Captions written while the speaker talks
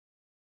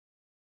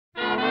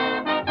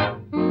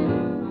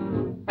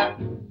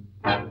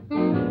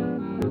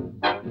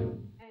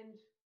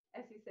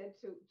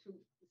to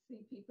see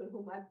people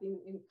whom I've been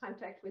in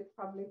contact with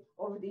probably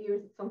over the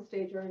years at some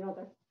stage or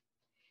another.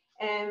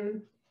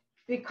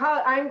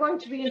 Because I'm going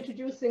to be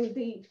introducing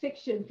the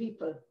fiction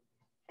people,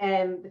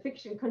 the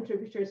fiction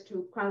contributors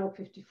to Crannóg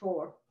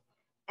 54.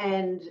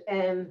 And,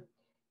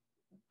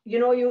 you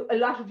know, a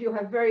lot of you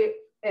have very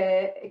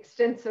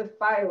extensive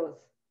bios.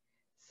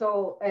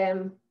 So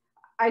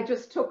I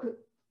just took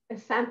a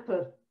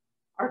sample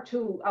or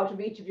two out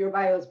of each of your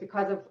bios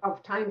because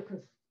of time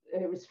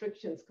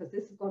restrictions, because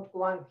this is going to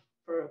go on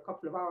for a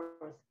couple of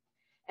hours.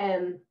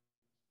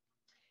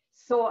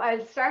 So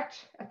I'll start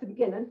at the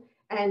beginning.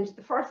 And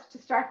the first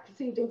to start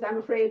proceedings, I'm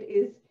afraid,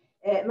 is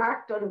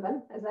Mark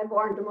Donovan, as I've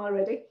warned him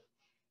already.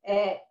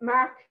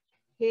 Mark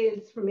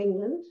hails from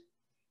England,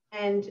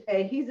 and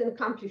he's an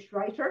accomplished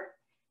writer.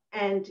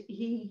 And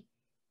he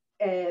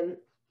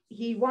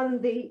won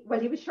he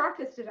was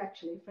shortlisted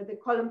actually for the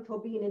Colm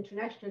Tóibín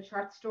International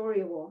Short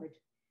Story Award.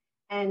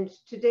 And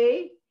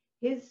today,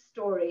 his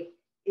story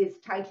is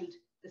titled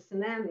The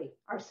Tsunami,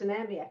 or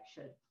Tsunami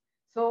actually.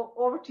 So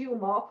over to you,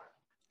 Mark.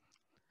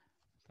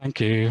 Thank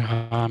you.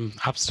 I'm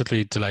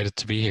absolutely delighted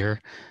to be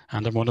here.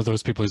 And I'm one of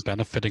those people who's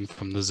benefiting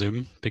from the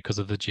Zoom because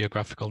of the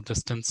geographical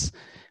distance.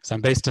 So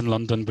I'm based in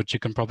London, but you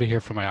can probably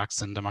hear from my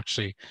accent, I'm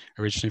actually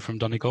originally from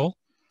Donegal.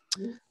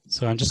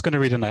 So I'm just going to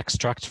read an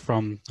extract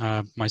from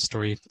my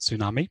story,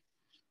 Tsunami,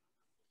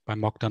 by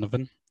Mark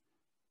Donovan.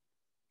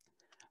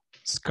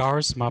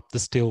 Scars map the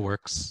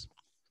steelworks,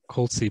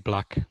 cold sea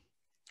black,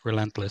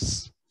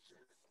 relentless,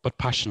 but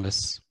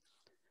passionless.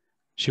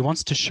 She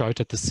wants to shout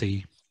at the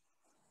sea.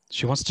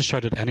 She wants to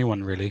shout at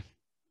anyone, really.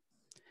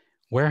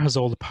 Where has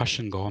all the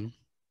passion gone?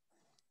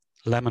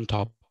 Lemon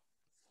Top,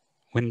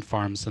 wind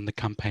farms and the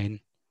campaign,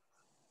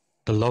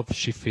 the love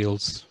she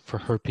feels for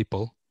her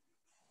people,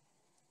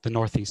 the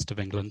northeast of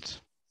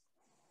England,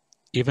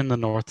 even the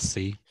North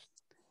Sea.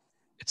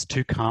 It's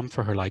too calm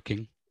for her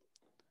liking,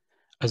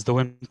 as though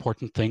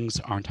important things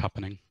aren't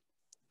happening,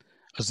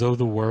 as though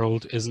the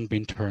world isn't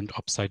being turned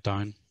upside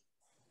down.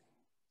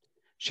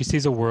 She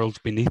sees a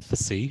world beneath the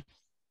sea,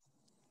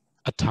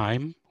 a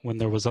time when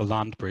there was a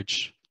land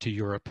bridge to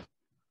Europe,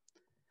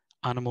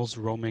 animals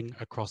roaming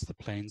across the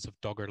plains of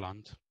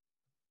Doggerland,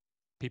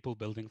 people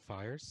building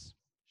fires,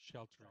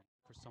 sheltering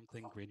for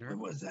something greener.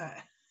 What was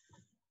that?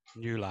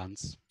 New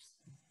lands.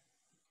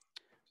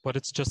 But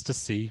it's just a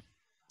sea,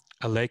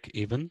 a lake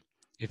even,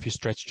 if you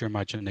stretched your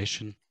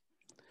imagination.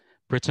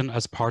 Britain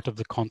as part of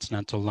the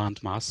continental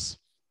landmass,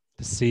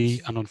 the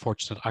sea an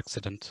unfortunate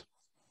accident.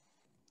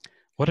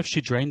 What if she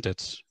drained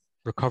it,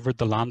 recovered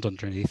the land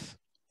underneath?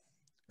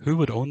 Who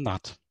would own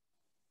that?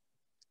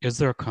 Is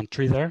there a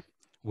country there,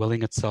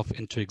 willing itself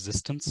into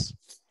existence?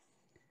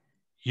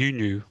 You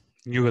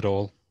knew it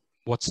all.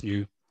 What's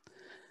new?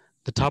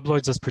 The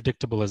tabloids as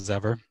predictable as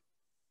ever.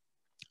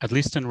 At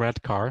least in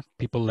Redcar,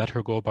 people let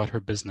her go about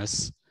her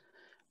business,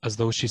 as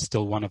though she's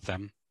still one of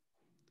them,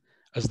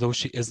 as though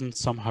she isn't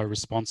somehow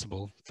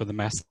responsible for the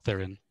mess they're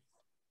in.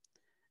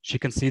 She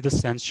can see the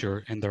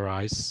censure in their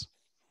eyes,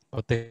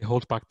 but they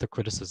hold back the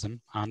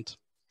criticism, and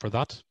for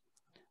that,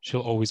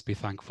 she'll always be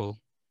thankful.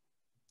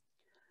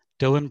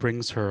 Dylan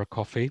brings her a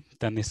coffee,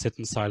 then they sit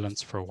in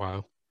silence for a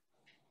while.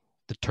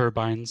 The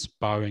turbines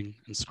bowing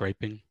and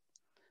scraping,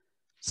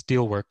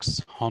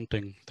 steelworks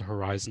haunting the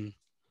horizon,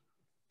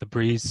 the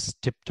breeze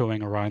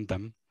tiptoeing around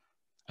them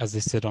as they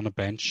sit on a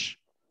bench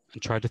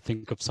and try to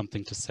think of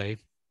something to say.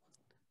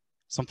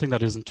 Something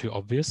that isn't too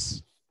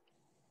obvious.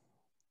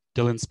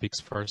 Dylan speaks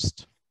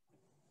first.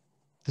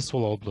 This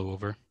will all blow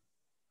over.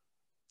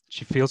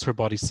 She feels her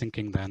body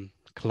sinking then,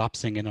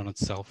 collapsing in on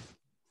itself,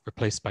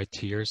 replaced by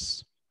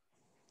tears.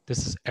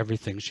 This is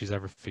everything she's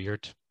ever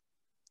feared.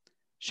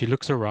 She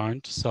looks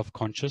around,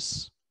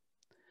 self-conscious.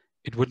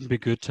 It wouldn't be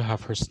good to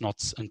have her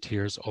snots and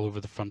tears all over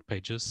the front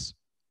pages.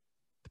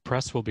 The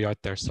press will be out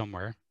there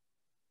somewhere,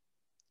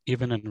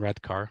 even in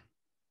Redcar,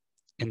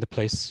 in the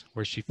place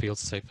where she feels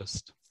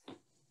safest.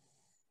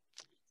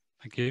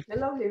 Thank you. A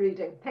lovely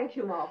reading. Thank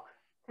you, Mark.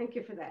 Thank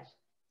you for that.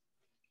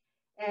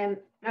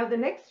 Now, the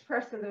next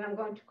person that I'm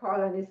going to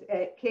call on is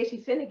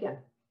Katie Finnegan.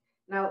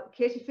 Now,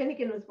 Katie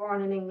Finnegan was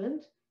born in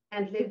England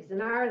and lives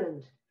in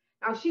Ireland.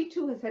 Now, she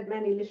too has had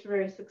many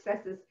literary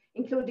successes,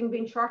 including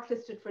being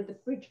shortlisted for the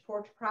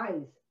Bridgeport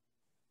Prize.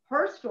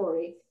 Her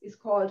story is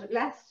called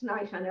Last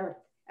Night on Earth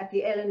at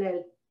the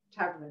L&L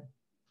Tavern.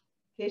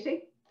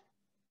 Katie,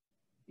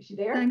 is she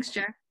there? Thanks,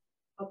 Jer.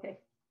 Okay.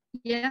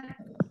 Yeah.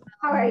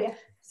 How are you?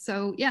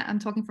 So yeah, I'm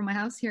talking from my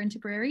house here in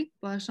Tipperary,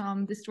 but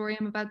the story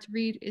I'm about to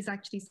read is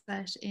actually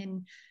set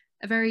in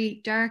a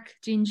very dark,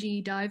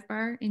 dingy dive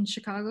bar in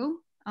Chicago,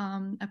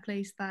 a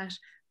place that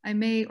I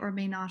may or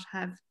may not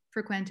have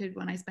frequented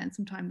when I spent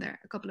some time there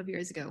a couple of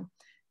years ago.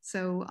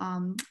 So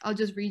I'll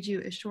just read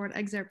you a short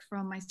excerpt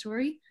from my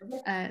story.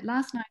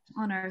 Last Night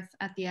on Earth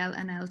at the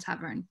L&L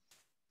Tavern.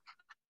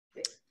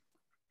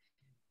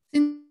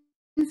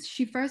 Since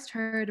she first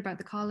heard about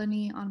the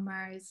colony on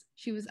Mars,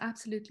 she was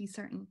absolutely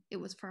certain it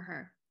was for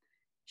her.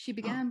 She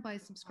began by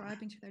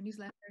subscribing to their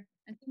newsletter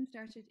and soon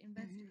started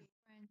investigating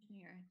for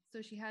engineer,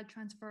 so she had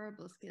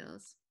transferable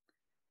skills.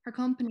 Her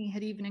company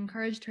had even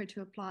encouraged her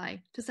to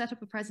apply to set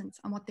up a presence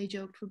on what they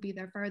joked would be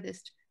their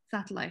furthest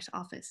satellite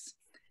office.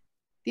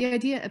 The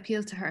idea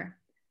appealed to her.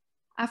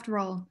 After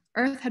all,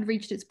 Earth had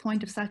reached its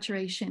point of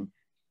saturation,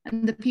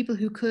 and the people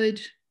who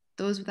could,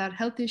 those without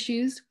health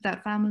issues,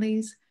 without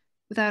families,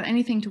 without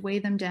anything to weigh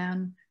them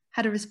down,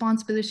 had a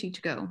responsibility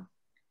to go.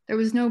 There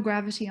was no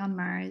gravity on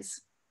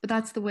Mars, but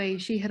that's the way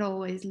she had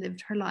always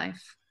lived her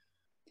life.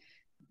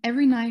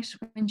 Every night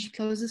when she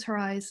closes her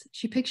eyes,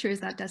 she pictures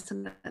that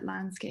desolate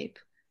landscape,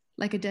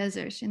 like a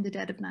desert in the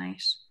dead of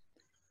night.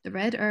 The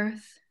red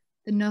earth,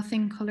 the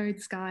nothing-colored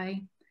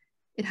sky.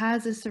 It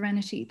has a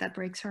serenity that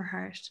breaks her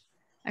heart,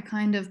 a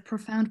kind of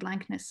profound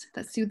blankness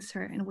that soothes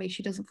her in a way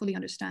she doesn't fully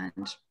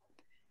understand.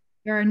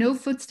 There are no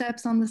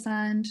footsteps on the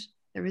sand.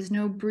 There is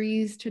no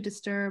breeze to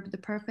disturb the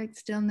perfect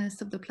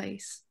stillness of the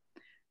place.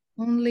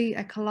 Only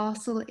a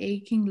colossal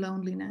aching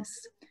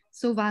loneliness,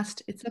 so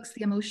vast it sucks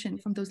the emotion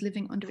from those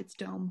living under its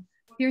dome,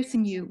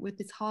 piercing you with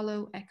its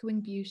hollow,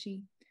 echoing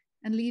beauty,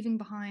 and leaving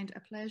behind a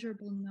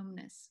pleasurable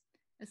numbness,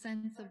 a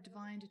sense of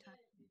divine detachment.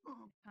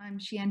 The time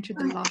she entered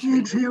the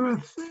lottery,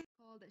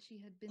 called that she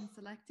had been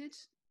selected,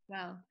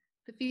 well,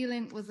 the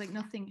feeling was like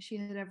nothing she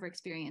had ever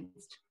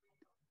experienced.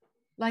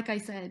 Like I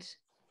said,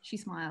 she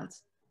smiled.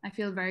 I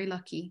feel very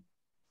lucky.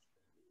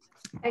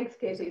 Thanks,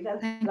 Katie.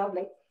 That's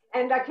lovely.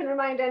 And I can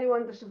remind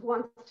anyone that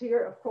wants to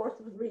hear, of course,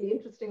 it was really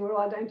interesting. We're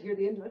all down to hear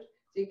the end of it.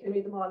 So you can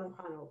read them all in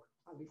Crannóg.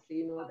 Obviously,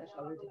 you know that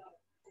already.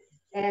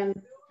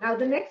 Now,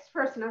 the next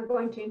person I'm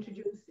going to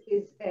introduce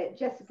is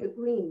Jessica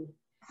Green.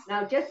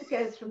 Now, Jessica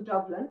is from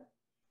Dublin,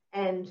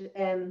 and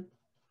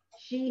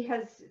she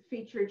has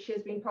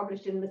been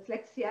published in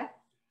Dyslexia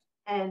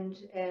and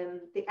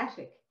The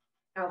Attic.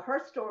 Now,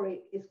 her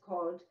story is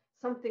called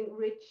Something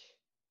Rich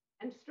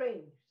and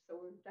Strange. So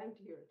we're down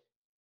to hear it.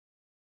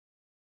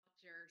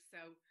 So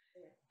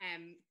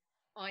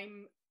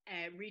I'm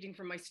reading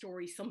from my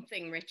story,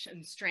 Something Rich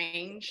and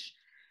Strange.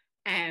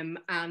 And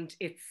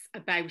it's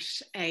about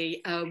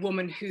a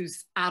woman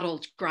whose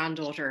adult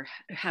granddaughter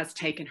has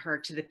taken her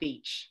to the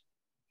beach.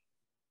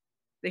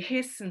 The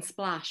hiss and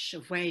splash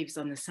of waves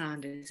on the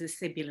sand is a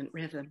sibilant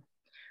rhythm,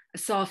 a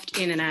soft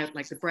in and out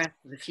like the breath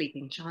of a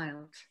sleeping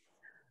child.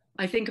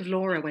 I think of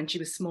Laura when she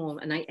was small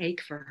and I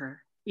ache for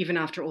her, even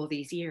after all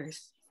these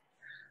years.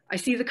 I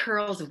see the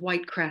curls of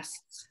white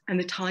crests and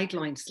the tide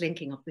line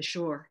slinking up the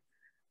shore.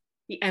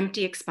 The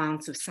empty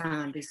expanse of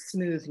sand is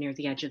smooth near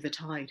the edge of the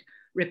tide,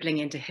 rippling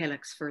into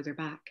hillocks further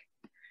back.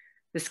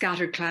 The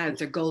scattered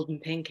clouds are golden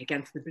pink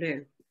against the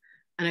blue,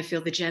 and I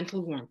feel the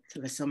gentle warmth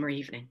of a summer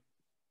evening.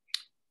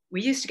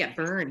 We used to get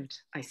burned,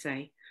 I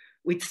say.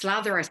 We'd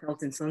slather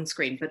ourselves in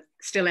sunscreen, but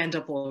still end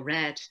up all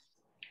red.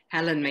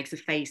 Helen makes a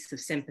face of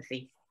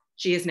sympathy.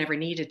 She has never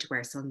needed to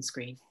wear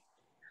sunscreen.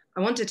 I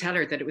want to tell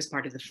her that it was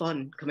part of the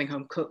fun, coming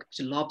home cooked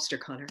to lobster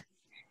color,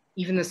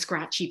 even the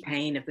scratchy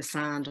pain of the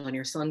sand on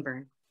your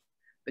sunburn.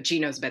 But she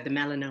knows about the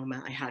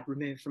melanoma I had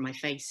removed from my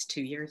face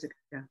 2 years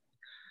ago.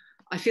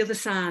 I feel the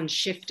sand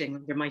shifting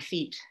under my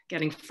feet,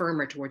 getting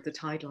firmer towards the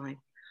tide line.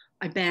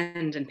 I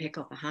bend and pick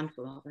up a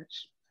handful of it.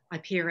 I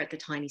peer at the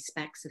tiny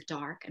specks of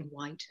dark and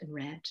white and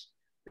red,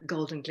 the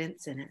golden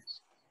glints in it.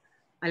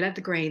 I let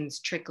the grains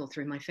trickle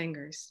through my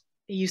fingers.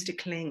 They used to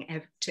cling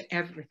to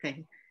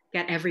everything,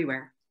 get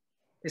everywhere.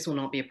 This will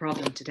not be a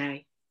problem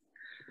today.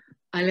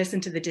 I listen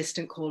to the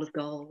distant call of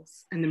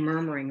gulls and the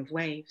murmuring of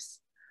waves.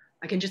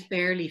 I can just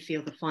barely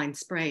feel the fine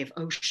spray of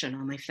ocean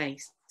on my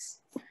face.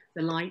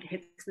 The light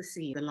hits the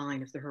sea, the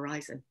line of the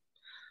horizon.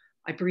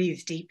 I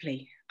breathe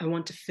deeply. I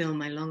want to fill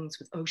my lungs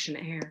with ocean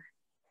air.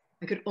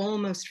 I could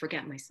almost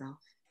forget myself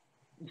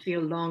and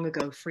feel long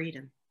ago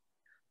freedom.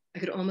 I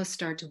could almost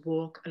start to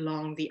walk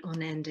along the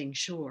unending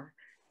shore,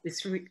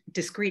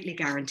 discreetly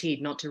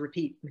guaranteed not to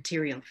repeat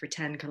material for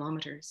 10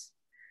 kilometers.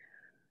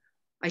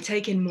 I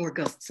take in more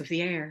gusts of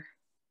the air.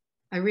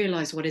 I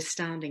realize what is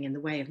standing in the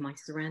way of my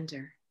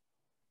surrender.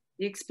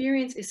 The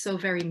experience is so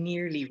very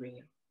nearly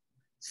real.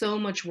 So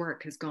much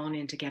work has gone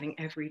into getting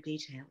every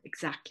detail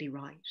exactly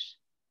right.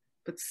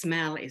 But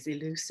smell is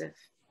elusive,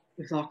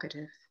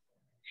 evocative.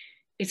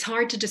 It's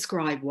hard to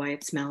describe why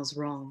it smells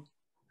wrong.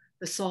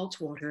 The salt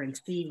water and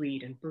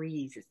seaweed and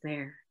breeze is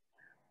there.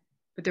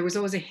 But there was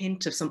always a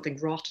hint of something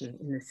rotten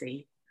in the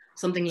sea.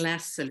 Something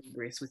less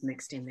salubrious was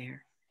mixed in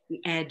there.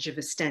 The edge of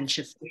a stench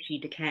of fishy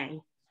decay.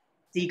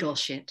 Seagull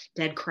shit,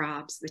 dead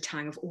crabs, the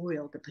tang of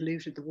oil that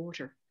polluted the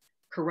water,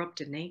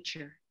 corrupted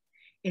nature.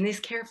 In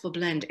this careful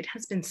blend, it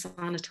has been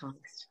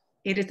sanitized.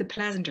 It is a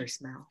pleasanter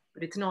smell,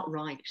 but it's not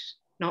right,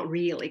 not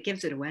real. It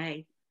gives it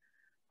away.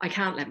 I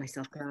can't let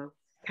myself go.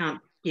 Can't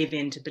give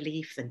in to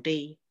belief and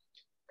be.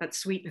 That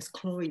sweetness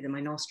cloys in my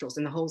nostrils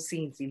and the whole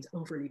scene seems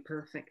overly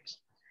perfect.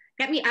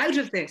 Get me out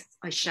of this,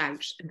 I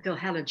shout until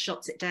Helen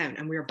shuts it down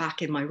and we're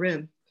back in my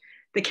room.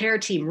 The care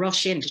team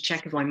rush in to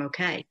check if I'm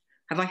okay.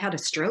 Have I had a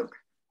stroke?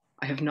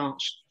 I have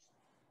not.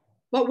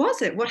 What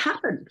was it? What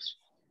happened?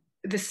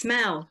 The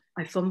smell,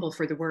 I fumble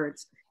for the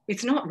words.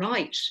 It's not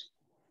right.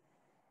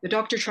 The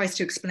doctor tries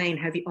to explain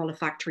how the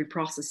olfactory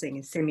processing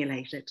is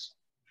simulated.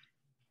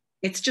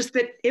 It's just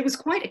that it was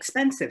quite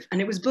expensive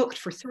and it was booked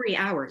for 3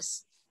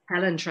 hours.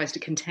 Helen tries to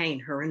contain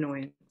her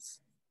annoyance.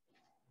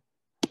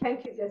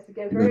 Thank you,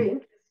 Jessica. Very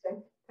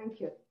interesting. Thank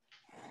you.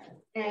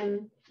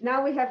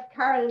 Now we have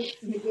Carol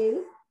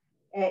McGill.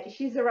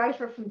 She's a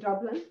writer from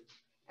Dublin,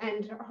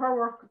 and her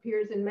work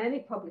appears in many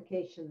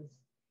publications,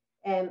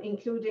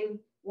 including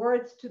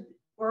Words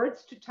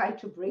to Tie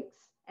to Bricks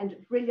and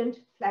Brilliant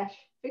Flash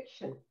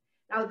Fiction.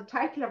 Now, the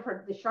title of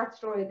the short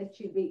story that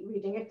she'll be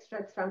reading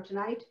extracts from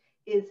tonight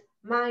is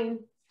Mine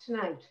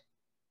Tonight.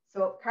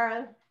 So,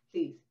 Carol,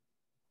 please.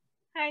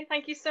 Hi,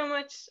 thank you so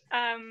much.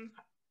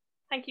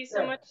 Thank you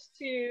so much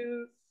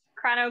to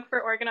Crannóg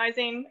for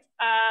organising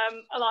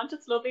a launch.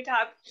 It's lovely to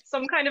have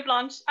some kind of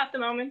launch at the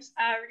moment.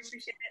 I really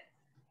appreciate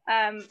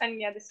it. And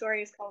yeah, the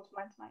story is called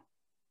Mine Tonight.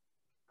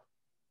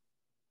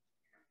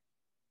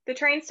 The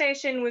train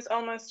station was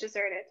almost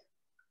deserted.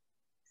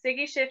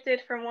 Ziggy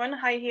shifted from one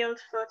high-heeled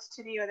foot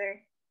to the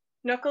other,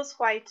 knuckles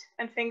white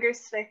and fingers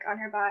slick on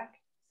her bag.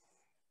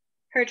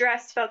 Her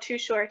dress felt too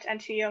short and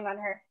too young on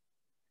her.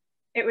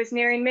 It was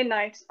nearing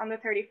midnight on the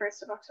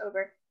 31st of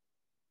October.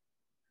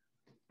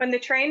 When the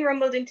train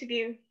rumbled into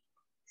view,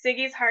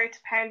 Ziggy's heart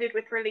pounded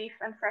with relief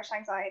and fresh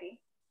anxiety.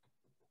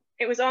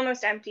 It was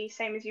almost empty,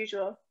 same as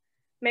usual,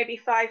 maybe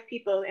 5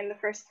 people in the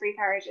first 3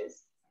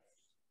 carriages.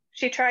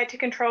 She tried to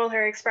control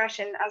her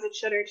expression as it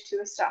shuddered to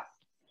a stop.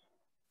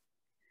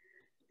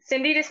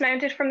 Cindy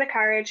dismounted from the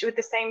carriage with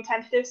the same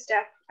tentative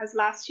step as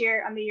last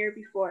year and the year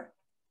before.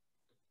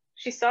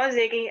 She saw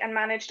Ziggy and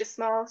managed a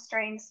small,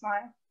 strained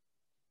smile.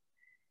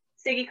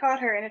 Ziggy caught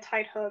her in a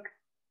tight hug.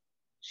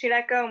 She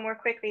let go more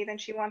quickly than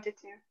she wanted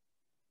to.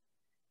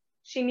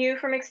 She knew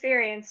from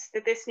experience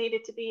that this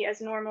needed to be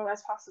as normal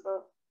as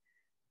possible,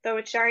 though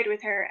it jarred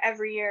with her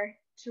every year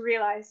to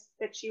realize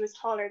that she was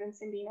taller than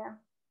Cindy now.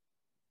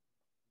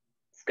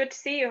 "It's good to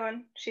see you,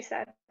 hon," she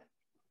said.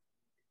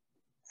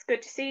 "It's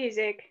good to see you,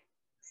 Zig,"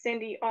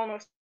 Cindy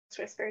almost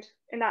whispered,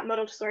 in that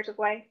muddled sort of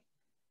way.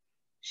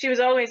 She was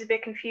always a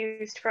bit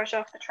confused fresh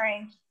off the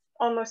train,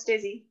 almost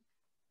dizzy.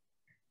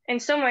 In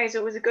some ways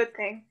it was a good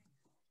thing.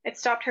 It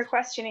stopped her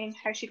questioning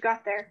how she'd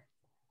got there.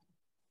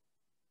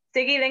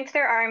 Ziggy linked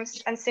their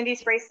arms and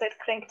Cindy's bracelet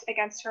clinked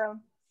against her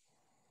own.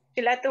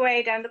 She led the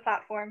way down the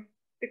platform,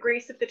 the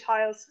grease of the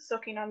tiles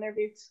sucking on their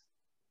boots.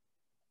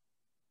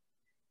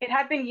 It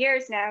had been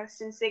years now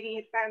since Ziggy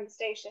had found the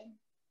station.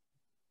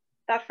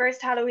 That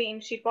first Halloween,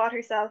 she'd bought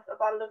herself a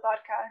bottle of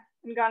vodka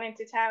and gone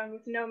into town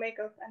with no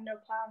makeup and no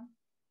plan.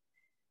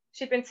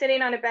 She'd been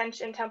sitting on a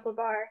bench in Temple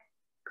Bar,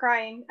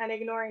 crying and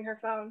ignoring her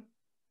phone,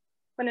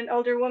 when an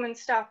older woman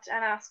stopped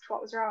and asked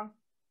what was wrong.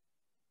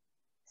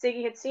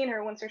 Ziggy had seen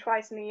her once or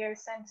twice in the years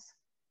since,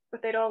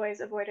 but they'd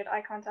always avoided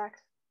eye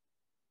contact.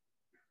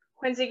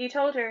 When Ziggy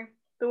told her,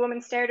 the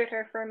woman stared at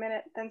her for a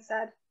minute, then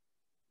said,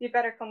 "You'd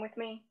better come with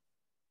me."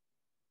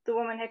 The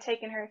woman had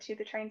taken her to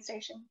the train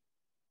station.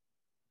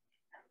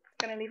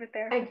 I'm going to leave it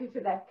there. Thank you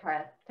for that,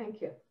 Carol.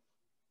 Thank you.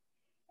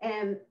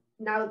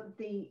 Now,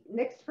 the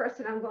next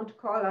person I'm going to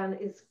call on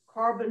is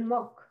Corbin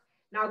Muck.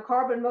 Now,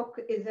 Corbin Muck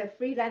is a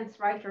freelance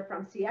writer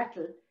from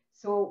Seattle,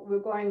 so we're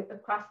going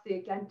across the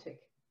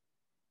Atlantic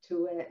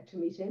to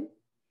meet him.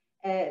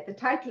 The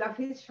title of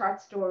his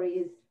short story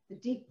is The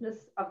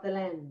Deepness of the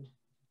Land.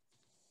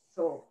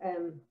 So,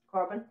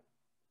 Corbin.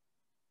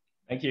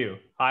 Thank you.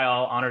 Hi,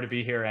 all. Honored to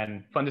be here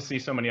and fun to see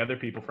so many other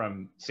people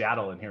from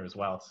Seattle in here as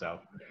well. So,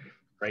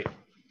 great.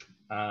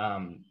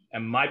 And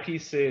my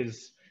piece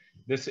is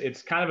this,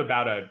 it's kind of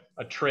about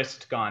a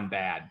tryst gone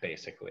bad,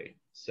 basically.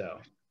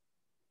 So,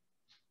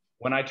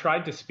 when I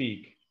tried to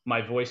speak,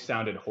 my voice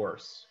sounded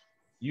hoarse.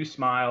 You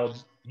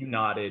smiled, you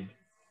nodded,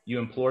 you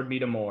implored me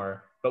to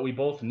more, but we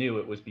both knew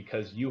it was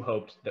because you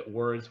hoped that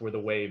words were the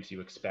waves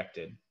you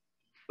expected.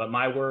 But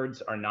my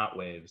words are not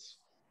waves.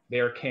 They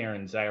are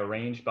cairns I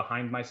arrange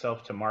behind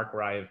myself to mark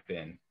where I have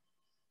been.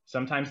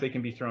 Sometimes they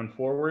can be thrown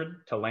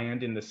forward to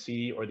land in the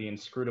sea or the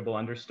inscrutable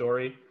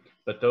understory,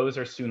 but those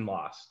are soon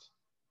lost.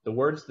 The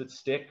words that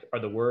stick are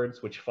the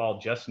words which fall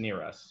just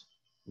near us,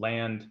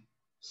 land,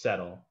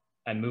 settle,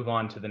 and move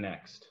on to the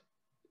next.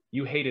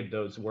 You hated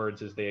those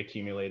words as they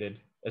accumulated,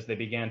 as they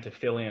began to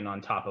fill in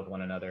on top of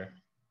one another.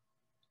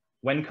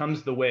 When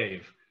comes the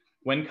wave?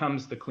 When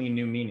comes the clean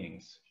new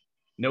meanings?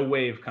 No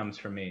wave comes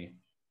for me.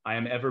 I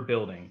am ever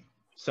building,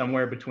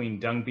 somewhere between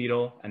dung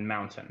beetle and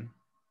mountain.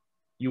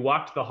 You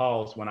walked the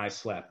halls when I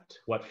slept,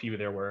 what few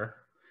there were.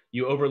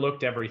 You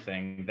overlooked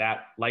everything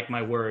that, like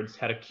my words,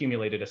 had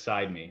accumulated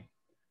aside me.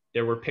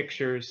 There were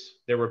pictures,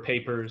 there were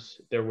papers,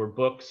 there were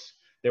books,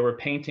 there were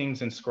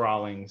paintings and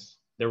scrawlings,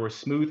 there were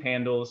smooth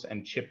handles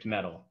and chipped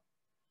metal.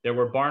 There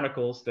were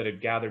barnacles that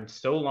had gathered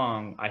so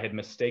long I had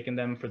mistaken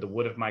them for the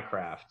wood of my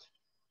craft.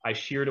 I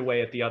sheared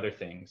away at the other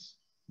things,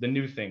 the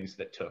new things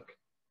that took,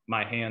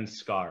 my hands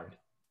scarred.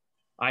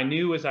 I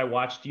knew as I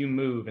watched you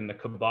move in the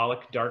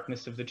cabalic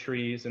darkness of the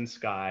trees and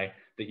sky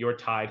that your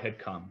tide had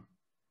come.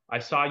 I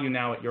saw you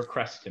now at your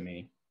crest to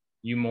me.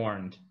 You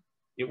mourned.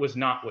 It was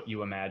not what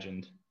you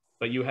imagined,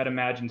 but you had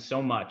imagined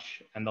so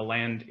much, and the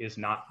land is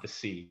not the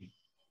sea.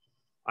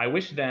 I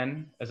wish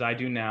then, as I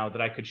do now,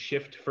 that I could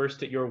shift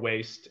first at your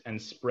waist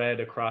and spread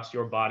across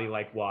your body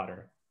like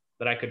water,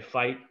 that I could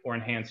fight or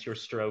enhance your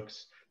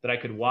strokes, that I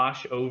could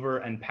wash over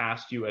and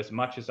past you as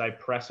much as I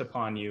press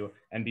upon you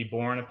and be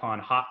borne upon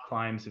hot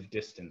climbs of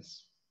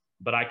distance.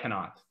 But I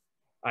cannot.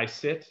 I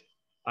sit,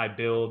 I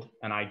build,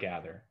 and I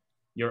gather.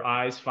 Your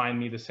eyes find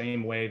me the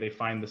same way they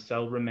find the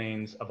cell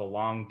remains of a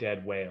long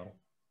dead whale.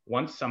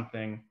 Once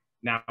something,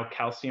 now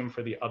calcium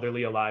for the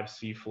otherly alive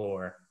sea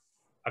floor,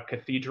 a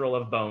cathedral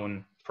of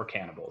bone for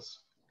cannibals.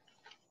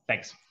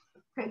 Thanks.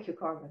 Thank you,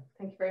 Corbin.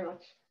 Thank you very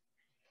much.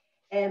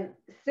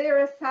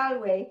 Sarah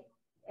Salway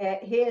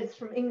hails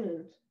from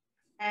England,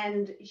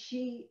 and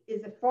she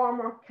is a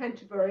former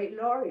Canterbury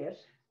laureate,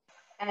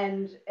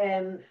 and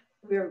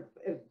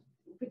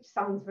which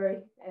sounds very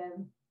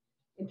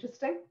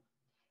interesting.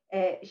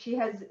 She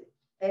has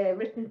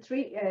written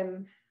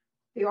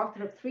the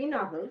author of 3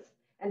 novels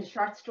and a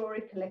short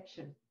story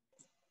collection,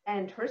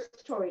 and her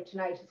story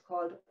tonight is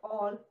called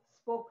All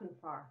Spoken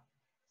For.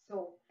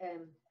 So,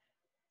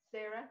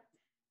 Sarah.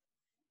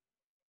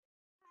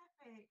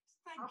 Perfect,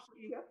 thank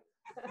you.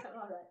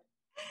 All right.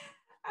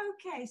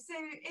 Okay, so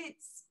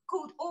it's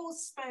called All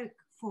Spoke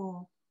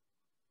For.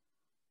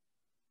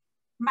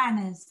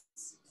 Manners.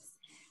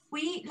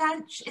 We eat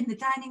lunch in the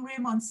dining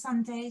room on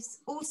Sundays,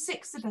 all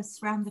 6 of us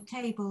round the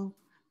table.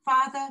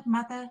 Father,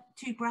 mother,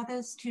 2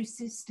 brothers, 2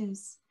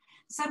 sisters.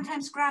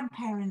 Sometimes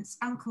grandparents,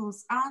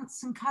 uncles,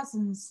 aunts and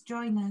cousins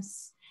join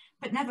us,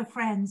 but never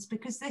friends,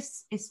 because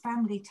this is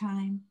family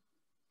time.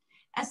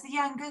 As the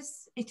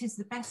youngest, it is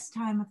the best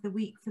time of the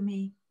week for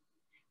me.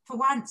 For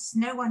once,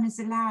 no one is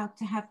allowed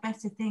to have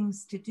better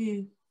things to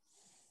do.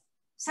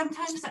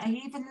 Sometimes I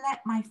even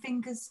let my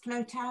fingers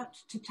float out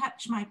to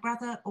touch my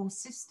brother or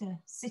sister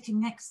sitting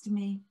next to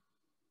me.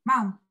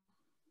 Mum,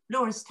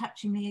 Laura's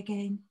touching me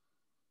again.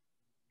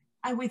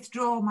 I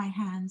withdraw my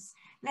hands,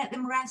 let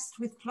them rest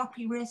with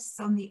floppy wrists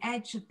on the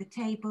edge of the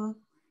table.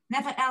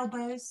 Never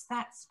elbows,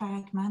 that's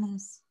bad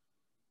manners.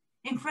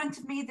 In front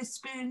of me, the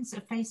spoons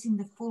are facing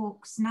the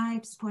forks,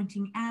 knives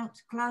pointing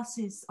out,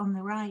 glasses on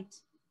the right.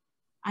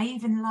 I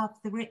even love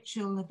the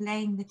ritual of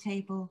laying the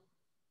table.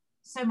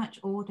 So much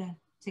order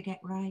to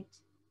get right.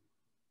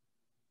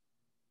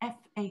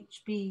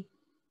 FHB.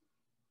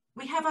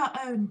 We have our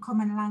own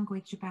common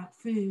language about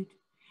food.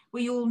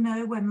 We all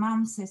know when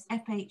Mum says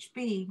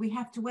FHB, we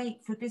have to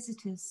wait for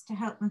visitors to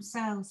help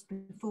themselves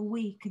before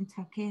we can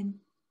tuck in.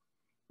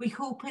 We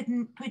call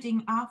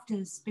pudding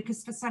afters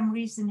because for some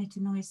reason it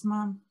annoys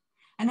Mum,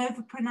 and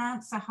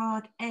overpronounce a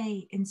hard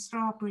A in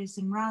strawberries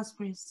and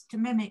raspberries to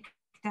mimic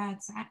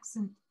Dad's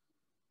accent.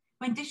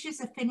 When dishes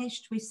are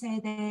finished, we say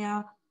they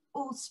are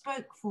all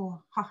spoke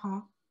for,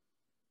 haha,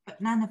 but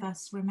none of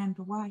us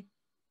remember why.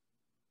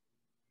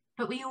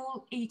 But we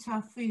all eat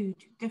our food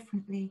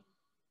differently.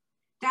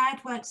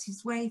 Dad works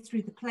his way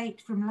through the plate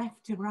from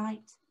left to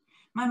right.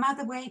 My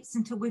mother waits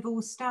until we've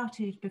all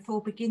started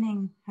before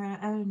beginning her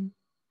own.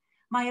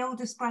 My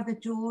oldest brother,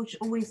 George,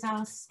 always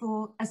asks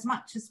for as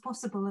much as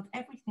possible of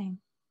everything.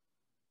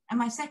 And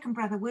my second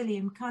brother,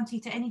 William, can't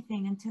eat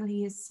anything until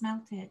he has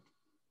smelt it.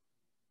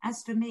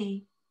 As for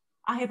me,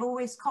 I have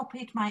always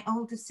copied my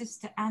older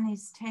sister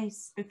Annie's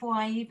tastes before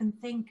I even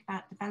think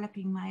about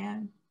developing my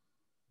own.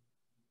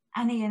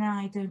 Annie and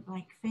I don't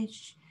like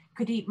fish,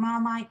 could eat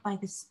Marmite by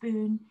the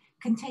spoon,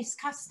 can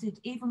taste custard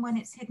even when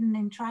it's hidden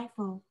in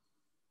trifle,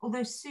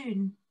 although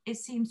soon it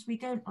seems we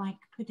don't like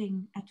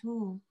pudding at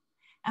all,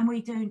 and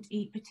we don't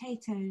eat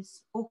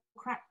potatoes or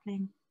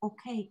crackling or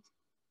cake.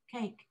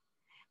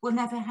 We'll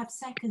never have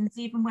seconds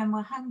even when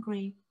we're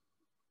hungry.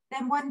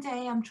 Then one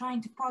day I'm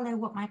trying to follow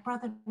what my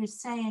brother is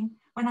saying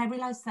when I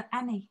realise that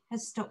Annie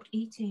has stopped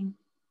eating.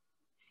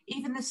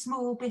 Even the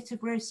small bit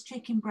of roast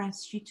chicken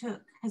breast she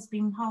took has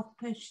been half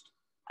pushed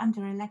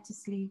under a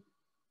lettuce leaf.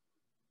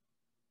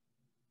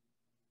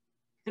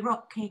 The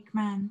rock cake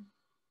man.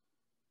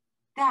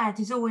 Dad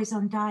is always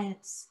on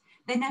diets.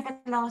 They never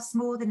last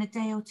more than a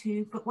day or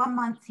 2, but 1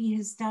 month he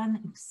has done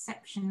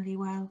exceptionally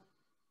well.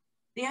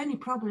 The only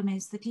problem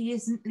is that he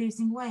isn't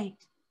losing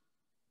weight.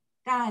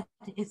 Dad,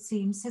 it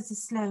seems, has a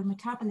slow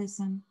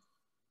metabolism.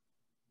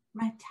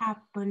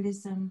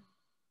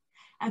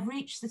 I've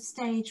reached the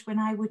stage when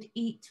I would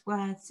eat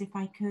words if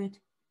I could,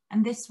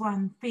 and this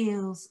one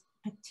feels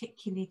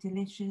particularly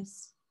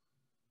delicious.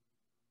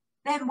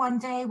 Then one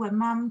day when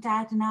Mum,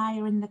 Dad and I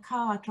are in the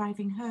car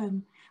driving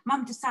home,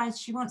 Mum decides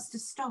she wants to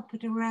stop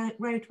at a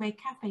roadway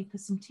cafe for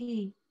some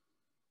tea.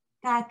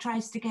 Dad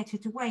tries to get her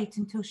to wait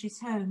until she's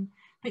home,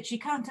 but she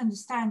can't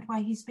understand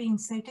why he's being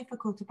so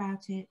difficult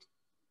about it.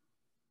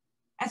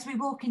 As we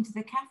walk into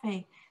the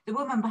cafe, the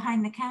woman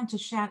behind the counter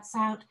shouts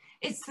out,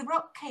 "It's the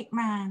rock cake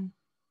man."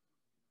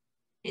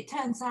 It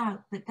turns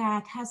out that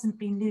Dad hasn't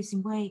been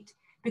losing weight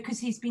because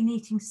he's been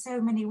eating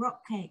so many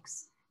rock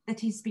cakes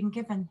that he's been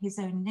given his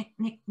own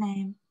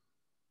nickname.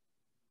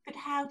 But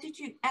how did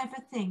you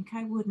ever think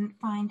I wouldn't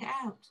find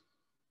out?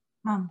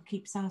 Mum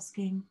keeps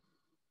asking.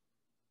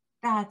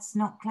 Dad's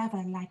not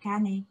clever like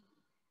Annie,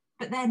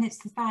 but then it's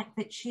the fact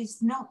that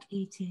she's not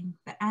eating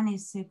that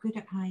Annie's so good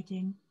at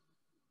hiding.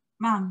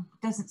 Mum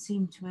doesn't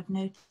seem to have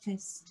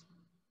noticed.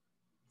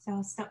 So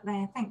I'll stop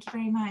there. Thank you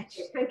very much.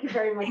 Thank you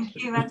very much. Thank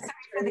you. I'm sorry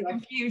for the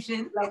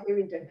confusion. Lovely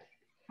reading.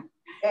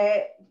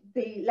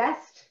 The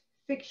last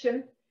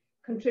fiction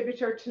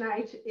contributor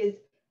tonight is,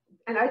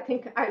 and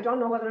I don't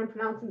know whether I'm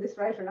pronouncing this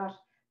right or not,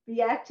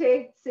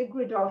 Beate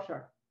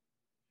Sigridaughter.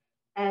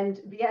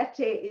 And Beate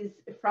is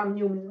from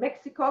New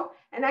Mexico,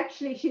 and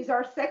actually she's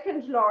our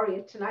second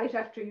laureate tonight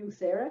after you,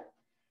 Sarah.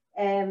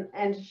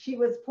 And she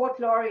was poet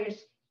laureate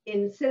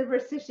in Silver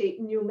City,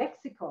 New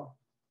Mexico.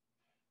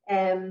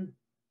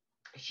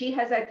 She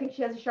has, I think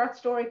she has a short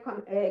story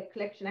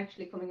collection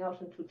actually coming out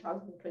in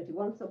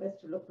 2021, so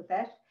best of luck with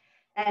that.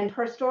 And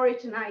her story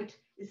tonight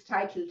is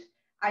titled,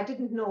 I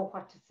Didn't Know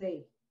What to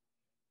Say.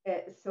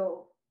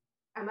 So,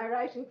 am I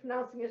right in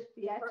pronouncing it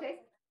Beate?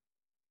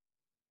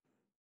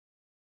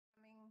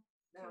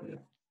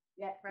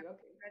 Yeah, okay.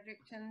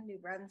 Fredericton, New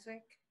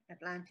Brunswick,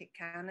 Atlantic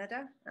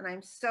Canada, and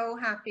I'm so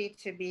happy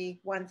to be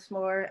once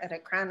more at a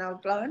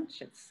Crannóg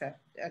launch. It's a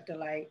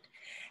delight.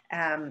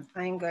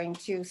 I'm going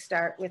to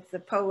start with the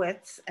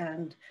poets,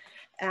 and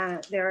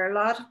there are a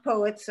lot of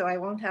poets, so I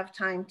won't have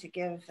time to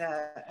give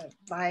a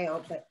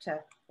bio, but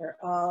they're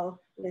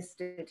all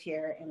listed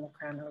here in the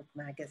Crannóg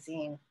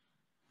magazine.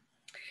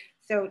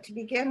 So to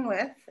begin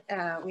with,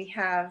 we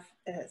have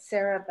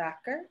Sarah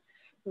Backer,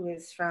 who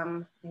is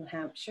from New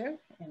Hampshire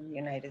in the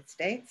United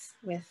States,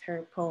 with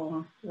her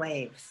poem,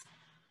 Waves.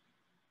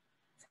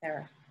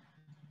 Sarah.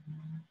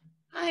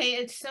 Hi,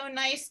 it's so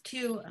nice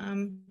to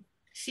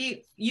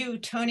see you,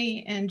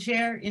 Tony, and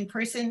Jer in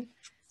person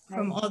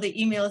from all the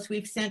emails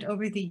we've sent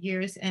over the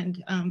years,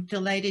 and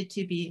delighted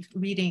to be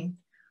reading.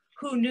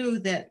 Who knew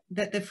that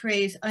the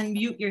phrase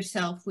unmute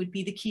yourself would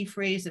be the key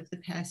phrase of the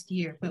past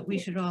year, but we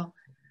should all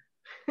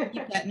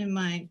keep that in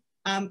mind.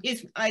 I'm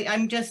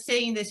just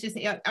saying this,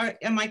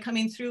 am I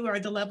coming through? Are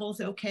the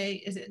levels okay?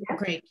 Is it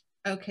great?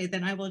 Okay,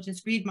 then I will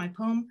just read my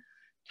poem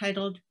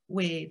titled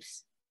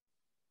Waves.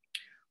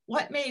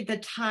 What made the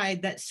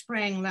tide that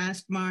sprang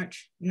last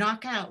March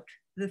knock out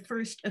the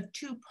first of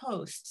 2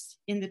 posts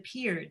in the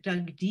pier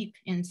dug deep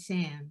in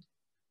sand?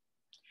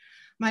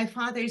 My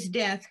father's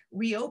death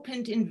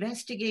reopened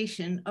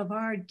investigation of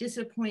our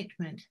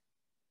disappointment.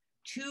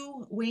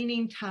 2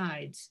 waning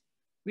tides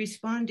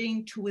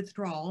responding to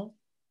withdrawal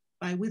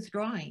by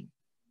withdrawing.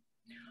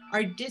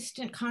 Our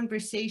distant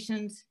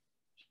conversations,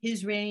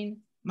 his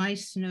rain, my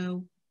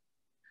snow.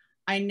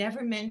 I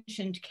never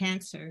mentioned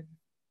cancer,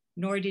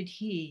 nor did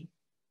he.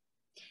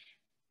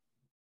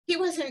 He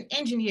was an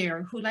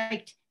engineer who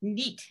liked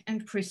neat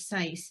and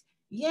precise,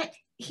 yet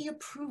he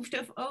approved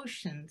of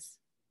oceans.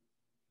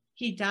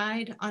 He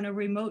died on a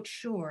remote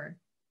shore,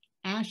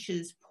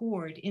 ashes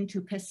poured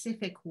into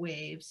Pacific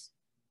waves.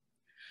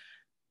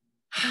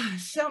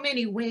 So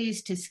many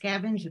ways to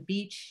scavenge a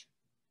beach,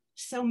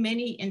 so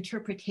many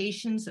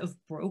interpretations of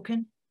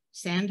broken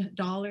sand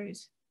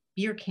dollars,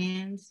 beer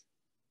cans,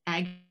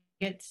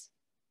 agates,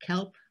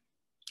 kelp.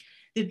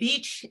 The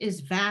beach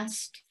is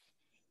vast,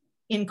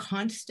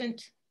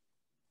 inconstant,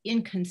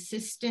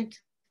 inconsistent,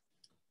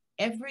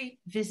 every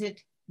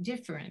visit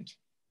different.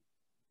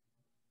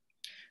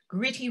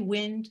 Gritty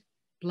wind,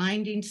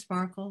 blinding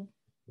sparkle,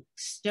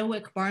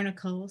 stoic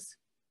barnacles,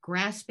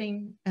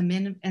 grasping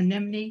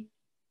anemone.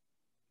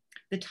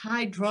 The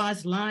tide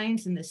draws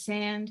lines in the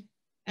sand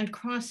and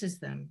crosses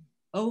them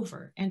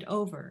over and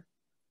over,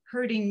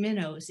 herding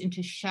minnows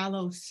into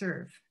shallow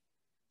surf,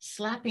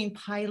 slapping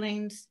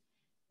pilings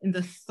in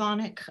the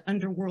chthonic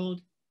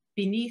underworld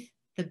beneath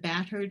the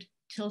battered,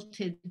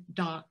 tilted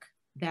dock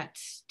that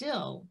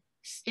still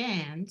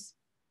stands,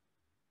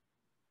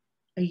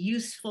 a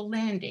useful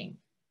landing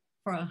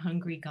for a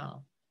hungry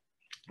gull.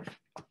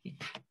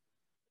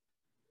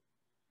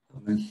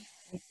 Thank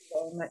you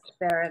very much,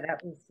 Sarah.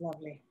 That was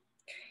lovely.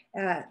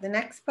 The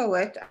next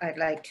poet I'd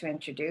like to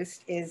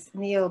introduce is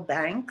Neil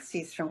Banks.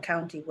 He's from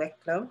County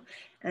Wicklow,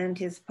 and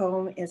his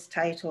poem is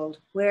titled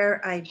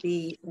Where I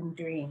Be in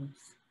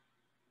Dreams.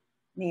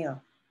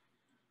 Neil.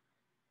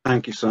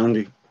 Thank you,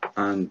 Sandy,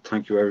 and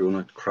thank you everyone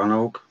at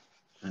Crannóg.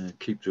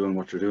 Keep doing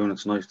what you're doing.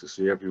 It's nice to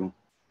see everyone.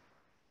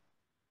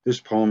 This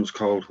poem's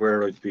called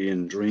Where I'd Be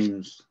in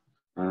Dreams,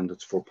 and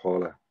it's for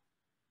Paula.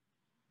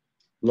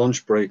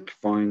 Lunch break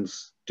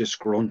finds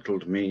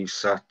disgruntled me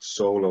sat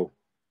solo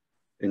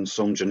in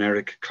some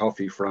generic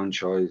coffee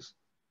franchise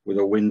with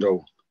a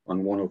window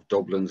on one of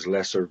Dublin's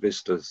lesser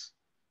vistas,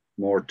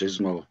 more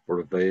dismal for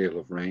a veil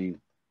of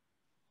rain.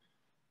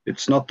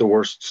 It's not the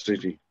worst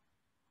city,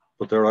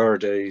 but there are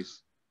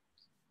days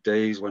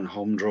when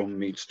humdrum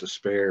meets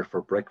despair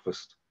for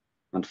breakfast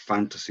and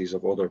fantasies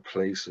of other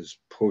places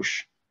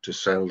push to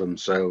sell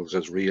themselves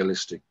as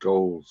realistic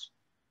goals.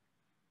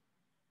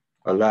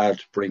 A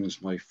lad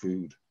brings my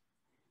food,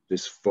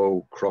 this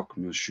faux croque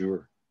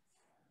monsieur,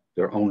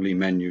 their only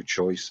menu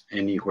choice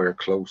anywhere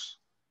close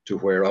to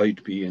where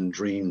I'd be in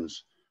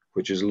dreams,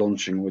 which is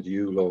lunching with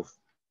you, love,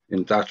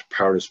 in that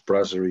Paris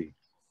brasserie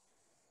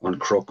on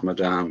croque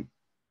madame,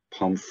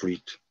 pommes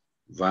frites,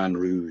 vin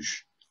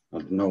rouge,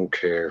 and no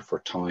care for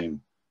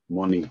time,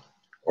 money,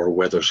 or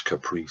weather's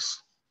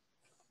caprice.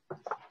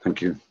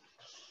 Thank you.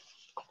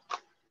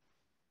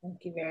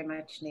 Thank you very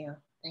much, Neil.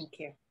 Thank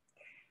you.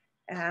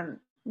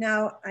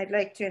 Now I'd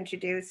like to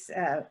introduce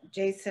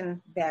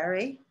Jason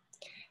Barry.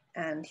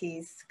 and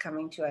he's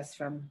coming to us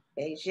from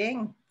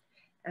Beijing,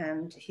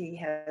 and he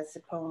has a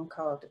poem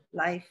called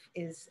Life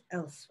is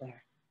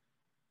Elsewhere.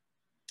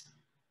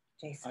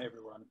 Jason. Hi,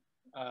 everyone.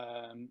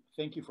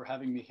 Thank you for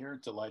having me here.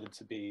 Delighted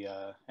to be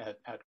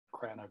at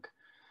Crannóg,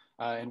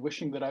 and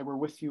wishing that I were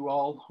with you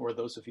all, or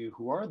those of you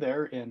who are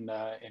there in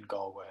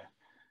Galway.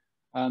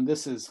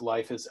 This is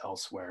Life is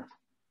Elsewhere.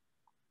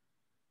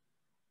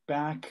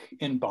 Back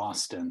in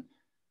Boston,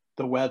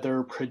 the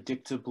weather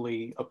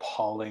predictably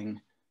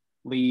appalling,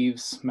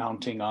 leaves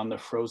mounting on the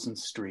frozen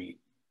street,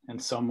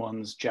 and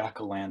someone's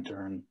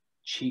jack-o'-lantern,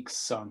 cheeks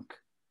sunk,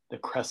 the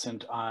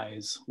crescent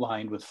eyes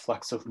lined with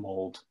flecks of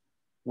mold,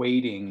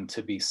 waiting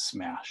to be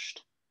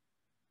smashed.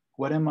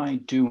 What am I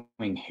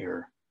doing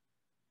here?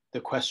 The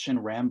question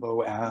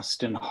Rambo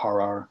asked in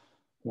Harar,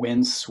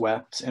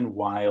 wind-swept and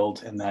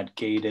wild in that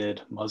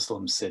gated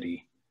Muslim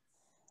city,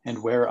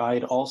 and where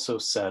I'd also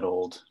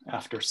settled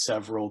after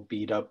several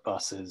beat-up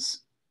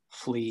buses,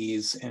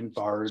 fleas in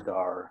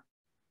Bardar,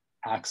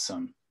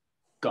 Axum,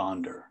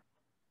 Gondar.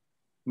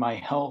 My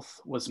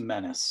health was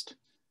menaced,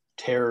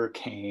 terror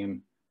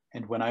came,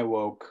 and when I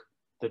woke,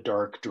 the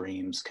dark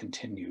dreams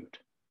continued.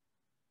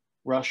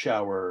 Rush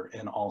hour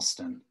in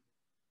Alston.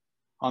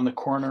 On the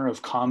corner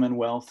of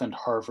Commonwealth and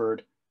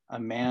Harvard, a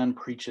man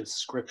preaches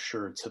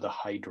scripture to the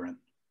hydrant,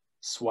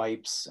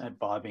 swipes at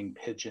bobbing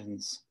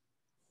pigeons.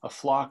 A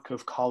flock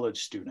of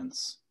college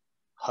students,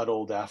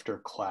 huddled after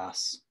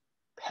class,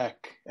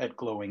 peck at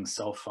glowing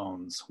cell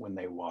phones when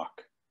they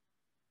walk.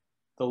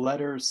 The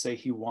letters say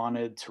he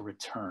wanted to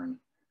return,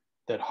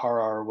 that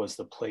Harar was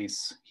the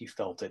place he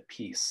felt at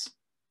peace.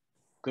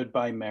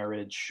 Goodbye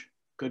marriage,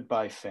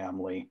 goodbye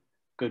family,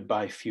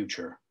 goodbye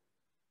future.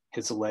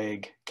 His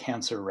leg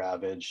cancer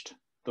ravaged,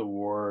 the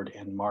ward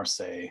in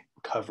Marseille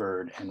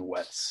covered in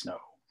wet snow.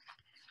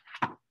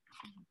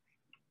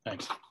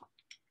 Thanks.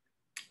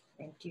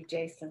 Thank you,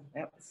 Jason.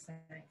 That was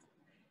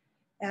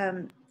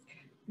nice.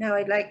 Now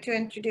I'd like to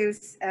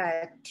introduce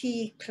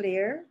T.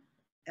 Clear.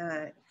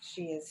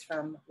 She is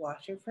from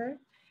Waterford,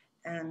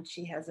 and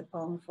she has a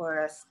poem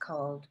for us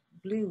called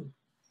Blue.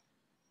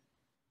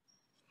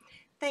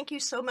 Thank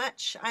you so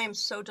much. I am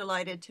so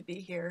delighted to be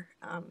here,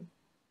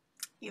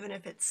 even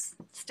if it's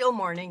still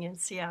morning in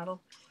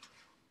Seattle.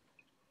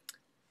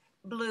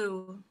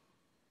 Blue.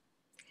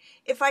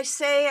 If I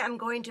say I'm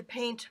going to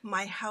paint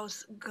my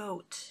house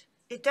goat,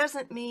 it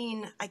doesn't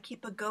mean I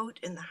keep a goat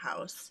in the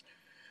house,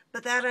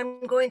 but that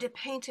I'm going to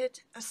paint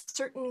it a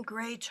certain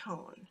gray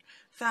tone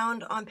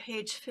found on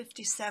page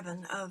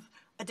 57 of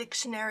A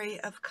Dictionary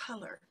of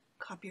Color,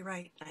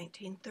 copyright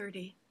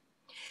 1930.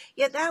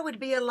 Yet that would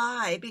be a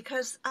lie,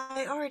 because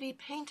I already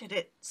painted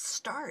it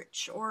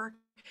starch or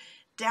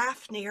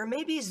Daphne or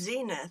maybe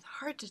zenith,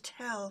 hard to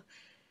tell.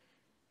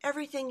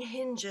 Everything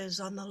hinges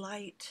on the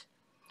light.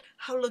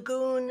 How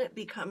lagoon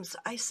becomes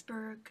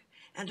iceberg,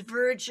 and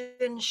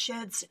virgin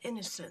sheds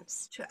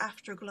innocence to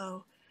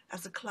afterglow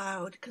as a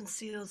cloud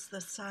conceals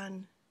the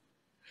sun.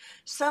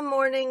 Some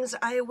mornings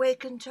I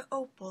awaken to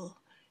opal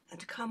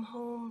and come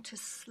home to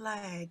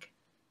slag.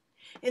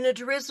 In a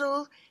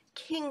drizzle,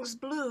 king's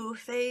blue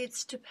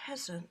fades to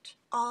peasant,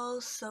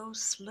 all so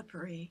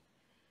slippery.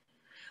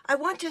 I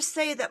want to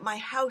say that my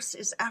house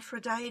is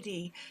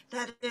Aphrodite,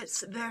 that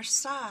it's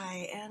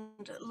Versailles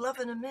and Love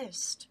in a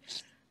Mist,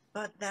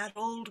 but that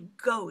old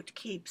goat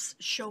keeps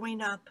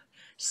showing up,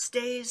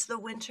 stays the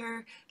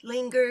winter,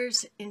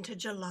 lingers into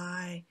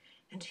July,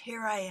 and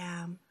here I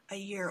am, a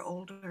year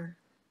older.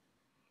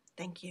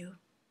 Thank you.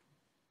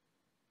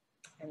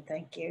 And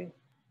thank you.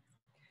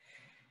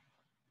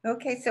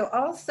 Okay, so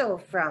also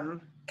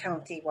from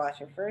County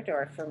Waterford,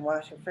 or from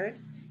Waterford,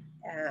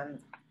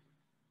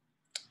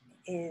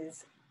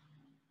 is,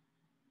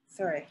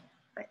 sorry,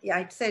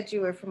 I said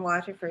you were from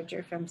Waterford,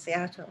 you're from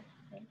Seattle,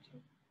 aren't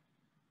you?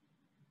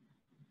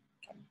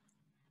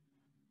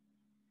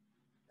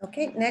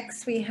 Okay,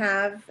 next we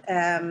have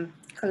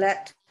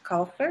Colette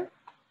Colfer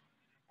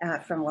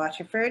from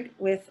Waterford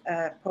with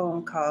a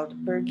poem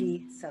called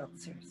Bergie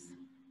Seltzers.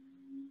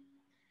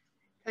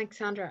 Thanks,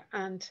 Sandra,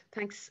 and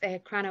thanks,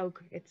 Crannóg.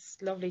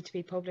 It's lovely to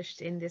be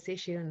published in this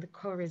issue, and the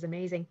cover is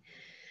amazing.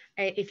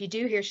 If you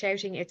do hear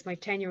shouting, it's my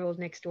 10-year-old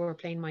next door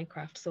playing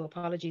Minecraft, so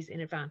apologies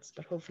in advance,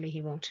 but hopefully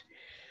he won't.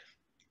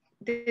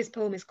 This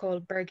poem is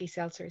called Bergie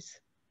Seltzers.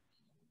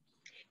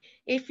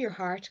 If your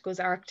heart goes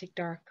Arctic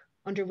dark,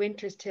 under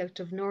winter's tilt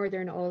of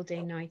northern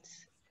all-day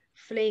nights,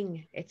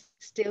 fling its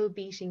still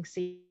beating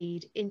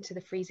seed into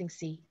the freezing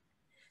sea,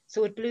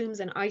 so it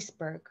blooms an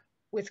iceberg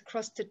with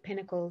crusted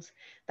pinnacles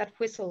that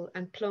whistle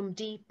and plumb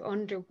deep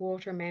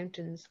underwater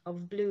mountains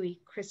of bluey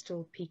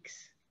crystal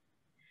peaks.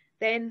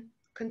 Then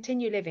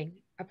continue living,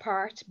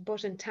 apart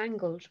but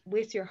entangled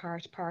with your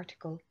heart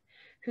particle,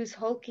 whose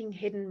hulking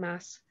hidden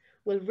mass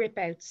will rip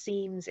out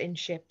seams in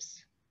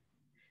ships.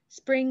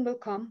 Spring will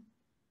come,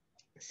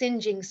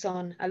 singeing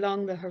sun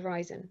along the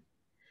horizon,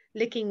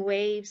 licking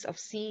waves of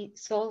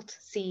salt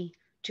sea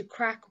to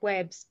crack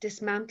webs,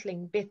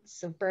 dismantling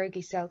bits of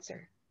Bergie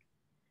seltzer.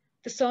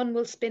 The sun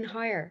will spin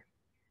higher,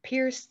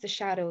 pierce the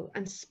shadow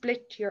and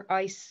split your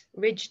ice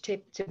ridge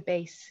tip to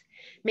base,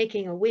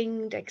 making a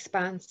winged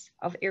expanse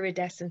of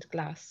iridescent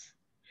glass.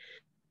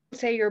 Some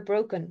say you're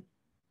broken,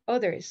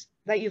 others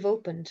that you've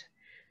opened,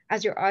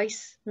 as your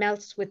ice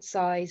melts with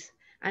sighs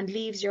and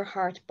leaves your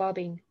heart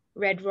bobbing,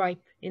 red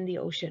ripe in the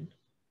ocean.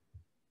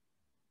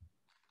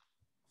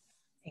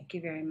 Thank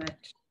you very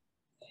much.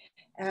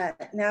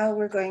 Now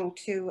we're going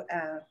to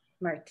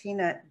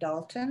Martina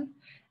Dalton,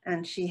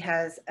 and she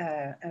has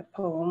a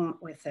poem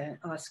with an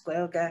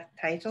Oscuelga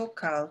title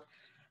called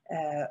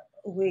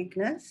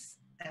Wigness,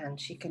 and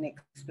she can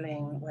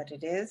explain what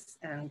it is.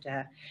 And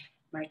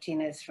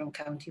Martina is from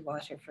County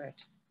Waterford.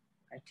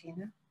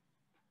 Martina.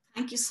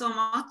 Thank you so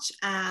much.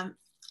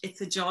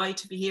 It's a joy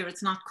to be here.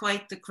 It's not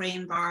quite the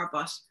Crane Bar,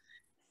 but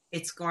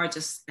it's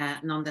gorgeous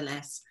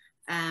nonetheless.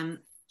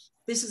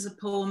 This is a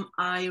poem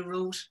I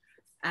wrote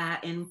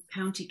in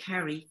County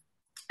Kerry,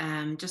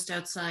 just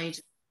outside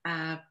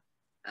a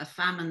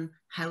famine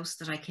house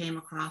that I came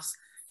across.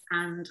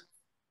 And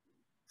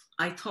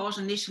I thought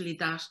initially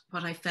that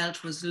what I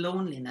felt was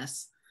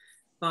loneliness,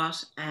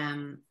 but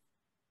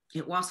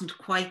it wasn't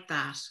quite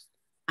that.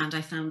 And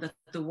I found that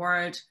the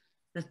word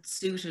that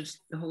suited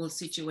the whole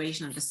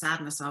situation and the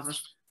sadness of it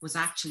was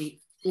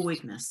actually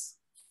oigness.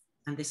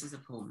 And this is a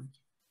poem.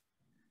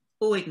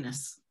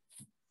 Oigness.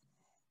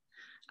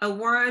 A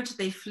word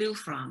they flew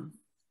from,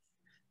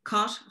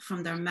 cut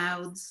from their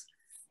mouths,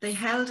 they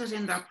held it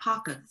in their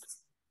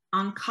pockets,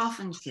 on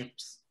coffin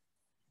ships,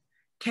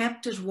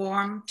 kept it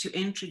warm to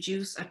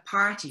introduce at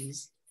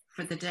parties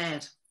for the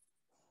dead.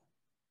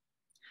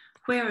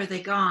 Where are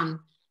they gone?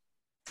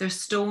 Their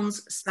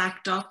stones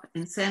stacked up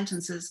in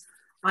sentences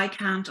I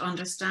can't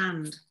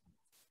understand.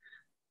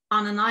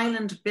 On an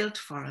island built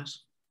for it,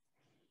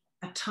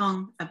 a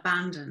tongue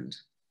abandoned.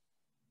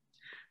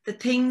 The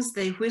things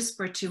they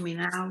whisper to me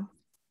now,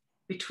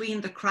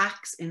 between the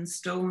cracks in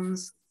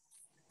stones,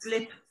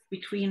 slip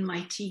between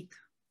my teeth,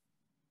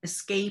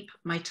 escape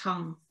my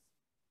tongue.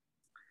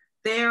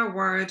 Their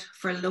word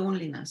for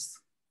loneliness,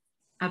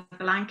 a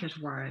blanket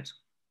word,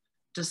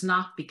 does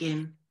not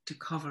begin to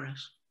cover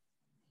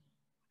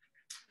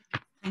it.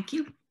 Thank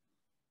you.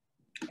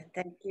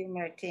 Thank you,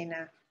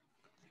 Martina.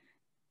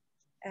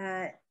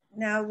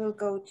 Now we'll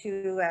go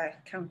to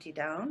County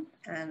Down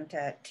and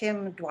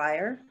Tim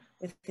Dwyer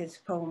with his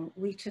poem,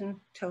 Wheaten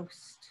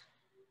Toast.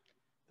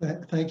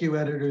 Thank you,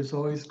 editors.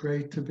 Always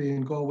great to be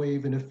in Galway,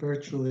 even if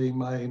virtually.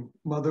 My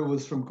mother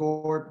was from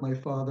Gort, my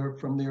father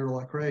from near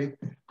Loughrea.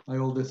 My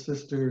oldest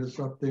sister is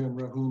up there in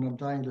Rahoon. I'm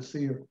dying to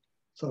see her,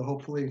 so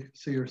hopefully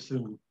see her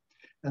soon.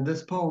 And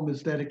this poem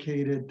is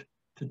dedicated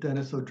to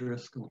Dennis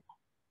O'Driscoll.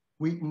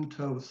 Wheaten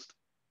Toast.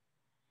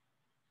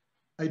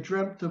 I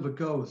dreamt of a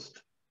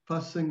ghost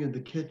fussing in the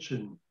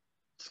kitchen,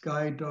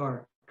 sky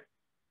dark,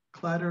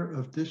 clatter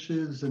of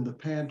dishes in the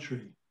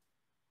pantry.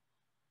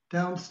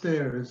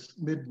 Downstairs,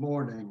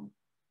 mid-morning,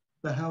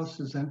 the house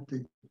is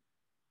empty.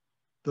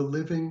 The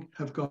living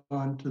have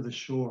gone to the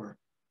shore.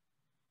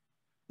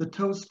 The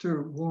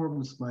toaster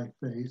warms my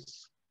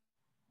face.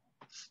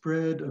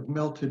 Spread of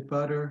melted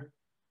butter,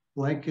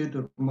 blanket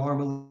of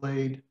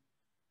marmalade,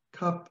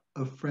 cup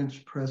of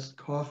French pressed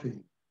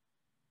coffee.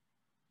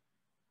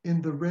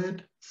 In the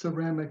red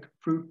ceramic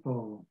fruit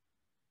bowl,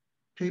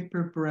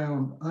 paper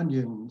brown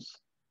onions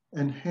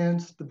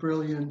enhance the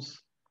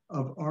brilliance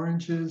of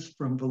oranges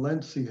from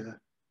Valencia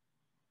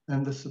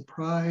and the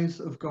surprise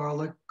of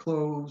garlic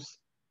cloves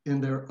in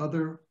their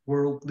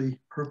otherworldly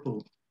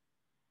purple.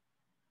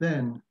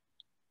 Then,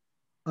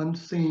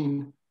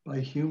 unseen by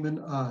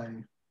human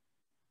eye,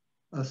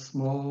 a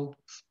small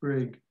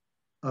sprig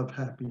of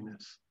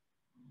happiness.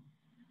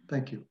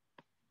 Thank you.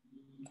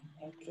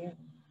 Thank you.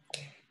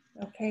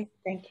 Okay,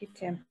 thank you,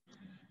 Tim.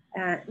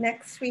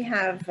 Next, we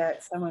have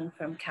someone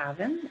from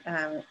Cavan.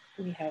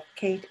 We have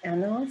Kate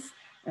Ennals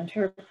and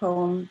her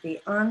poem, The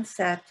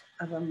Onset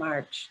of a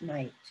March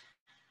Night.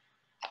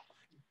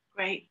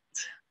 Great.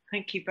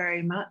 Thank you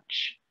very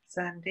much,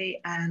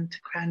 Sandy and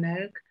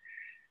Crannóg,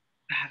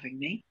 for having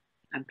me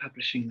and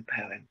publishing the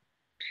poem.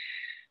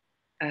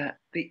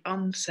 The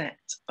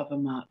Onset of a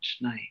March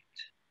Night.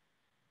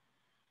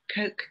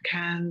 Coke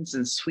cans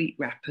and sweet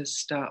wrappers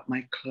start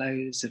my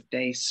close of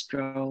day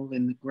stroll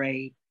in the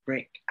grey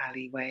brick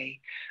alleyway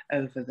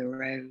over the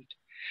road,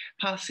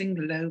 passing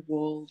the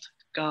low-walled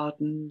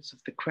gardens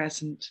of the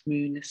Crescent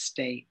Moon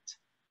Estate.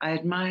 I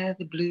admire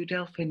the blue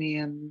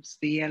delphiniums,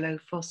 the yellow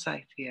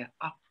forsythia,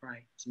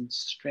 upright and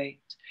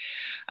straight.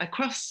 I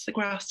cross the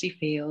grassy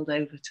field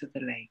over to the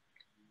lake.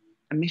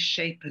 A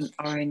misshapen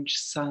orange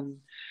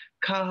sun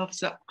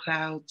carves up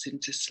clouds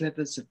into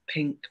slivers of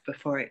pink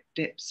before it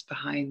dips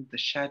behind the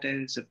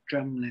shadows of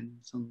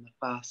drumlins on the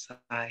far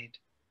side.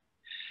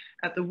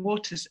 At the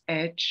water's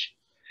edge,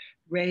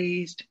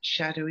 raised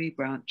shadowy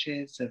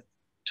branches of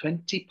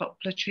 20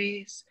 poplar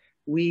trees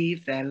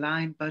weave their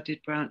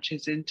lime-budded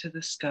branches into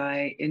the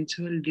sky,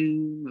 into a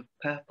loom of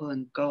purple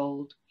and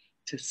gold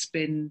to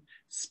spin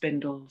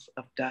spindles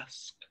of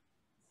dusk.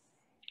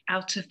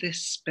 Out of this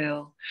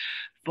spill,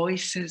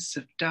 voices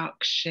of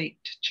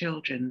dark-shaped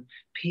children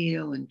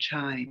peal and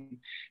chime.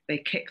 They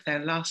kick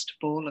their last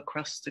ball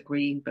across the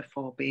green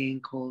before being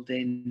called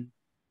in.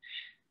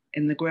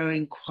 In the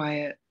growing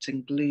quiet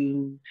and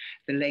gloom,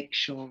 the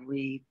lakeshore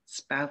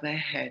reeds bow their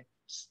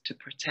heads to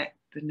protect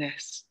the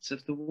nests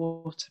of the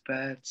water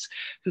birds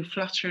who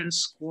flutter and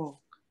squawk.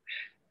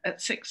 At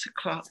 6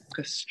 o'clock,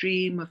 a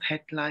stream of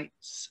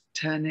headlights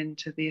turn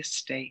into the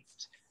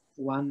estate,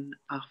 one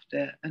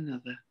after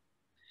another.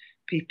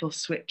 People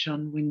switch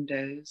on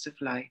windows of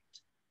light,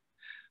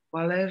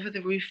 while over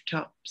the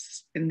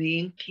rooftops in the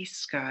inky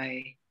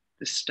sky,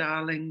 the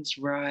starlings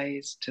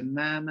rise to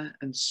murmur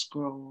and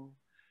scrawl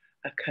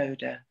a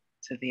coda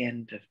to the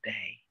end of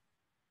day.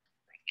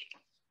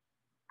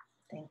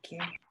 Thank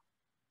you.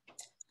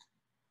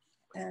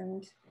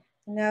 And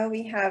now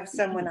we have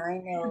someone I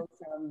know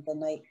from the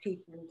Night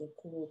People, the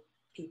Cool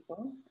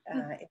People.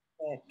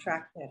 It's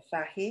Tracta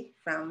Fahy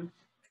from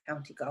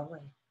County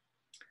Galway.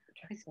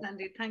 Thanks,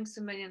 Sandy. Thanks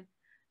a million.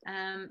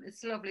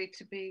 It's lovely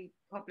to be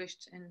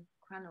published in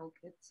Crannóg,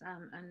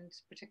 and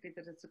particularly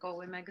that it's a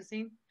Galway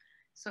magazine.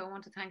 So I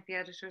want to thank the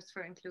editors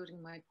for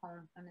including my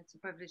poem, and it's a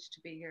privilege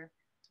to be here.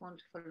 It's a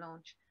wonderful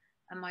launch.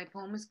 And my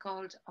poem is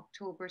called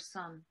October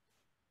Sun.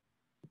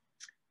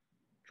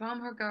 From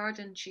her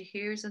garden, she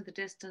hears in the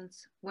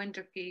distance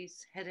winter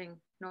geese heading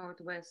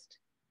northwest,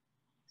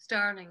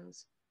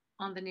 starlings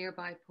on the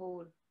nearby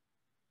pole.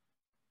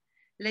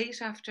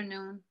 Late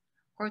afternoon,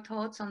 her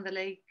thoughts on the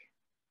lake,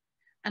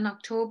 an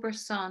October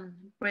sun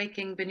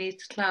breaking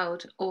beneath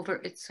cloud over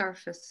its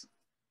surface.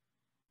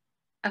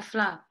 A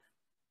flap,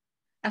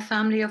 a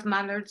family of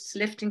mallards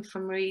lifting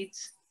from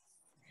reeds,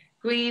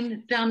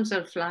 green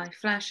damselfly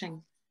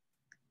flashing.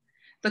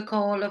 The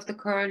call of the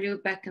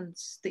curlew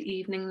beckons the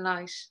evening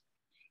light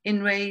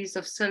in rays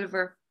of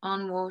silver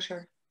on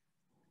water.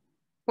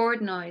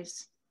 Bird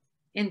noise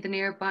in the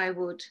nearby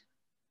wood.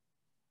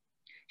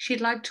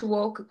 She'd like to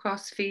walk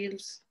across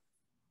fields,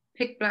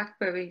 pick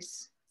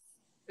blackberries,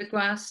 the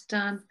grass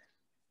damp,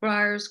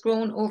 briars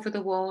grown over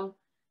the wall,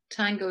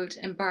 tangled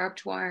in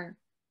barbed wire.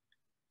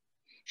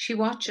 She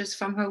watches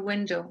from her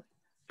window,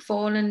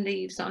 fallen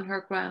leaves on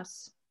her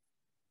grass,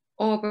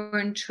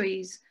 auburn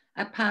trees,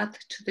 a path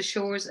to the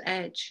shore's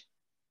edge.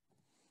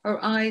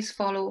 Her eyes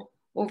follow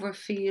over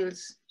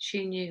fields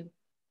she knew.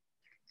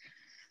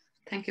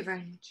 Thank you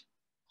very much.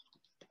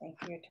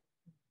 Thank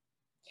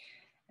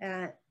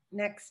you.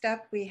 Next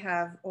up, we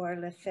have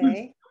Orla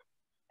Fay.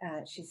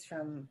 She's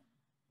from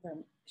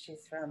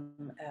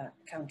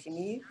County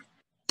Meath,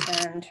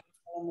 and her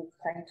poem is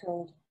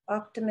titled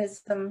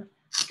Optimism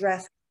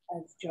Dressed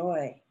as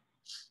Joy.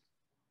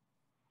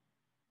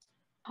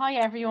 Hi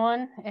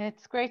everyone,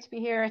 it's great to be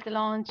here at the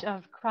launch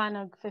of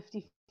Crannóg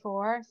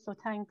 54. So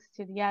thanks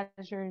to the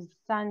editors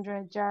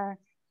Sandra,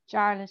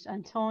 Jarlath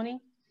and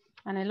Tony,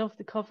 and I love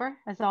the cover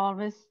as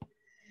always.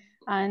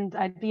 And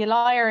I'd be a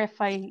liar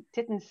if I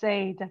didn't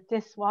say that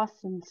this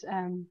wasn't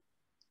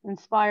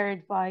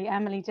inspired by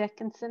Emily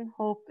Dickinson,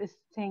 Hope is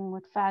the Thing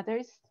with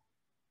Feathers,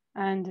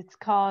 and it's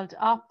called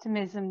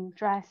Optimism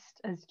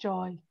Dressed as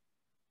Joy.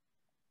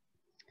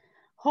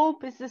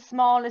 Hope is the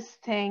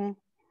smallest thing,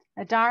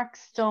 a dark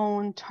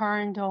stone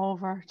turned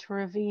over to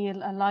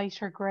reveal a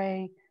lighter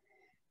grey,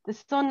 the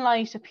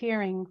sunlight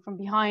appearing from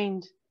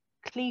behind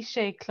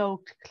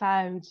cliché-cloaked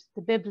clouds,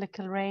 the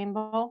biblical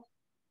rainbow.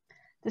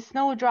 The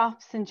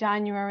snowdrops in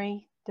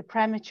January, the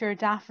premature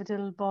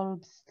daffodil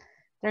bulbs,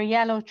 their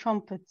yellow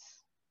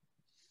trumpets.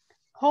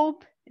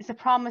 Hope is a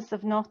promise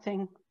of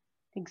nothing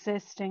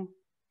existing,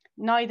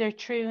 neither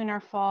true nor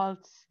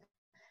false.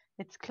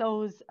 Its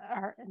clothes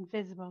are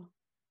invisible.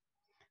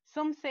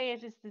 Some say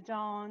it is the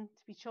dawn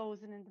to be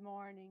chosen in the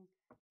morning,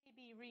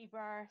 maybe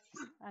rebirth,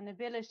 an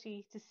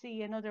ability to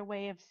see another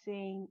way of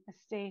seeing, a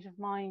state of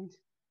mind.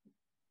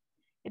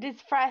 It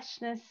is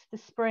freshness, the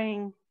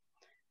spring,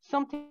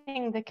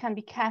 something that can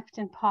be kept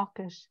in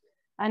pocket,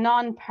 a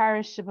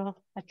non-perishable,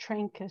 a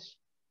trinket.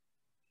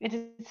 It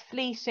is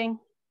fleeting,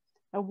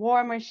 a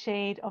warmer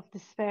shade of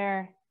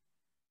despair.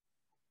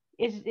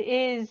 It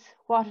is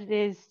what it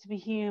is to be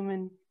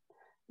human,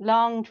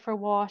 longed for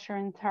water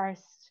and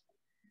thirst.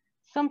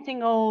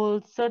 Something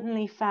old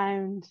suddenly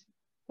found,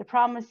 the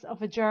promise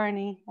of a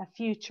journey, a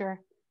future,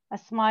 a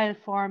smile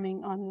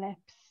forming on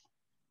lips.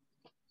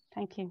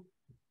 Thank you.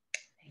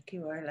 Thank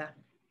you, Orla.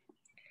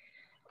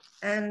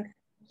 And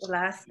the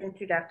last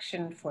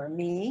introduction for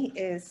me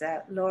is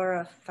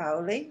Laura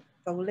Foley,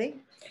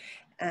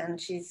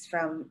 and she's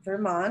from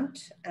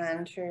Vermont,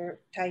 and her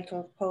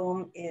title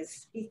poem is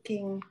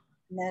Speaking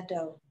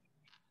Meadow.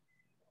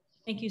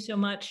 Thank you so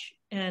much.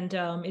 And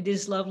it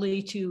is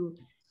lovely to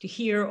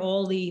hear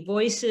all the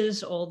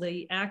voices, all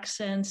the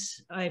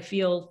accents. I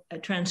feel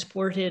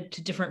transported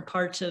to different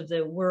parts of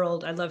the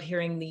world. I love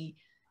hearing the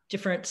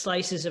different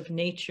slices of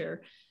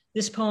nature.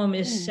 This poem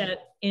is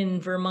set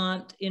in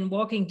Vermont. In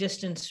walking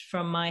distance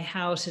from my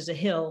house is a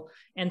hill.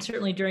 And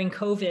certainly during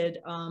COVID,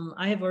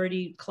 I have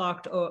already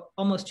clocked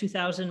almost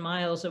 2,000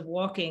 miles of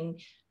walking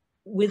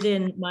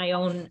within my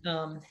own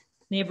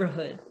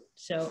neighborhood.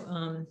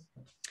 So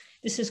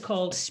This is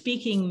called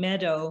Speaking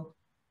Meadow.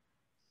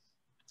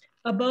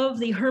 Above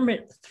the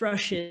hermit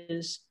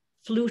thrushes,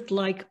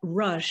 flute-like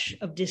rush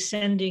of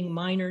descending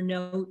minor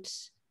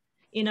notes,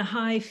 in a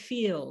high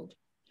field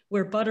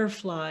where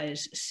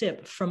butterflies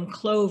sip from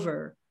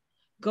clover,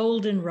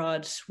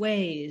 goldenrod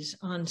sways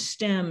on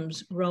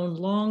stems grown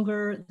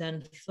longer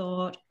than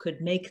thought could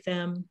make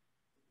them,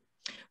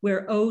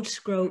 where oats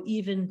grow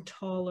even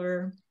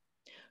taller,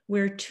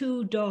 where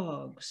two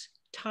dogs,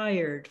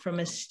 tired from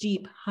a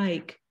steep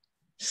hike,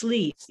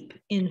 sleep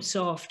in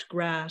soft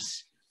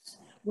grass,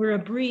 where a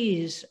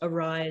breeze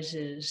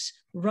arises,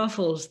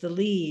 ruffles the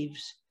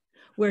leaves,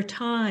 where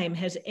time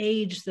has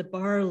aged the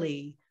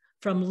barley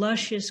from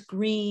luscious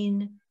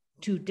green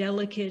to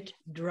delicate,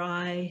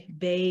 dry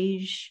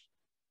beige.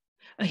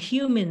 A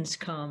humans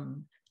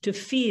come to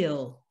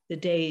feel the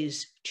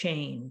day's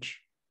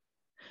change.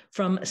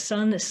 From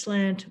sun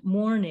slant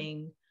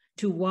morning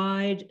to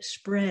wide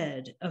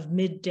spread of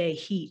midday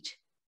heat,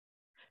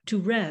 to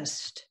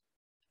rest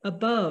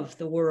above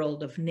the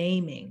world of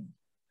naming,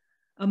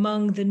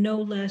 among the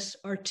no less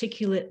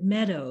articulate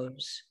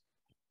meadows,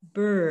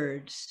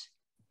 birds,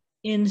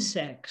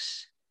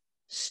 insects,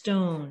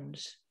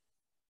 stones,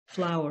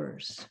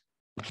 flowers.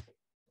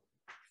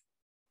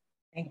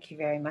 Thank you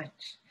very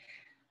much.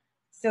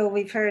 So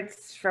we've heard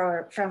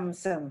from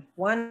some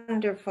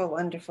wonderful,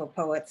 wonderful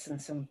poets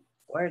and some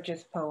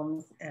gorgeous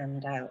poems,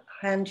 and I'll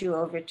hand you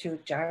over to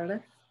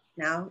Jarlath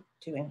now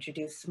to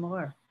introduce some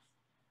more.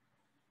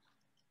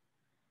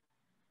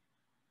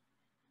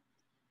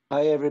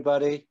 Hi,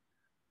 everybody.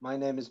 My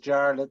name is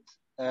Jarlath,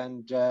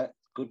 and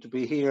good to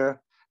be here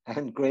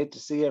and great to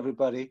see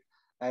everybody.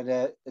 And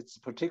it's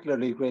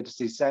particularly great to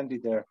see Sandy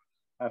there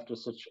after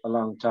such a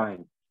long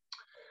time.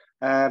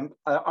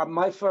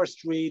 My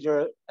first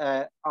reader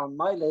on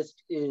my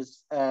list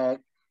is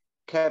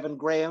Kevin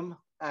Graham,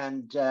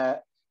 and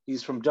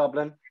he's from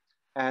Dublin,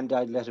 and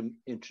I'd let him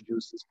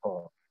introduce his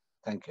poem.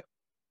 Thank you.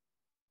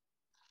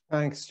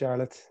 Thanks,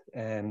 Jarlath.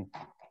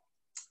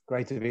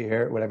 Great to be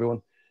here with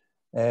everyone.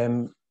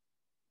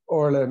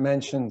 Orla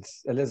mentioned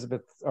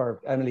Elizabeth or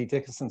Emily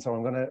Dickinson, so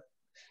I'm going to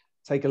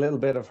take a little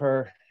bit of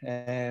her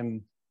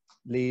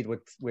lead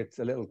with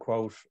a little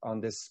quote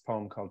on this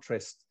poem called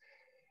Tryst.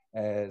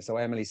 So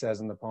Emily says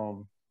in the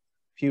poem,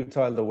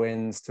 "Futile the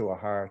winds to a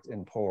heart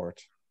in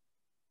port.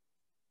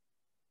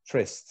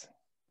 Tryst.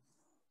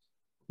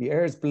 The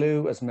air's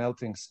blue as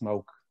melting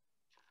smoke.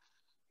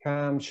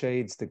 Calm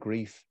shades the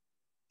grief,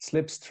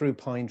 slips through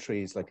pine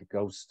trees like a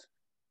ghost.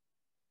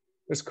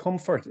 There's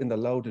comfort in the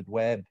loaded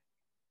web,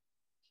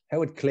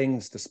 how it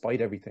clings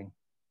despite everything.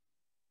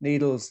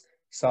 Needles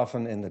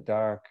soften in the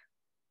dark.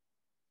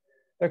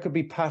 There could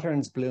be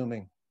patterns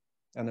blooming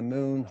and a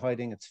moon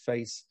hiding its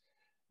face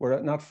were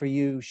it not for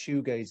you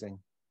shoegazing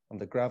on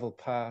the gravel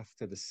path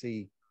to the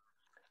sea,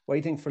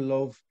 waiting for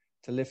love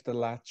to lift the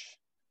latch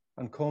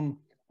and come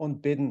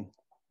unbidden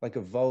like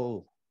a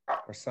vole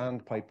or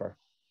sandpiper,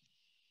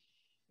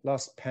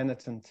 lost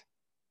penitent,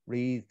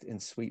 wreathed in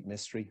sweet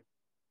mystery.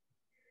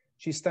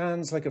 She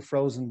stands like a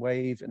frozen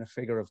wave in a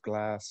figure of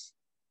glass,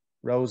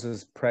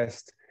 roses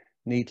pressed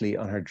neatly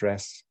on her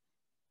dress.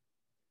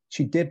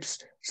 She dips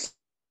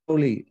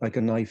slowly like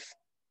a knife,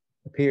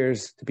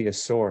 appears to be a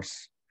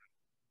source.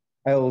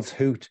 Owls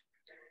hoot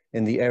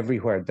in the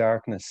everywhere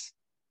darkness.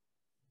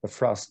 The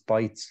frost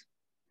bites.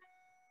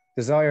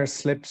 Desire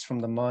slips from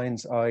the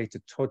mind's eye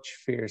to touch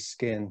fierce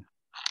skin,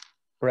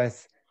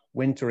 breath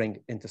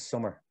wintering into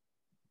summer,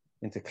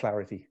 into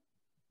clarity.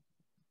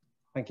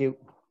 Thank you.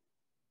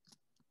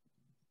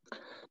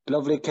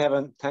 Lovely,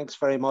 Kevin. Thanks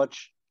very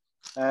much.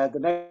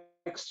 The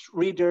next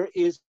reader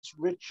is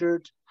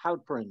Richard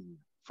Halperin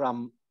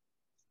from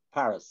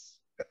Paris,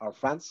 or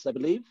France, I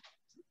believe.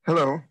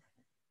 Hello.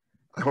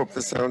 I hope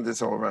the sound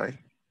is all right.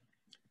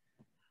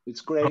 It's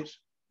great.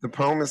 The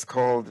poem is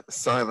called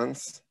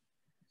Silence,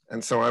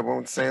 and so I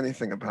won't say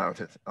anything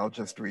about it. I'll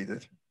just read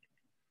it.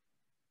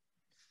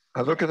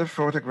 I look at a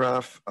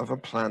photograph of a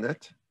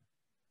planet.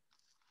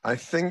 I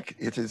think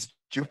it is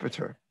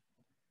Jupiter,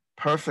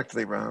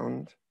 perfectly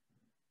round,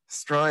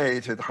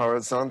 striated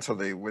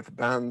horizontally with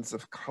bands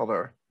of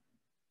color,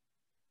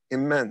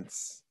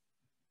 immense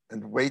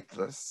and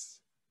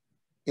weightless,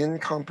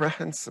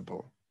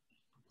 incomprehensible,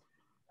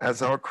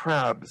 as our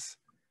crabs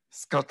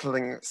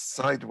scuttling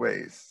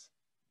sideways,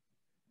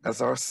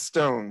 as our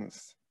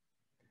stones.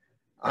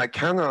 I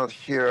cannot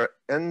hear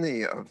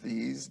any of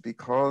these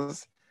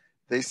because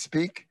they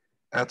speak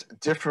at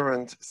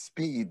different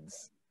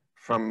speeds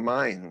from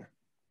mine.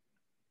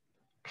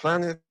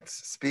 Planets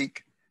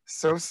speak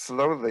so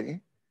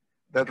slowly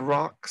that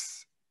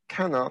rocks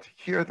cannot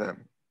hear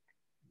them.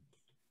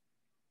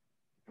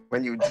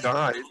 When you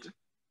died,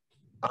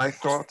 I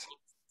thought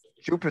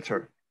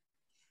Jupiter.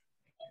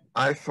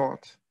 I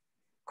thought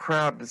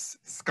crabs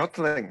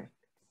scuttling.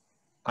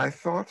 I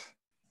thought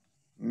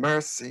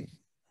mercy,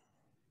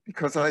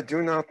 because I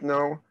do not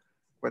know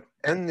what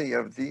any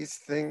of these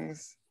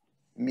things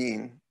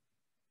mean.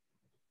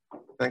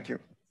 Thank you.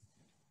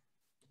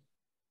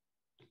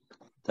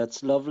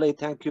 That's lovely.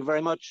 Thank you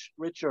very much,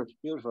 Richard.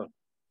 Beautiful.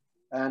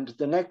 And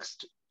the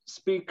next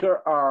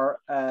speaker or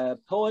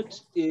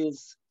poet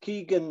is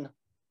Keegan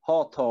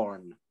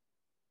Hawthorne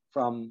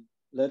from,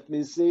 let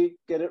me see,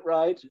 get it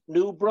right,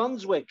 New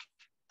Brunswick.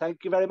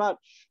 Thank you very much.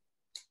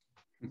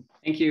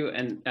 Thank you,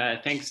 and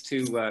thanks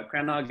to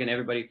Crannóg and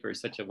everybody for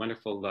such a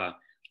wonderful,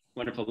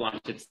 wonderful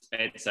launch.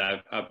 It's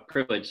a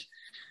privilege.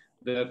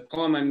 The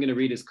poem I'm going to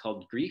read is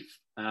called Grief,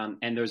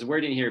 and there's a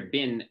word in here,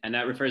 bin, and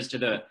that refers to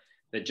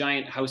the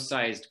giant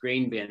house-sized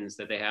grain bins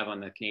that they have on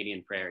the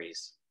Canadian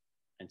prairies.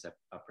 It's a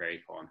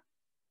prairie poem.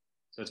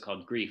 So it's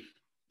called Grief.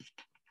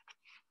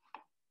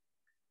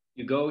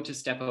 You go to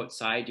step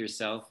outside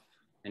yourself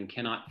and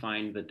cannot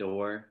find the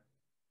door.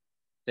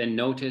 Then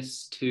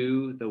notice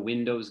too the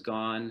window's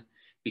gone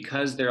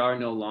because there are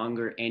no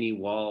longer any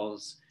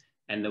walls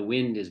and the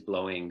wind is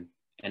blowing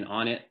and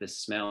on it the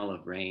smell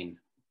of rain.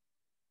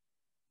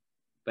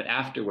 But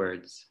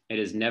afterwards, it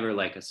is never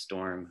like a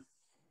storm.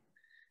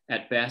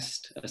 At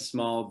best, a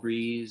small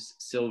breeze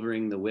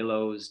silvering the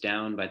willows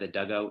down by the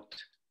dugout.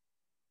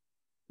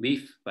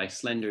 Leaf by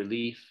slender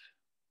leaf,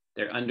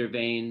 their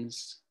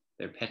underveins,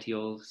 their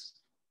petioles.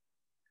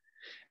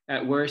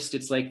 At worst,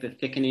 it's like the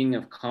thickening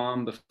of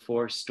calm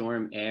before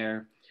storm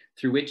air,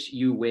 through which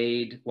you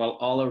wade while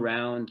all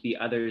around the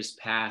others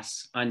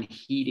pass,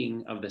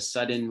 unheeding of the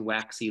sudden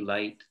waxy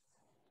light,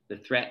 the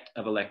threat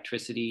of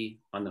electricity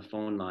on the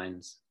phone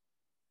lines.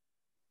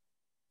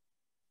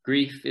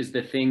 Grief is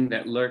the thing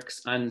that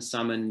lurks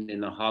unsummoned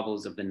in the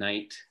hovels of the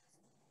night,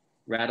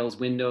 rattles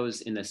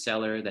windows in the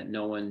cellar that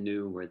no one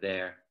knew were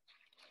there.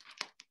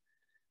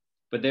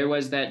 But there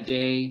was that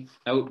day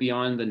out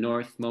beyond the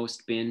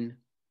northmost bin,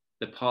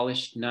 the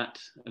polished nut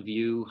of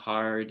you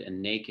hard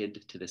and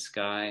naked to the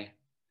sky,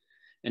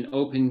 an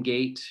open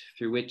gate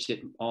through which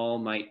it all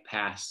might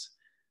pass,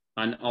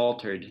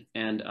 unaltered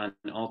and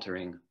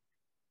unaltering.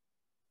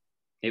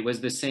 It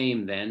was the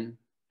same then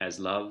as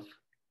love,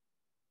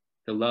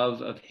 the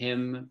love of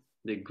him,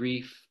 the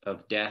grief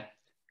of death,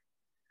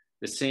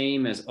 the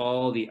same as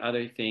all the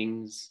other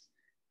things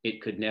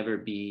it could never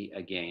be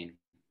again.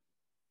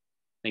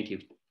 Thank you.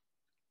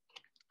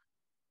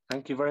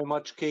 Thank you very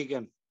much,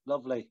 Keegan.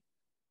 Lovely.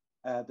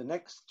 The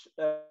next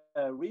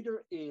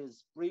reader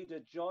is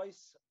Breda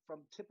Joyce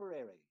from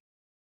Tipperary.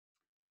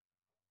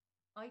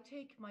 I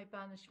take my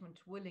banishment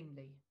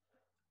willingly.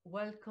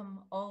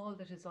 Welcome all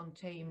that is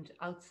untamed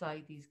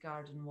outside these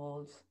garden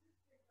walls.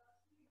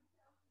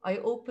 I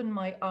open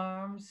my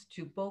arms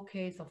to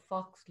bouquets of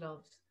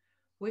foxgloves,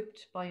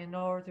 whipped by a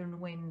northern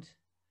wind,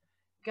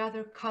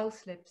 gather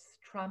cowslips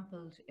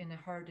trampled in a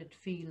herded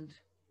field,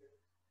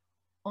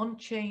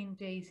 unchain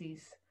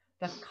daisies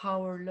that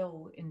cower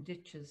low in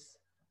ditches.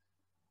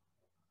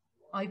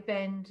 I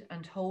bend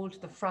and hold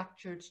the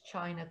fractured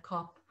china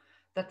cup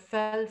that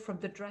fell from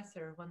the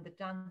dresser when the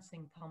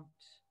dancing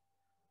thumped.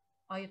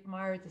 I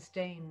admire the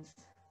stains,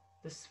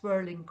 the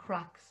swirling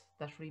cracks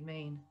that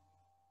remain.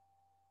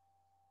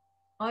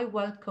 I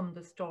welcome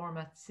the storm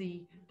at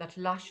sea that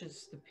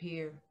lashes the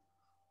pier,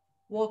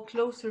 walk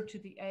closer to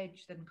the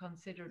edge than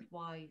considered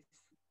wise,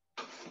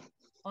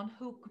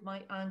 unhook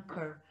my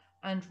anchor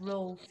and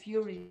row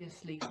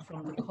furiously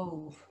from the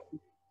cove.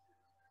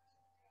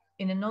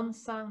 In an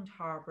unsound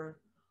harbour,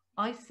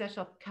 I set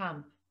up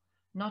camp,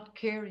 not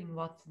caring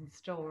what's in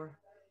store,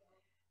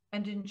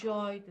 and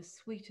enjoy the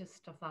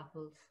sweetest of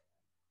apples.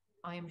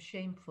 I am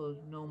shameful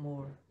no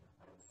more.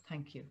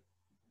 Thank you.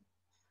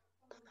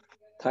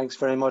 Thanks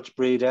very much,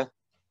 Breda.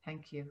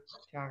 Thank you,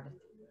 Charlotte.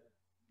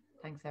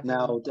 Thanks, everyone.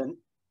 Now, then,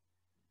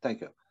 thank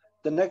you.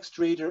 The next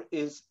reader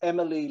is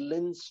Emily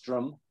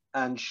Lindstrom,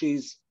 and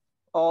she's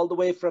all the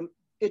way from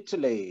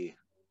Italy.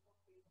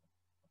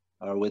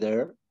 Are we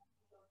there?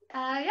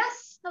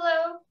 Yes,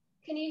 hello.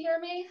 Can you hear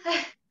me?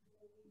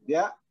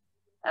 Yeah.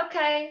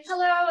 Okay,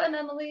 hello, I'm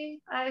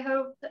Emily. I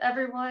hope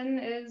everyone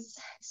is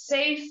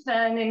safe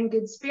and in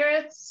good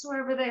spirits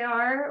wherever they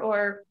are,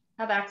 or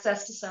have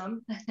access to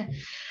some.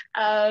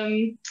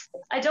 I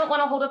don't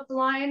want to hold up the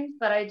line,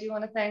 but I do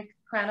want to thank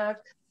Crannóg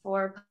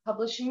for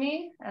publishing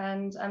me,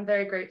 and I'm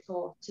very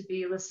grateful to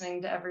be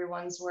listening to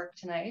everyone's work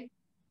tonight.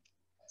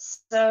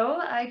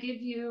 So I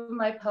give you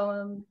my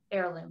poem,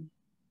 Heirloom.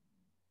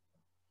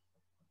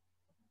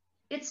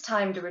 It's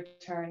time to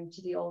return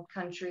to the old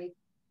country,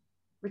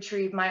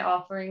 retrieve my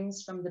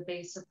offerings from the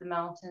base of the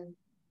mountain,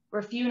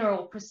 where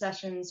funeral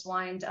processions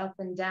wind up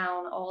and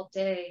down all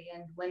day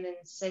and women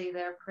say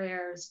their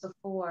prayers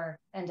before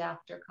and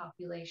after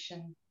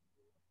copulation.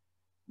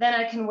 Then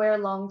I can wear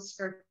long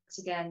skirts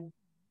again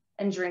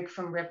and drink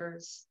from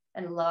rivers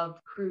and love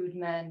crude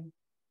men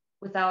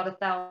without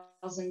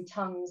 1,000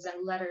 tongues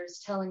and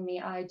letters telling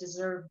me I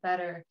deserve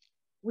better.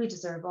 We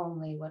deserve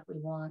only what we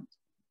want.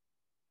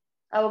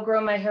 I will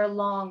grow my hair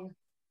long,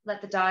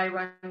 let the dye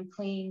run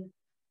clean,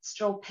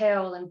 stroll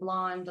pale and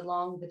blonde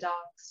along the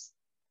docks.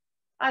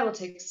 I will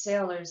take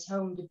sailors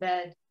home to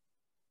bed,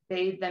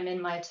 bathe them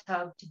in my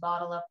tub to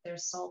bottle up their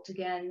salt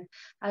again.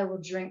 I will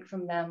drink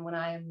from them when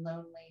I am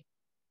lonely.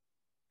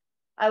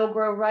 I will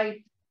grow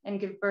ripe and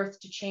give birth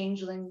to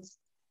changelings,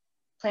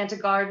 plant a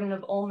garden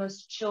of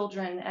almost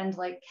children, and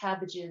like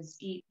cabbages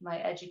eat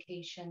my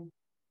education.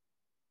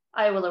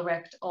 I will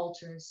erect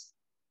altars,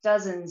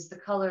 dozens the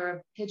color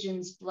of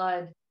pigeon's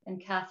blood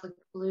and Catholic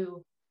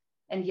blue,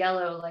 and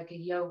yellow like a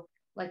yolk,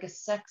 like a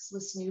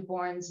sexless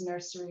newborn's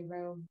nursery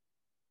room.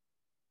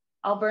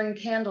 I'll burn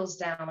candles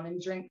down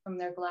and drink from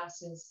their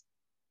glasses,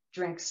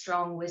 drink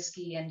strong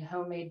whiskey and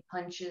homemade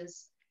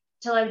punches,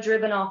 till I've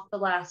driven off the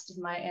last of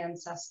my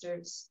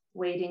ancestors,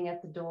 waiting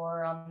at the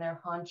door on their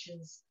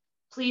haunches,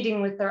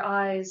 pleading with their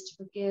eyes to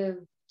forgive,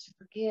 to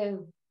forgive.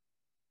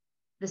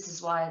 This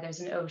is why there's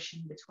an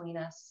ocean between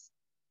us,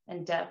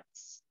 and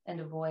depths, and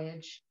a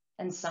voyage,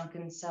 and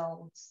sunken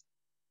selves.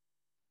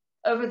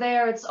 Over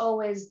there, it's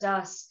always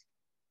dusk.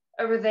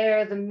 Over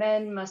there, the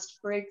men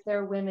must break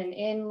their women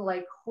in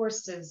like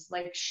horses,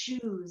 like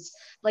shoes,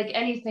 like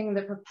anything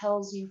that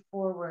propels you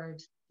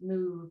forward,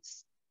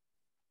 moves.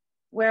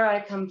 Where I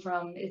come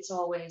from, it's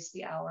always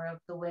the hour of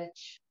the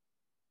witch,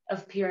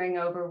 of peering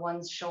over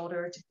one's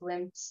shoulder to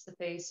glimpse the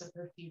face of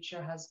her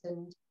future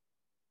husband.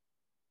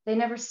 They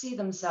never see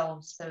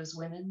themselves, those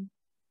women,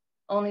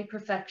 only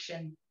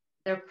perfection,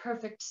 their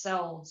perfect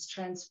selves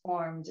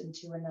transformed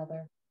into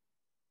another.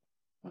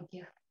 Thank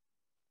you.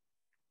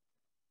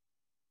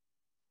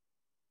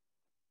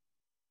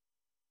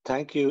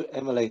 Thank you,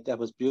 Emily. That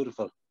was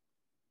beautiful.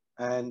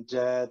 And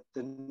the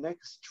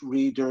next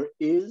reader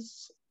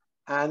is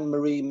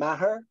Anne-Marie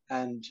Maher,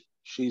 and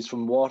she's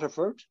from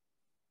Waterford.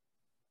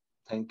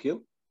 Thank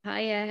you.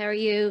 Hiya, how are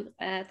you?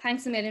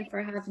 Thanks a million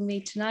for having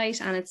me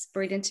tonight, and it's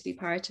brilliant to be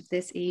part of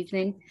this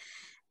evening.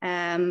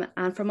 And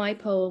for my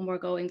poem, we're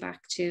going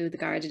back to the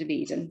Garden of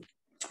Eden.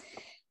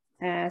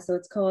 So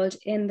it's called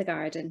In the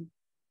Garden.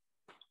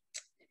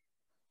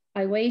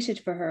 I waited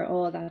for her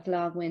all that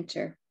long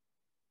winter,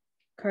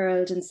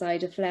 curled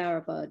inside a flower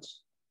bud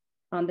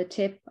on the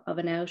tip of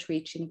an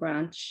outreaching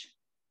branch.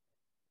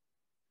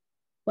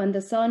 When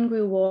the sun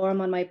grew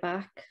warm on my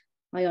back,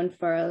 I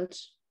unfurled,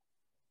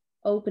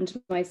 opened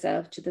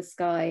myself to the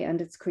sky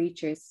and its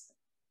creatures.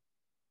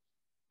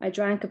 I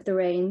drank of the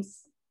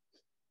rains,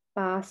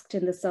 basked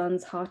in the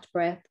sun's hot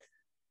breath,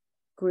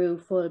 grew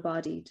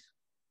full-bodied.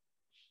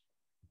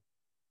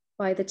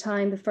 By the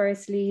time the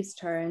first leaves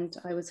turned,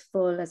 I was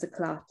full as a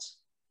clot,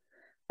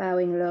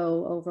 bowing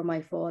low over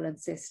my fallen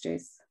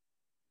sisters.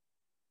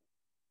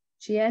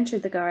 She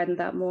entered the garden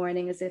that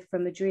morning as if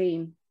from a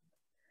dream,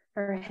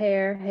 her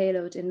hair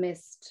haloed in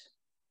mist.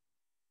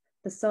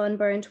 The sun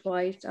burnt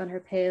white on her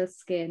pale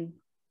skin,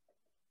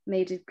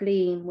 made it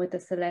gleam with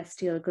a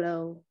celestial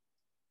glow.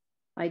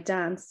 I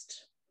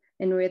danced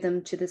in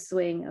rhythm to the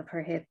swing of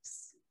her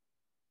hips.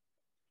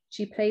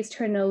 She placed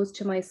her nose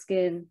to my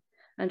skin,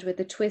 and with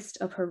a twist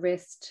of her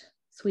wrist,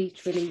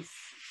 sweet release.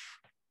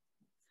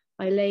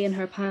 I lay in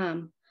her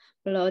palm,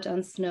 blood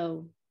on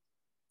snow.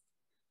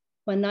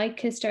 When night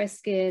kissed our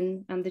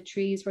skin and the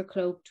trees were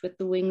cloaked with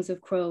the wings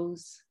of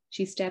crows,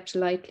 she stepped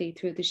lightly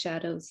through the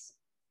shadows,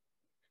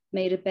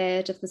 made a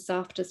bed of the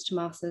softest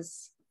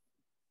mosses,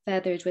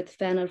 feathered with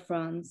fennel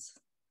fronds,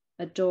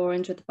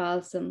 adorned with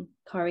balsam,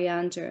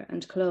 coriander,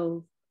 and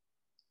clove.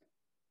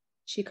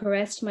 She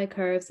caressed my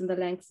curves and the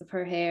lengths of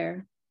her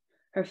hair,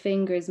 her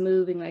fingers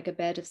moving like a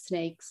bed of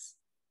snakes.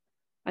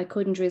 I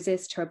couldn't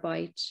resist her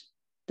bite,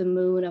 the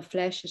moon of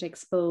flesh it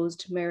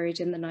exposed mirrored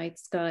in the night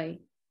sky.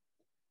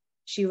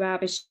 She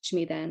ravished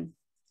me then,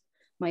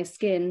 my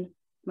skin,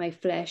 my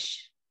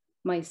flesh,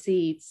 my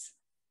seeds,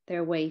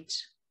 their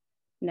weight,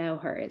 now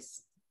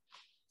hers.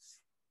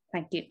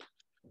 Thank you.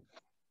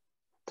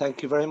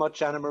 Thank you very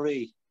much,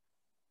 Anna-Marie.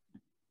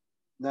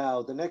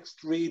 Now, the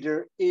next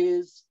reader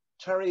is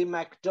Terry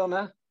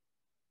McDonough,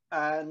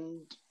 and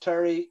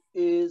Terry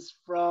is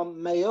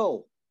from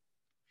Mayo.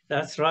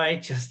 That's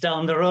right, just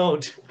down the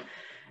road.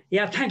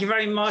 Yeah, thank you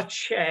very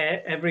much,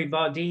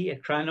 everybody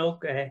at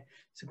Crannóg.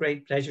 It's a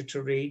great pleasure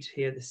to read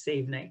here this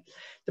evening.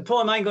 The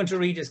poem I'm going to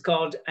read is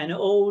called An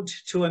Ode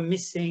to a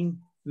Missing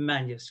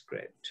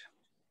Manuscript.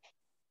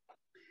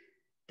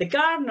 The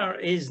gardener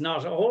is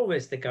not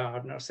always the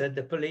gardener, said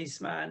the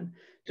policeman,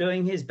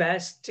 doing his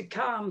best to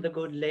calm the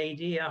good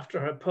lady after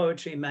her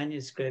poetry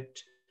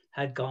manuscript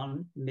had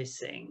gone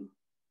missing.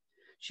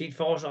 She'd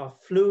fought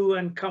off flu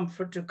and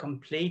comfort to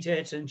complete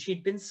it, and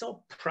she'd been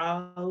so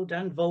proud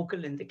and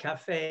vocal in the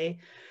cafe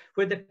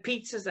where the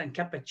pizzas and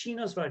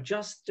cappuccinos were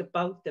just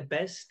about the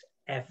best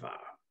ever.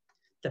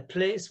 The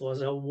place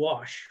was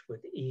awash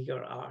with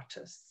eager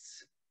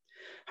artists.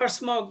 Her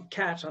smug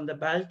cat on the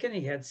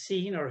balcony had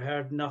seen or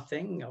heard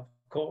nothing, of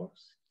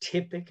course,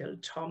 typical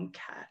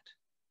tomcat.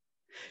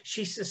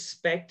 She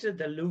suspected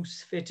the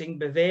loose-fitting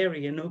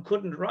Bavarian who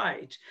couldn't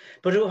write,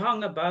 but who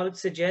hung about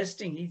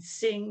suggesting he'd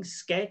sing,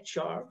 sketch,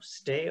 or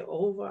stay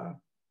over.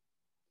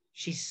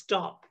 She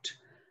stopped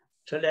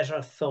to let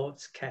her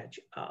thoughts catch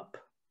up.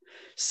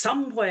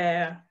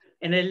 Somewhere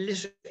in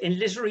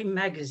literary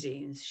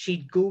magazines,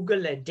 she'd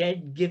Google a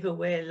dead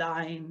giveaway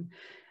line,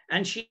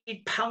 and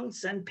she'd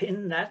pounce and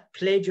pin that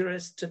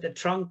plagiarist to the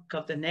trunk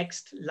of the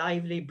next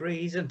lively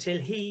breeze until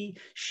he,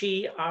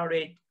 she, or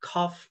it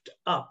coughed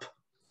up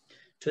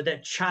to the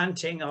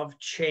chanting of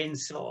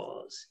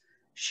chainsaws.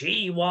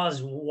 She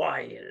was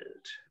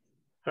wild.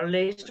 Her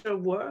later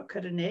work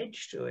had an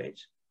edge to it,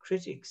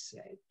 critics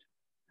said,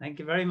 Thank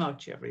you very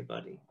much,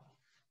 everybody.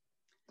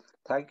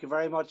 Thank you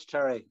very much,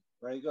 Terry.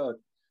 Very good.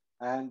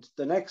 And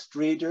the next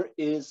reader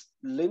is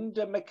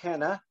Linda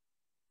McKenna,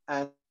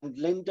 and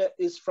Linda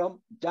is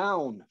from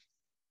Down.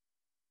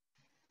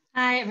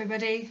 Hi,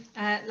 everybody.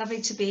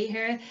 Lovely to be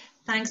here.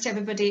 Thanks to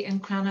everybody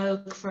in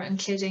Crannóg for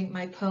including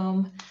my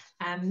poem.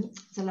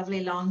 It's a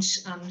lovely launch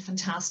and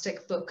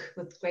fantastic book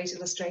with great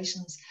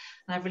illustrations.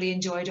 And I've really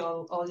enjoyed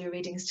all your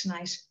readings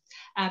tonight.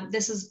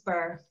 This is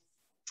Burr.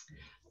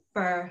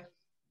 Burr.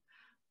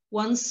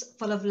 Once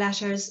full of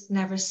letters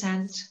never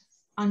sent,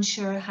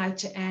 unsure how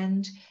to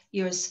end,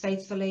 yours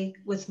faithfully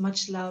with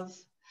much love.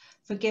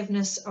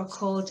 Forgiveness or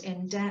called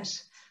in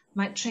debt,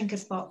 my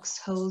trinket box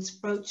holds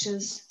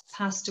brooches,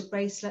 pasta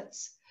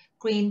bracelets,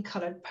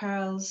 green-coloured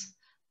pearls,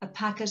 a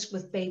packet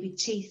with baby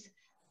teeth,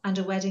 and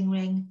a wedding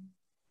ring.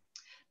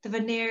 The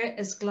veneer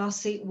is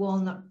glossy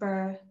walnut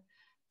burr,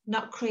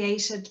 not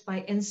created by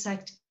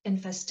insect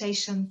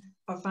infestation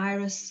or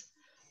virus,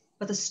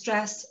 but the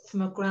stress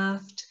from a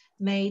graft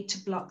made to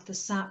block the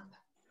sap,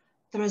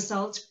 the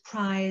result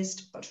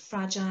prized but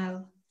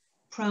fragile,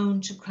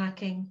 prone to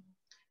cracking,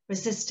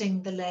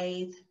 resisting the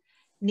lathe,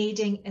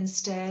 needing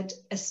instead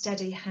a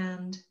steady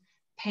hand,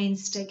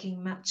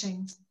 painstaking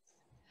matching.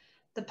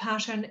 The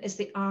pattern is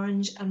the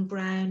orange and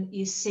brown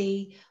you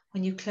see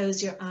when you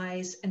close your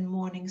eyes in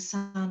morning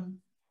sun.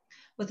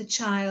 With a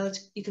child,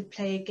 you could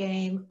play a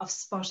game of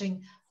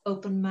spotting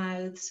open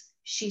mouths,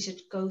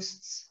 sheeted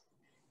ghosts.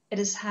 It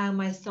is how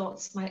my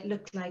thoughts might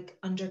look like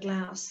under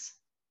glass,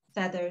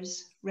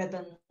 feathers,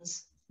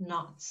 ribbons,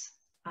 knots,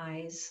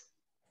 eyes.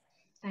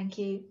 Thank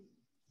you.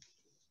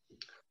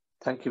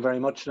 Thank you very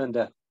much,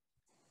 Linda.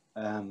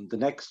 The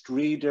next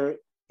reader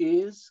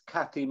is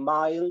Kathy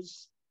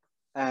Miles,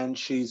 and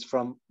she's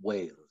from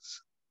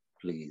Wales.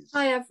 Please.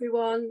 Hi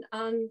everyone,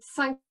 and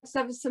thanks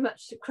ever so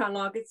much to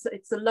Crannóg.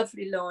 It's a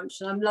lovely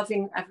launch, and I'm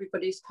loving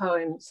everybody's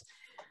poems.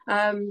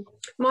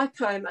 My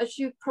poem, as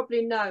you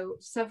probably know,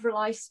 several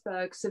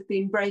icebergs have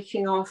been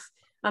breaking off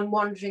and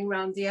wandering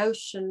around the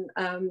ocean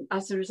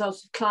as a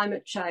result of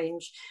climate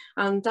change,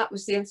 and that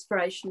was the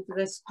inspiration for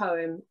this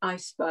poem,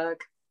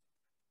 Iceberg.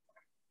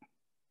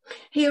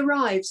 He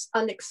arrives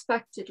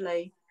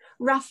unexpectedly,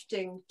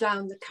 rafting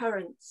down the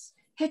currents,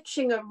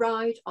 hitching a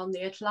ride on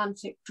the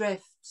Atlantic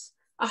drifts,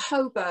 a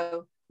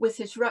hobo with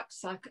his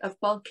rucksack of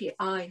bulky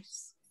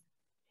ice.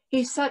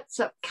 He sets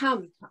up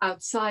camp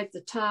outside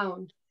the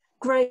town,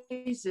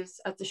 grazes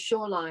at the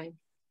shoreline.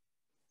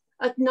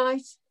 At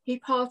night, he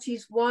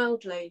parties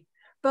wildly,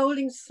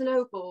 bowling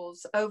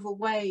snowballs over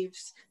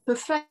waves,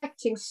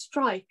 perfecting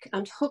strike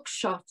and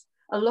hookshot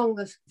along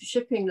the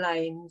shipping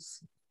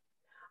lanes.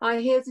 I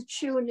hear the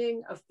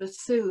tuning of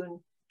bassoon,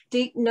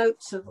 deep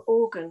notes of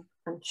organ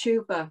and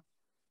tuba.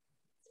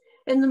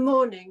 In the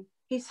morning,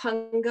 he's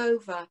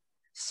hungover,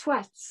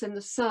 sweats in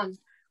the sun,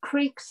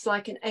 creaks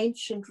like an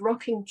ancient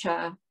rocking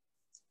chair.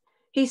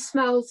 He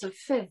smells of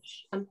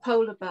fish and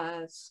polar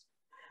bears,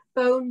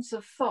 bones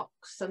of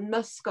fox and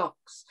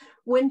muskox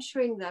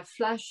wintering their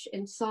flesh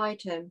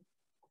inside him.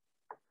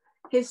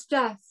 His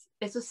death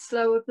is a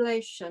slow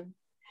ablation,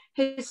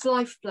 his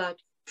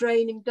lifeblood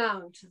draining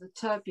down to the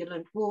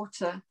turbulent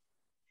water.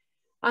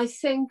 I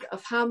think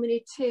of how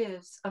many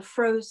tears are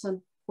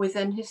frozen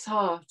within his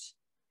heart,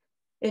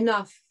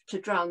 enough to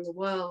drown the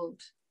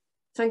world.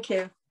 Thank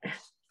you.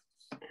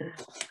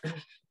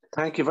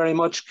 Thank you very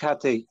much,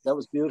 Kathy. That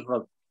was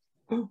beautiful.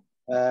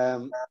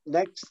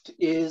 Next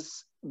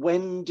is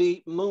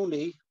Wendy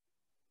Mooney,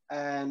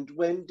 and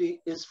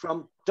Wendy is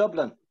from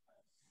Dublin,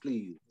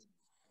 please.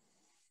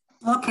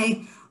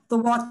 Okay, The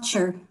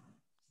Watcher.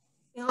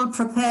 Ill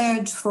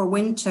prepared for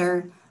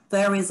winter,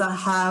 there is a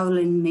howl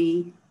in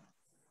me,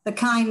 the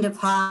kind of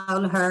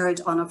howl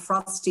heard on a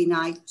frosty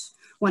night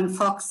when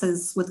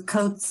foxes with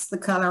coats the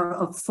colour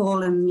of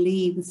fallen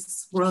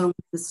leaves roam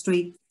the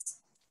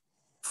streets.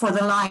 For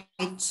the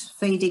light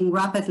fading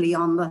rapidly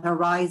on the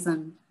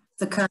horizon,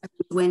 the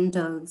curtained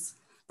windows,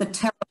 the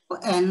terrible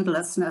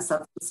endlessness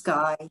of the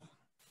sky.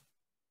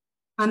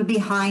 And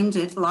behind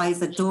it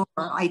lies a door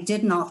I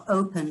did not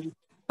open,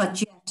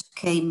 but yet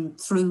came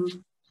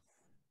through.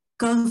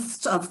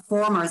 Ghosts of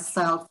former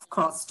self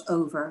crossed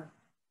over,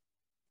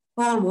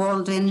 all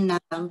walled in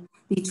now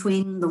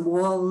between the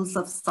walls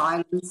of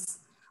silence,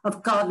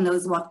 of God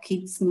knows what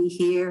keeps me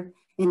here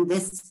in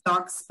this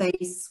dark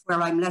space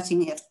where I'm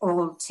letting it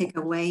all tick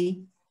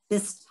away.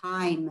 This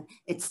time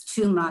it's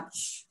too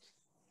much.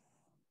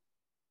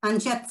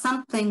 And yet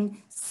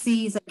something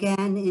sees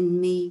again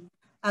in me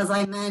as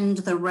I mend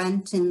the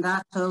rent in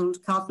that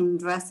old cotton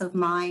dress of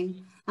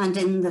mine and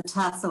in the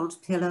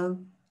tasseled pillow,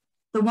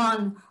 the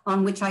one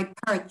on which I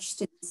perched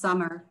in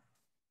summer.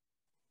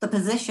 The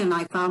position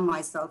I found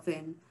myself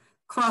in,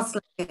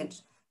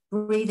 cross-legged,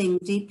 breathing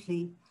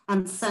deeply,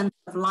 and scent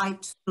of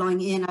light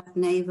flowing in at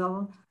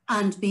navel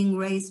and being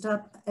raised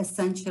up,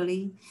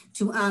 essentially,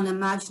 to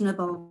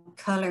unimaginable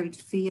coloured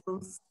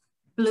fields,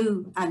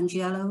 blue and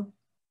yellow,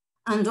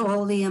 and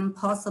all the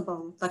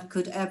impossible that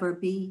could ever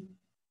be.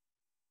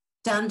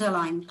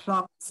 Dandelion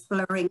clocks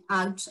blurring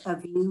out a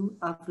view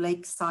of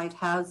lakeside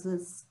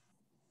houses,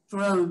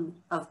 drone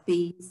of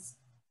bees.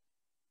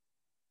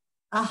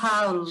 A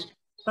howl,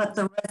 but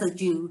the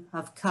residue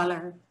of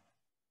colour,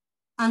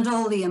 and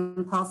all the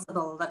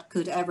impossible that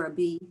could ever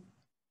be.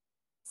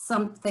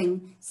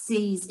 Something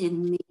sees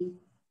in me.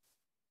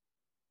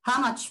 How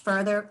much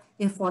further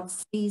if what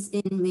sees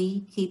in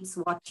me keeps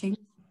watching?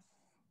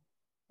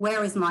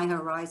 Where is my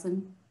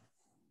horizon?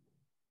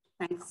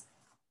 Thanks.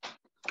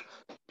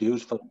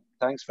 Beautiful.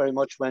 Thanks very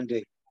much,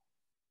 Wendy.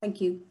 Thank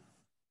you.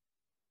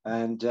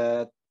 And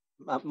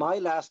my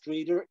last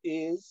reader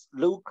is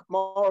Luke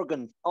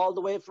Morgan, all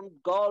the way from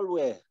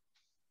Galway.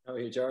 How are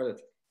you,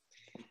 Charlotte?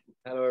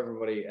 Hello,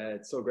 everybody.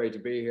 It's so great to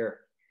be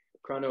here.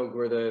 Crannóg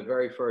were the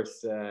very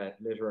first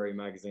literary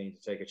magazine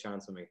to take a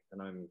chance on me,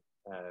 and I'm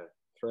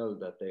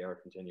thrilled that they are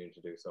continuing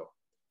to do so.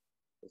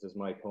 This is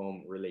my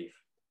poem, Relief.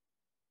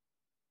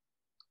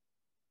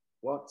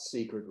 What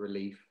secret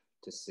relief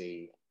to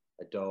see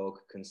a dog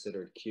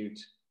considered cute,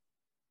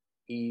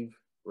 heave,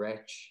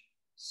 retch,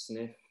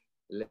 sniff,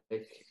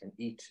 lick, and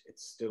eat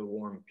its still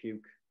warm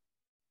puke.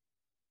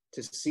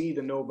 To see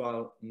the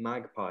noble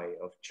magpie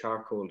of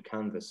charcoal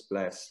canvas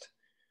blessed,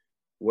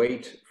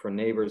 wait for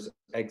neighbors'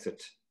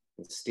 exit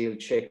and steal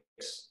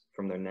chicks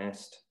from their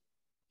nest.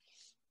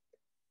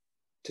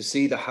 To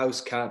see the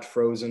house cat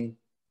frozen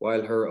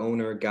while her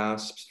owner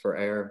gasps for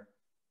air,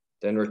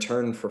 then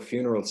return for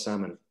funeral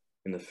salmon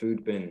in the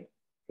food bin,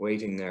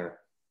 waiting there.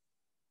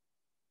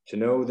 To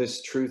know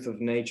this truth of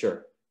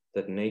nature,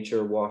 that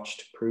nature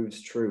watched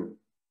proves true.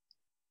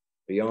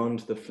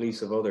 Beyond the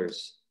fleece of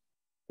others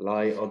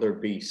lie other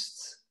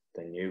beasts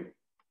than you.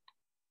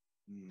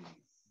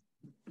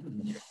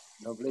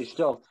 Lovely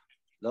stuff.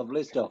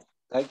 Lovely stuff.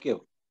 Thank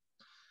you.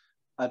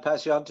 I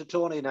pass you on to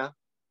Tony now.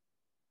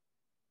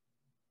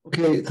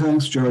 Okay,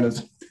 thanks,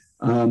 Charlotte.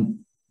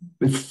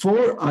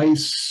 Before I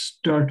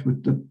start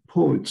with the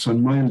poets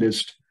on my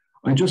list,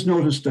 I just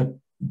noticed that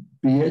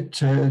Beate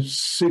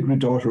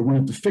Sigridóttir, one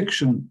of the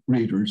fiction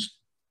readers,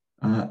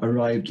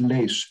 arrived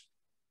late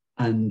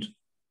and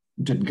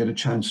didn't get a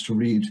chance to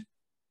read.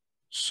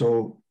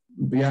 So,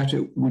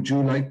 Beate, would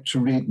you like to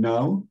read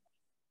now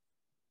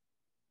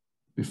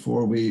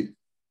before we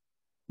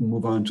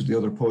move on to the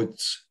other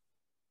poets?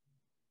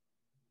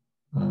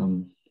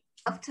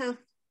 Up to.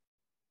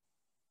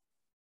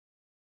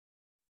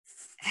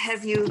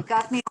 Have you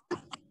got me?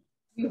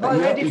 You've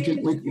already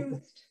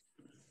introduced.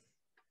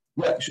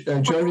 Yeah,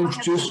 Jerry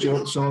introduced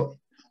you, so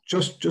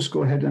just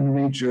go ahead and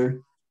read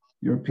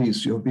your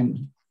piece. You've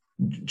been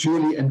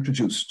duly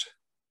introduced.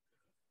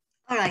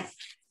 All right.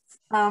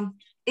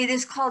 It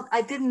is called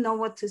I Didn't Know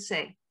What to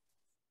Say.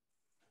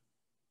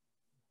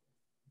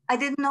 I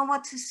didn't know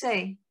what to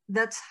say.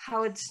 That's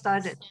how it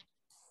started.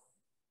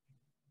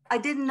 I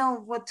didn't know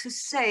what to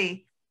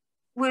say.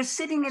 We're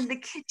sitting in the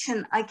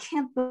kitchen. I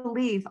can't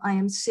believe I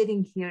am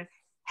sitting here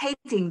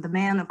hating the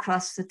man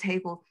across the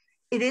table.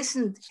 It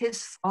isn't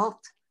his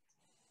fault,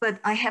 but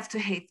I have to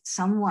hate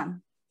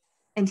someone,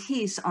 and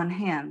he's on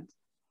hand.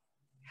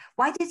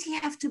 Why did he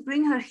have to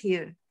bring her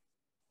here?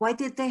 Why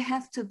did they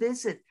have to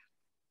visit?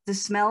 The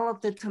smell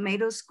of the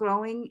tomatoes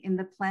growing in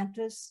the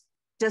planters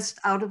just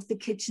out of the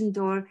kitchen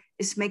door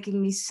is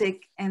making me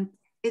sick, and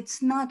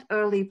it's not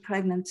early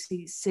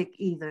pregnancy sick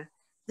either.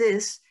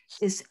 This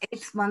is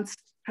 8th month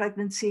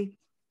pregnancy,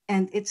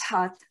 and it's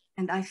hot,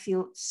 and I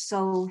feel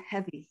so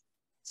heavy.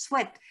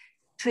 Sweat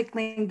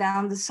trickling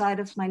down the side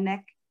of my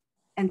neck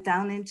and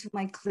down into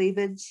my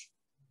cleavage.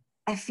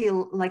 I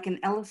feel like an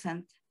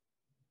elephant.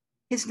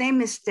 His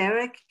name is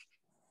Derek,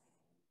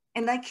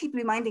 and I keep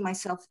reminding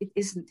myself it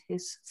isn't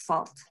his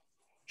fault.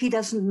 He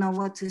doesn't know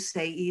what to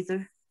say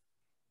either.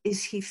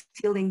 Is he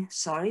feeling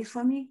sorry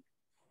for me?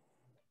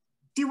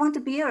 Do you want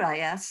a beer, I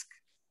ask,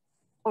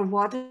 or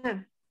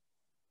water?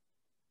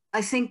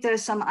 I think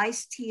there's some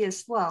iced tea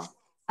as well.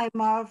 I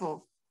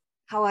marvel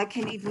how I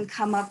can even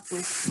come up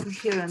with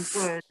coherent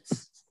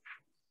words.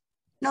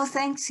 No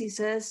thanks, he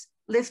says,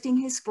 lifting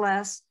his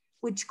glass,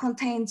 which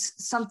contains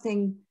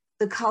something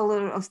the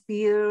color of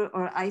beer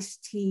or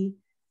iced tea,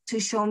 to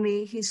show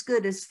me he's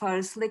good as far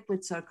as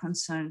liquids are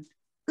concerned.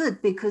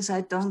 Good because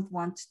I don't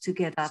want to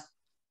get up.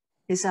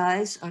 His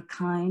eyes are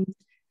kind,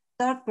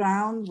 dark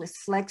brown with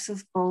flecks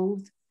of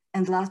gold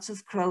and lots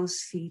of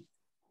crow's feet.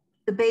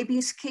 The baby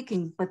is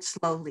kicking, but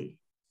slowly,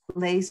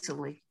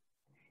 lazily.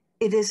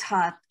 It is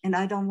hot and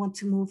I don't want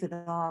to move at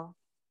all.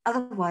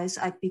 Otherwise,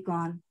 I'd be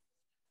gone.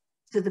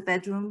 To the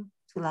bedroom,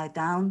 to lie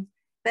down.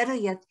 Better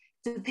yet,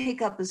 to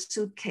pick up a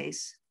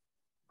suitcase.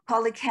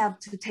 Call a cab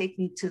to take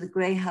me to the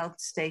Greyhound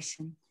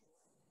station.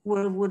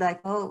 Where would I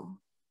go?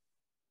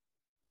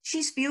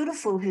 She's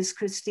beautiful, his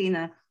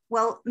Christina.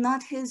 Well,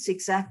 not his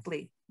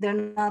exactly. They're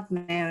not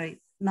married,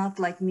 not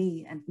like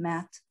me and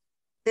Matt.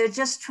 They're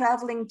just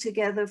traveling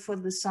together for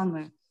the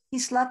summer.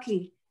 He's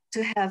lucky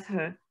to have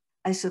her,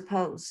 I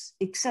suppose,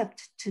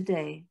 except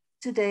today.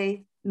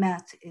 Today,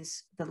 Matt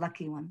is the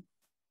lucky one.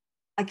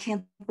 I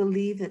can't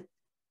believe it.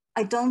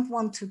 I don't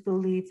want to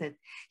believe it.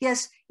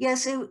 Yes,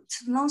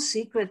 it's no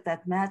secret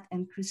that Matt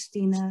and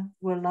Christina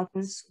were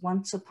lovers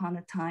once upon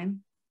a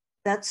time.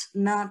 That's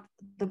not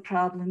the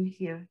problem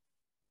here.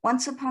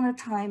 Once upon a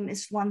time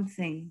is one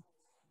thing,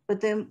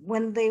 but then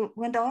when they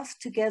went off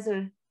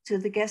together to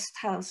the guest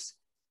house,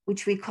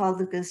 which we call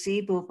the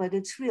gazebo, but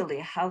it's really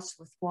a house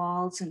with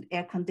walls and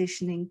air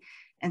conditioning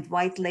and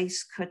white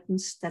lace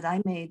curtains that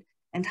I made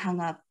and hung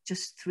up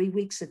just 3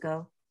 weeks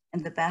ago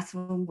in the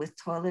bathroom with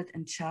toilet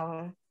and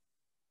shower,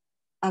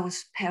 I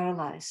was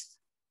paralyzed.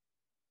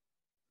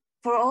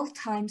 For old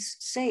time's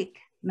sake,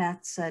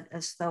 Matt said,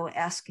 as though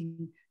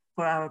asking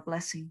for our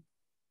blessing.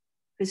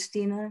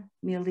 Christina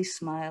merely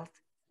smiled,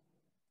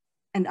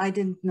 and I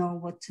didn't know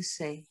what to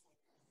say.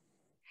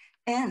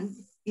 And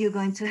you're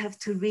going to have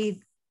to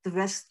read the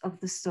rest of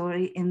the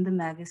story in the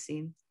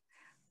magazine.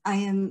 I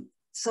am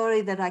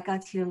sorry that I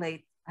got here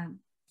late.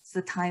 It's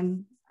the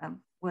time,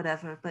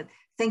 whatever, but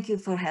thank you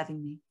for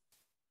having me.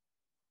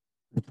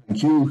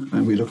 Thank you,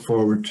 and we look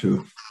forward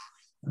to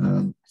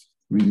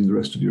reading the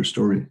rest of your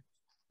story.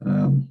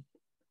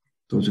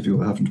 Those of you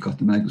who haven't got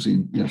the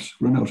magazine, yes,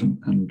 run out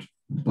and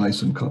buy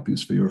some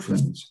copies for your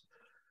friends.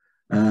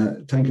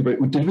 Thank you very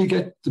much. Did we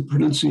get the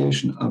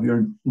pronunciation of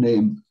your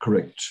name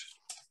correct?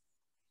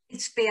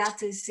 It's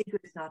Beate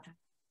Sigurdsdottir.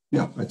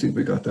 Yeah, I think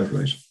we got that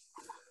right.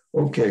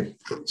 Okay,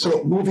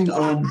 so moving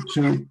on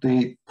to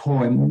the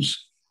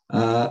poems.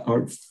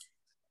 Our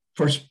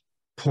first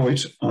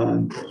poet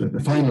on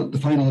the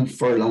final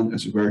furlong,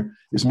 as it were,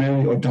 is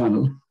Mary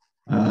O'Donnell.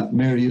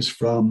 Mary is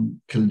from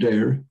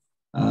Kildare,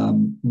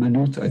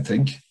 Maynooth, I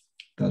think,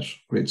 that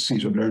great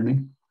seat of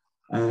learning.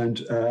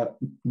 And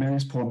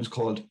Mary's poem is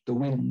called The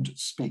Wind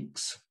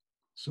Speaks.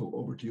 So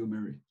over to you,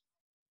 Mary.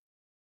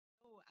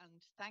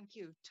 Thank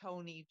you,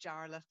 Tony,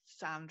 Jarlath,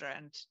 Sandra,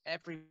 and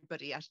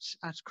everybody at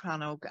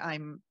Crannóg.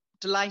 I'm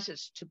delighted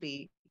to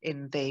be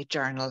in the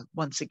journal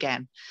once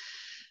again.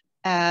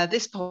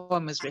 This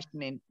poem was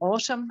written in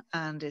autumn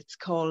and it's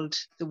called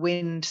The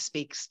Wind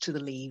Speaks to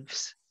the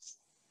Leaves.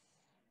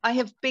 I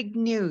have big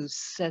news,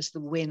 says the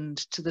wind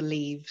to the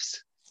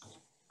leaves.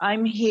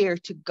 I'm here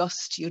to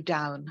gust you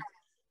down.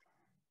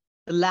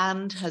 The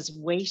land has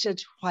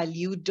waited while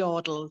you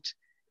dawdled,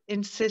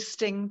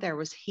 insisting there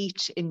was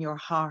heat in your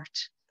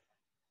heart.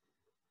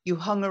 You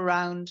hung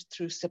around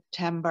through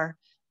September,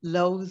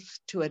 loath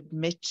to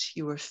admit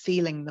you were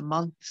feeling the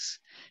months,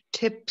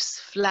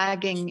 tips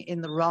flagging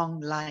in the wrong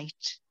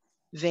light,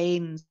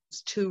 veins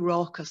too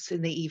raucous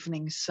in the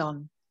evening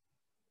sun.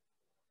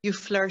 You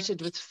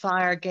flirted with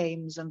fire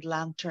games and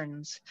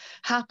lanterns,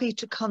 happy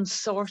to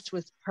consort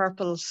with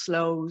purple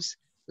sloes,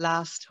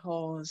 last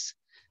hawes,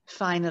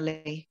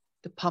 finally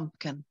the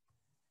pumpkin.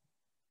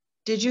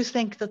 Did you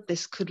think that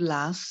this could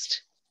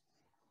last?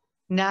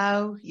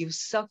 Now you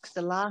suck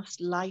the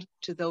last light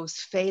to those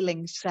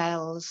failing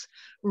cells,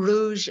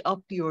 rouge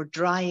up your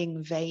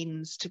drying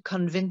veins to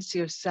convince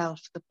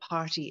yourself the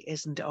party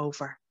isn't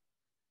over.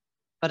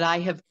 But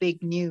I have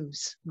big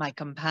news, my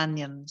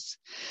companions.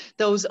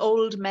 Those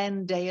old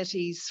men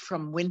deities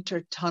from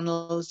winter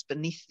tunnels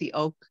beneath the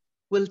oak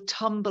will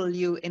tumble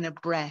you in a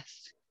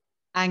breath,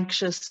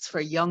 anxious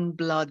for young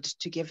blood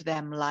to give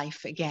them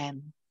life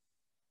again.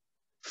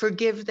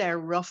 Forgive their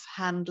rough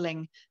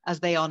handling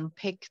as they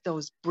unpick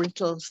those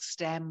brittle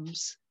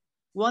stems.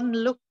 One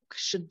look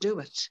should do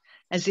it,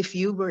 as if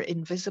you were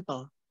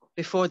invisible,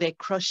 before they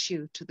crush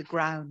you to the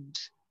ground.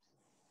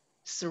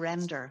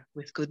 Surrender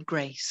with good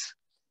grace.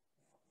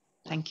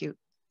 Thank you.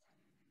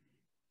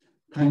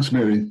 Thanks,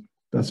 Mary.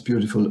 That's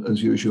beautiful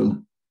as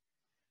usual.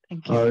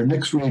 Thank you. Our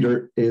next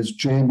reader is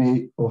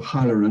Jamie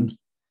O'Halloran.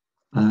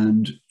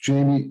 And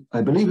Jamie,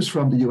 I believe, is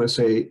from the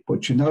USA,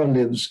 but she now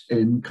lives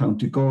in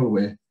County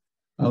Galway,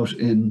 out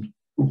in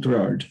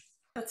Oughterard.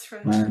 That's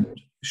right.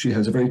 And she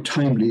has a very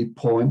timely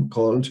poem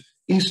called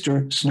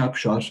Easter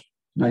Snapshot,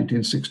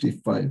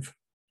 1965.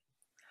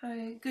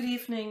 Hi, good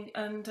evening,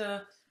 and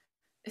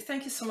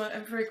thank you so much.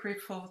 I'm very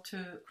grateful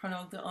to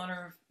Crannóg, the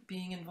honor of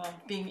being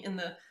involved, being in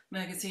the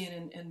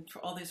magazine, and for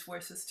all these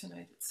voices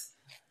tonight.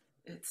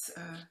 It's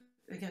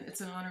again,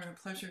 it's an honor and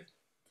a pleasure.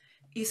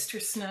 Easter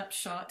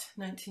Snapshot,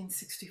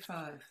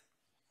 1965.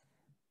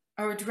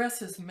 Our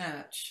dresses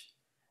match,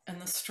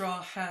 and the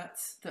straw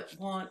hats that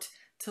want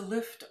to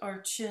lift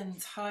our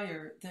chins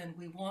higher than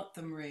we want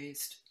them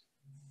raised.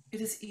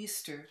 It is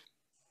Easter,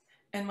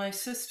 and my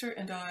sister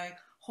and I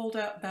hold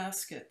out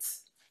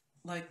baskets,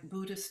 like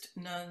Buddhist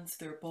nuns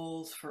their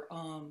bowls for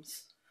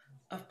alms,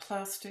 of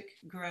plastic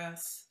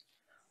grass,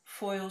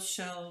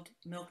 foil-shelled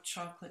milk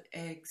chocolate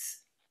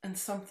eggs, and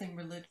something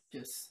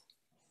religious.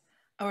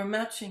 Our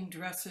matching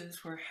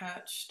dresses were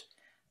hatched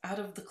out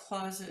of the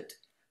closet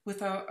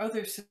with our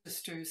other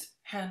sisters'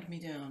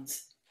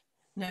 hand-me-downs,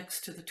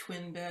 next to the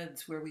twin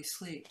beds where we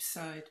sleep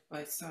side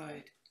by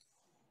side.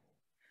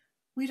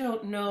 We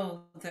don't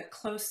know that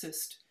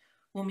closest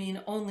will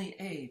mean only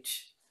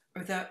age,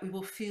 or that we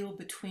will feel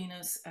between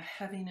us a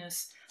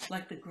heaviness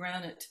like the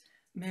granite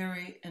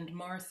Mary and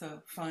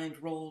Martha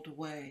find rolled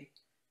away,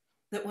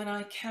 that when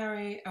I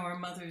carry our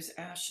mother's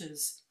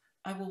ashes,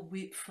 I will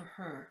weep for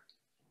her.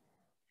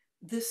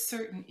 This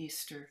certain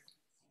Easter,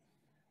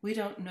 we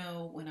don't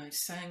know when I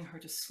sang her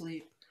to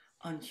sleep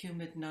on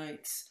humid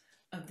nights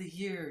of the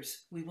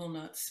years we will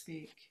not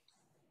speak.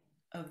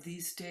 Of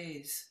these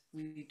days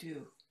we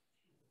do.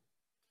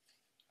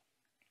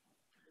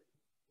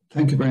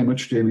 Thank you very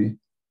much, Jamie.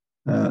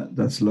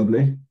 That's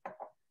lovely.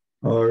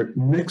 Our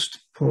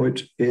next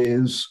poet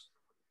is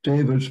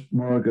David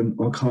Morgan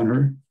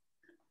O'Connor.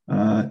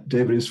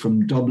 David is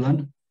from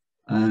Dublin,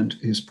 and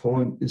his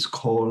poem is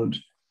called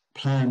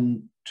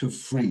Plan to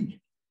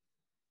Free.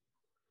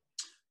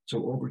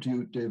 So over to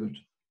you, David.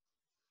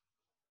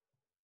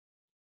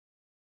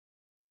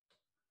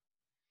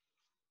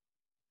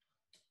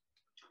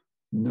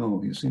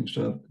 No, he seems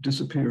to have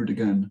disappeared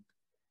again.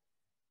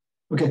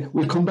 Okay,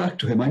 we'll come back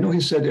to him. I know he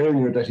said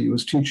earlier that he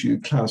was teaching a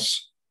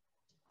class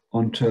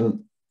until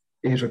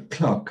 8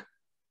 o'clock,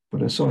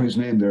 but I saw his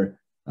name there.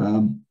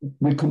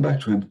 We'll come back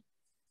to him.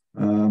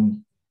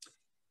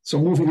 So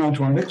moving on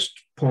to our next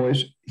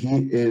poet,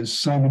 he is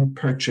Simon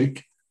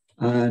Perchick,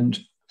 and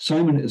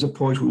Simon is a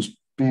poet who's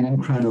been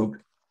in Crannóg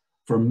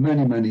for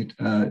many, many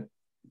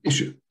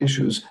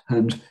issues,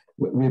 and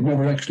we've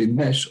never actually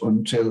met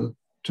until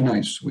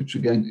tonight, which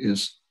again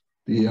is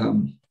the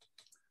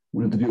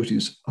one of the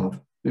beauties of,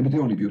 maybe the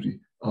only beauty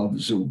of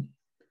Zoom.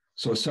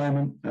 So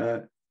Simon,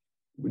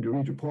 would you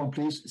read your poem,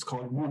 please? It's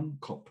called One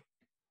Cup.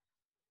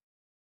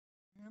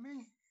 Hear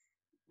me?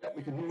 Yeah,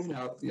 we can hear you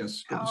now.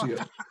 Yes, good to see you.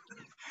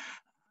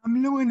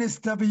 I'm new in this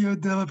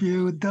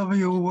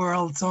WWW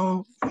world,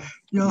 so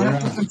you'll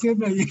have to forgive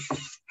me.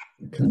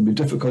 It can be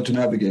difficult to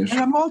navigate.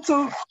 And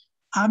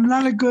I'm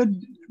not a good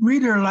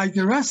reader like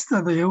the rest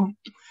of you,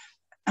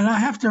 and I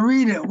have to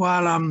read it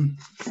while I'm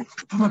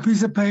from a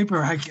piece of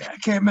paper. I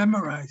can't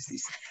memorize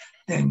these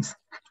things.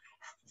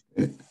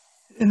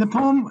 And the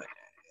poem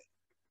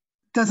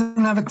doesn't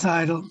have a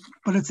title,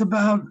 but it's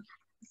about,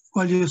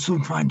 well, you'll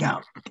soon find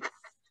out.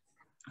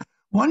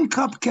 One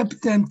cup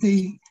kept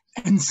empty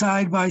and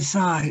side by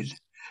side,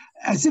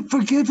 as if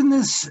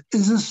forgiveness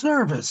is a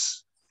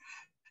service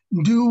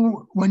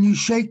due when you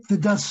shake the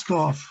dust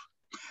off,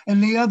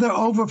 and the other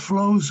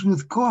overflows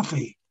with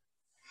coffee.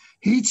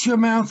 Heats your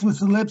mouth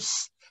with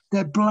lips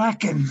that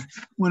blacken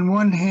when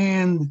one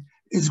hand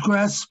is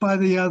grasped by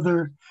the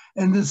other,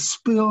 and the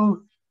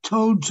spill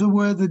towed to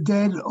where the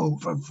dead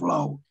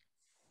overflow.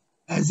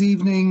 As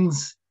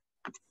evenings,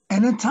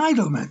 an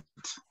entitlement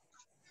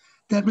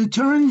that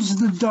returns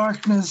the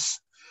darkness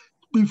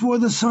before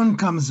the sun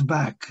comes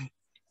back,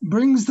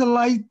 brings the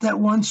light that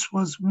once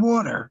was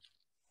water,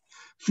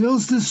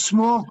 fills this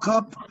small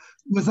cup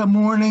with a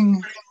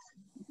morning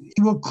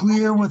he will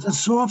clear with a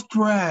soft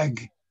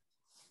rag,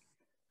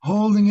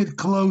 holding it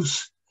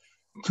close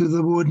to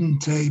the wooden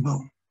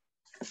table.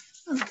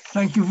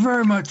 Thank you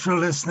very much for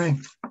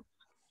listening.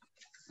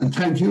 And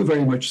thank you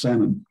very much,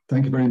 Simon.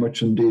 Thank you very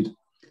much indeed.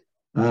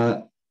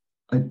 I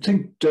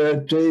think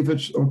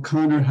David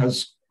O'Connor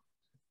has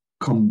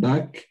come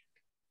back.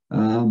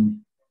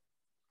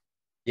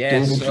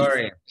 Yes, David,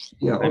 sorry.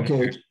 Yeah,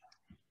 okay.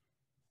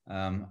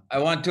 I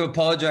want to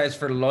apologize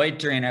for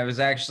loitering. I was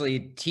actually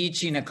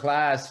teaching a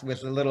class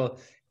with a little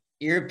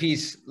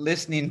earpiece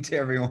listening to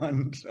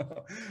everyone,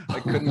 so I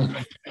couldn't.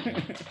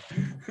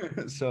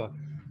 So,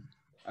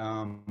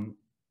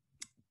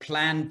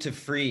 Plan to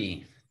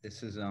Free.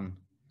 This is,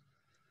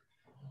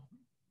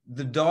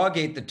 the dog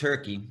ate the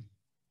turkey,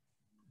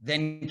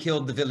 then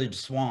killed the village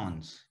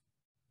swans,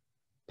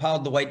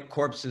 piled the white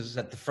corpses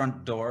at the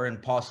front door,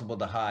 impossible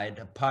to hide,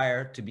 a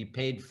pyre to be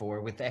paid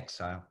for with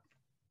exile.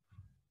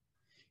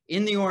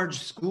 In the orange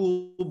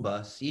school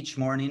bus, each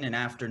morning and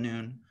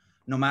afternoon,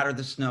 no matter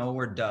the snow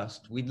or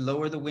dust, we'd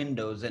lower the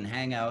windows and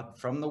hang out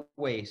from the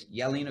waist,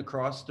 yelling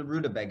across the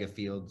rutabaga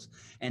fields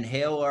and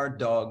hail our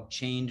dog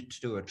chained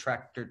to a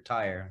tractor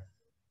tire.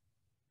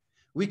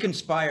 We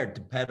conspired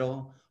to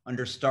pedal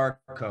under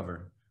star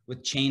cover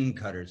with chain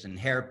cutters and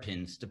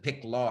hairpins to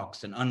pick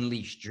locks and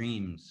unleash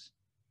dreams.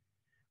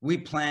 We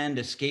planned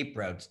escape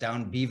routes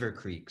down beaver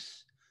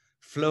creeks,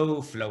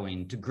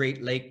 flowing to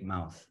Great Lake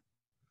mouth,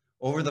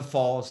 over the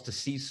falls to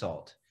sea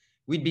salt.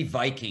 We'd be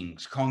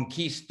Vikings,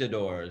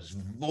 conquistadors,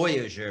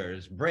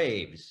 voyageurs,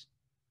 braves.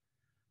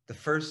 The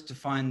first to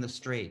find the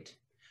strait.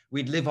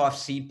 We'd live off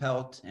sea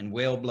pelt and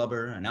whale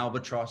blubber and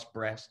albatross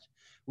breast.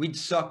 We'd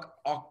suck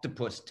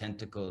octopus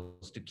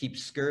tentacles to keep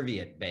scurvy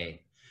at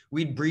bay.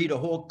 We'd breed a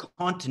whole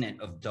continent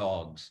of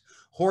dogs,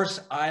 horse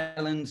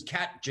islands,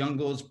 cat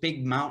jungles,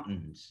 big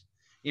mountains.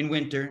 In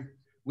winter,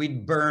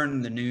 we'd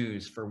burn the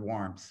news for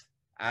warmth,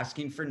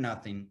 asking for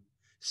nothing,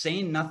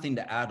 saying nothing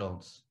to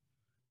adults.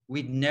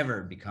 We'd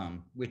never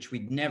become,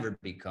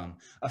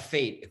 a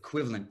fate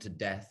equivalent to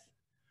death.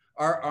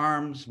 Our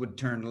arms would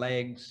turn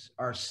legs,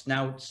 our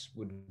snouts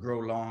would grow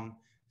long,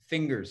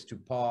 fingers to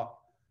paw,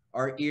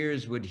 our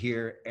ears would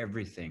hear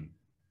everything.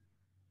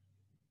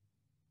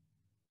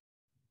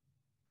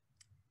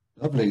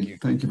 Lovely.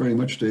 Thank you very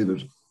much,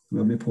 David.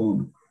 Lovely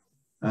poem.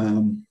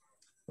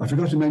 I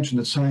forgot to mention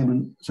that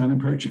Simon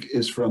Perchick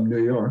is from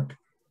New York,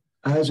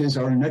 as is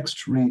our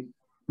next reader,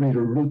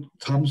 Ruth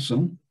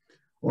Thompson,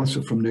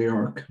 also from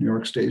New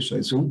York State, I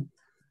assume.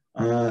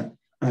 And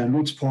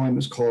Ruth's poem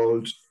is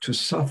called To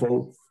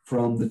Sappho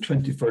from the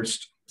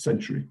 21st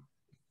Century.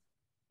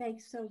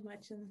 Thanks so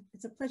much, and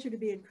it's a pleasure to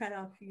be in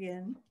Crannóg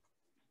again.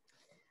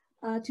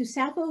 To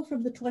Sappho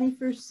from the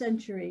 21st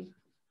Century.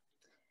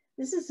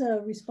 This is a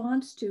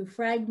response to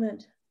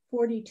fragment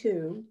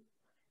 42,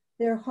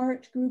 their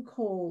heart grew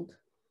cold.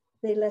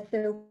 They let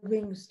their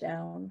wings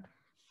down.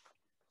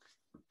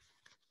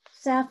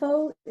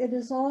 Sappho, it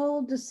is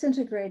all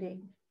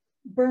disintegrating,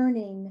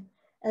 burning,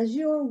 as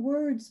your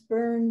words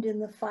burned in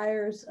the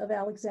fires of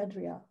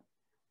Alexandria.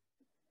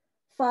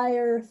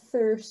 Fire,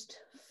 thirst,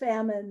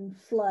 famine,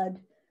 flood,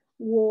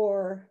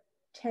 war,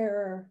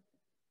 terror,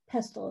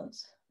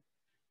 pestilence.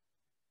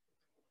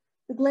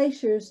 The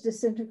glaciers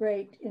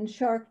disintegrate in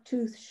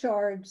shark-tooth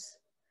shards,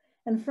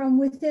 and from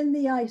within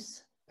the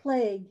ice,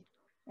 plague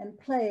and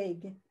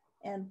plague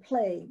and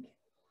plague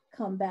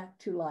come back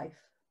to life.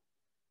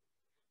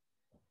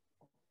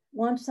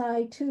 Once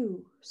I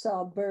too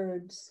saw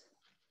birds.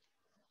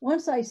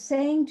 Once I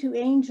sang to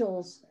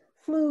angels,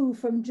 flew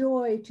from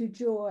joy to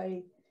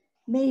joy,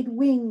 made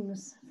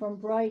wings from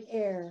bright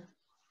air.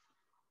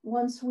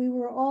 Once we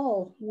were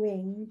all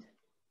winged.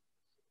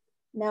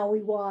 Now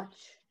we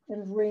watch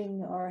and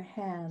wring our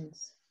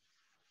hands.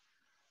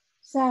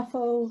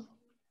 Sappho,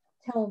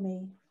 tell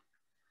me,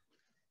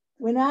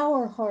 when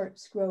our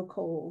hearts grow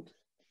cold,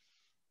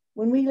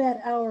 when we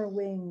let our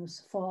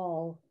wings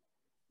fall,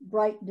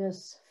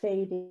 brightness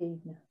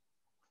fading,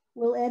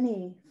 will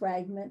any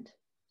fragment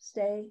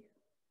stay?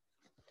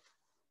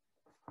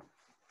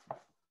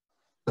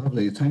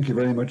 Lovely. Thank you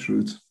very much,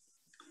 Ruth.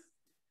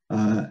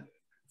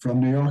 From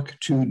New York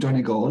to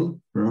Donegal,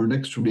 for our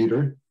next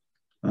reader.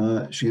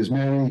 She is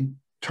Mary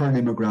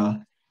Turley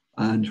McGrath,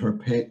 and her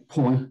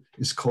poem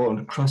is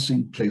called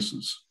Crossing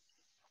Places.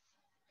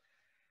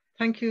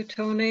 Thank you,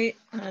 Tony,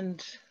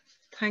 and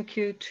thank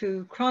you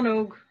to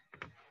Crannóg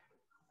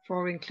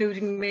for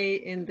including me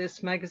in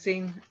this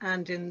magazine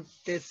and in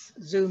this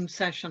Zoom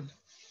session.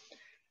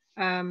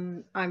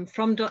 I'm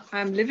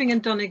living in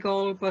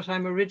Donegal, but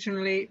I'm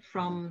originally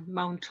from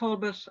Mount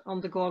Talbot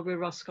on the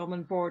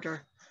Galway-Roscommon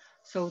border.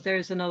 So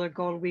there's another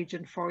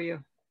Galwegian for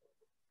you.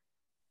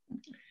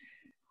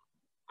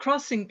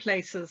 Crossing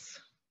places.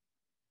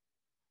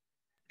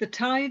 The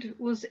tide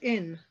was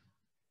in.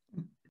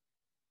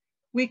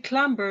 We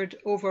clambered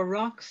over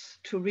rocks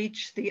to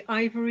reach the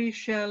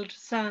ivory-shelled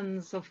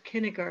sands of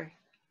Kinniger.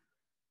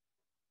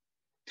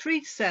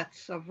 3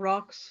 sets of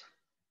rocks,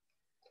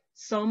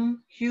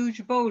 some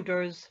huge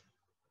boulders,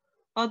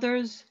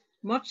 others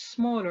much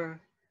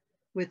smaller,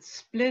 with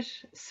split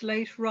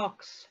slate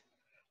rocks,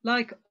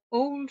 like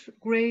old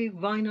grey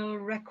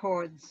vinyl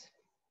records,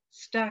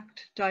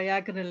 stacked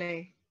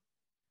diagonally.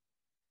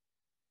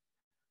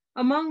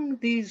 Among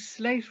these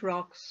slate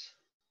rocks,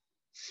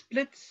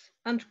 splits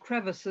and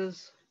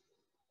crevices,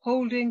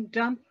 holding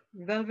damp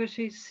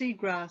velvety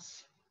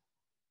seagrass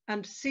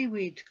and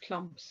seaweed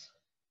clumps.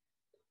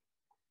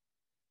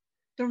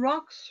 The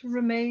rocks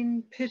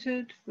remain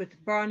pitted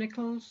with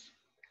barnacles,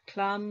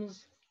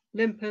 clams,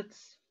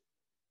 limpets,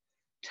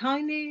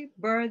 tiny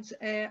bird's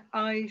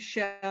eye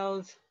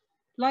shells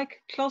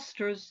like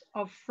clusters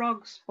of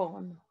frog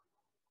spawn,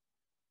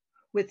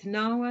 with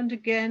now and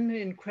again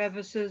in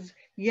crevices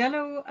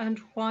yellow and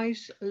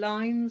white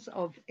lines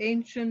of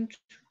ancient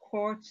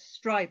quartz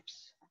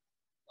stripes,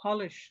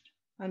 polished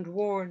and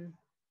worn.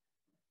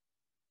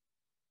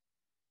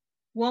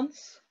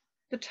 Once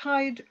the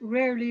tide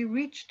rarely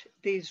reached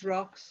these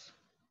rocks.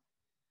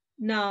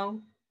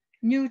 Now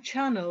new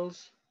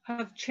channels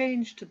have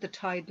changed the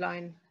tide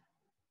line.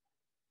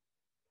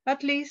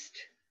 At least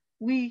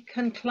we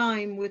can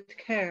climb with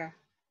care.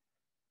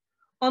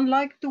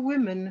 Unlike the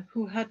women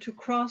who had to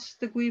cross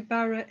the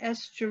Guibara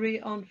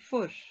estuary on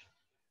foot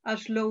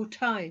at low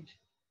tide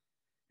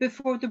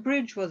before the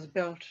bridge was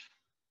built,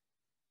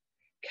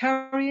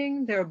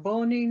 carrying their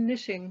bony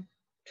knitting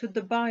to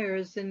the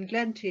buyers in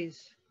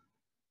Glenties.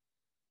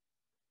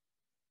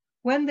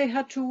 When they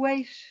had to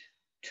wait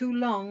too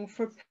long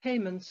for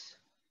payments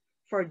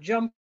for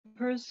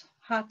jumpers,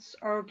 hats,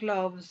 or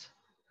gloves,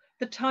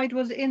 the tide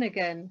was in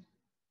again.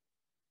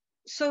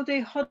 So they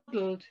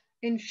huddled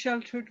in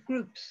sheltered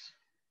groups,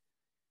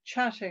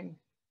 chatting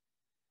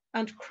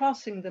and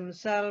crossing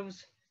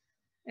themselves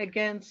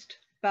against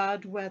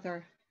bad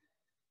weather.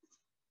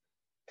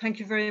 Thank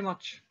you very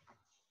much.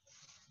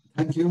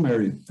 Thank you,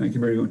 Mary. Thank you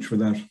very much for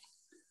that.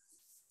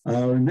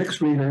 Our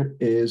next reader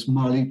is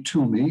Molly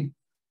Toomey,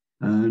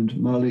 and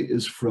Molly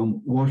is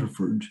from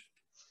Waterford.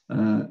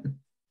 I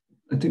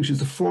think she's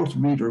the 4th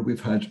reader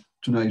we've had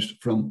tonight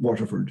from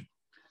Waterford.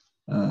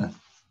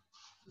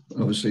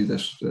 Obviously,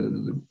 that's a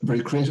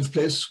very creative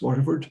place,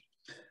 Waterford.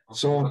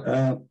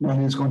 So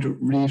Molly is going to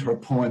read her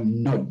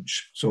poem,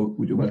 Nudge. So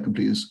would you welcome,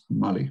 please,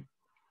 Molly?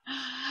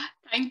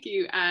 Thank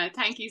you.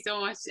 Thank you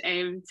so much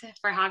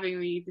for having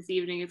me this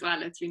evening as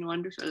well. It's been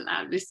wonderful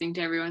listening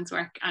to everyone's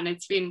work, and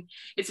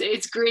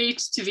it's great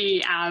to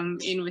be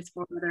in with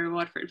 4 other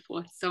Waterford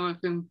poets, some of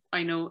whom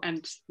I know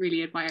and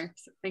really admire.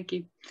 So thank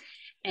you.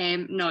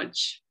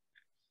 Nudge.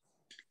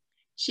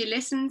 She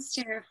listens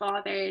to her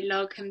father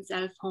lug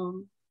himself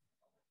home.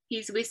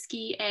 His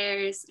whiskey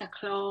airs a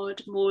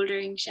clawed,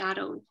 mouldering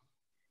shadow,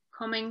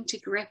 coming to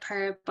grip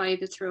her by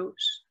the throat.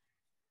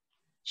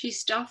 She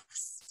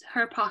stuffs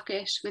her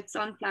pocket with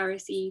sunflower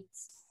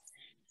seeds,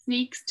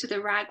 sneaks to the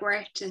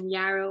ragwort and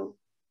yarrow,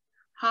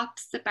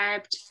 hops the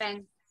barbed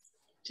fence,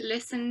 to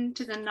listen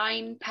to the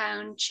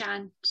 9-pound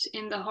chant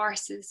in the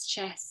horse's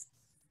chest.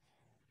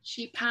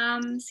 She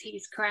palms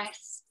his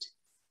crest,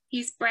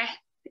 his breath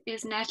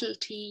is nettle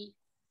tea,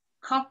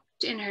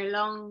 cupped in her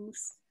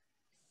lungs.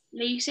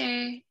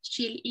 Later,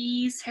 she'll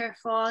ease her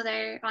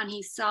father on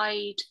his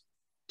side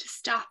to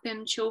stop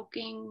him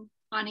choking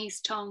on his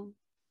tongue.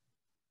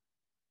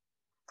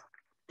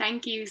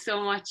 Thank you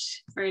so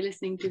much for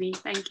listening to me.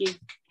 Thank you.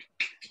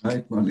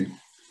 Right, Molly.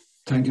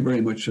 Thank you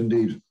very much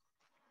indeed.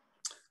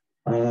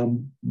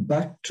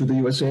 Back to the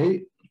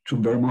USA, to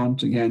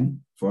Vermont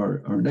again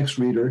for our next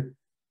reader.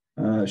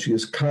 She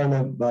is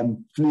Carla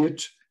Van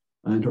Vliet,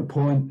 and her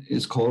poem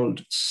is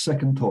called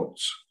Second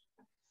Thoughts.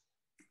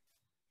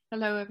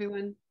 Hello,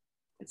 everyone.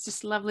 It's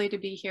just lovely to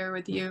be here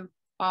with you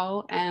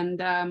all and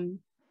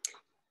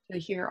to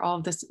hear all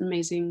of this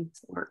amazing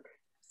work.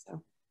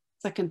 So,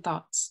 Second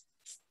Thoughts.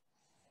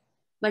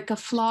 Like a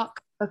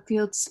flock of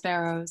field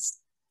sparrows,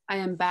 I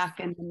am back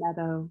in the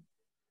meadow,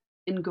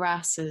 in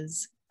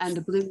grasses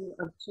and blue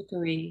of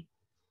chicory,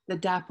 the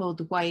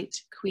dappled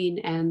white Queen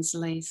Anne's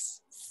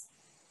lace.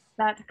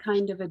 That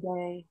kind of a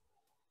day,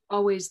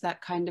 always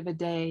that kind of a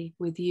day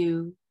with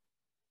you.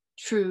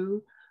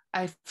 True,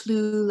 I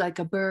flew like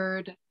a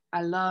bird,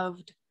 I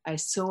loved, I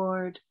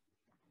soared.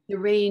 The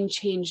rain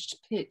changed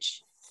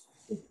pitch,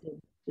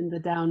 in the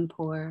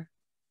downpour.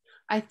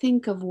 I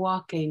think of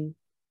walking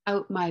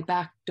out my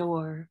back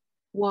door,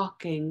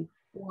 walking,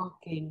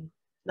 walking,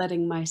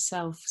 letting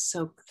myself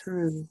soak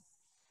through.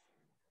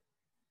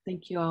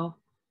 Thank you all.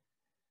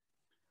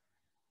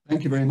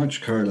 Thank you very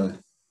much, Carla.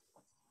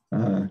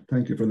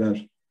 Thank you for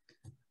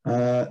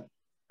that.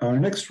 Our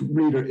next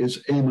reader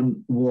is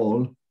Eamon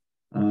Wall.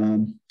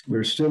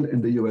 We're still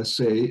in the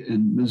USA,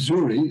 in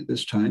Missouri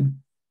this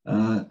time,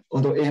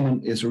 although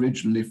Eamon is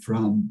originally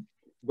from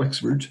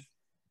Wexford.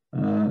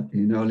 He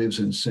now lives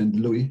in St.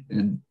 Louis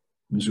in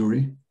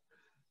Missouri.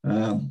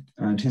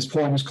 And his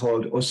poem is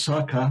called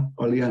Osaka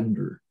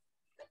Oleander.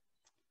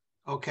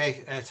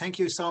 Okay, thank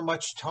you so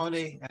much,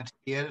 Tony, and to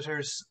the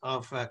editors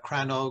of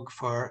Crannóg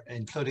for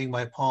including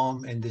my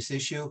poem in this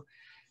issue.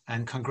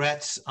 And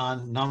congrats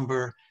on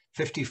number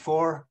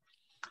 54.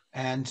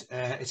 And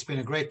it's been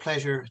a great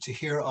pleasure to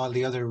hear all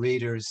the other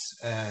readers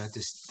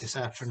this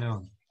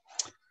afternoon.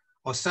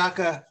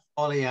 Osaka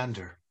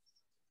Oleander.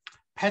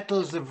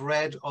 Petals of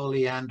red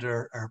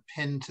oleander are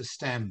pinned to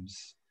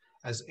stems,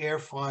 as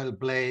airfoil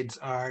blades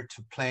are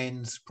to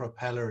planes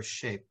propeller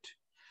shaped.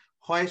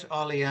 White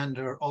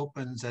oleander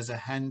opens as a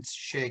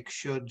handshake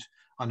should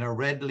on a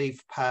red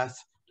leaf path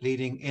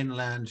leading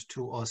inland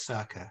to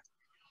Osaka.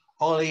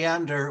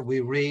 Oleander, we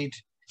read,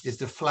 is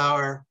the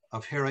flower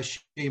of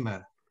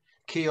Hiroshima,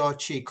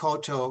 Kyochi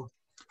Koto,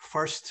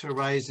 first to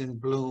rise in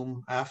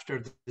bloom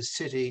after the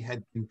city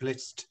had been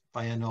blitzed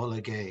by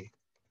Enola Gay.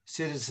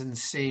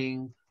 Citizens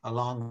seeing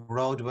along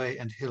roadway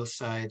and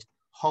hillside,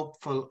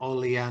 hopeful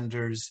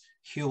oleanders,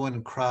 hue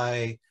and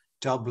cry,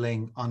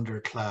 doubling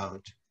under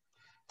cloud.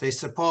 They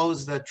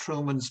supposed that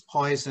Truman's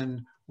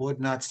poison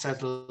would not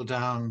settle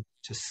down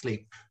to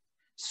sleep.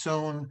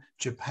 Soon,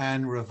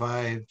 Japan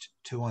revived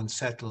to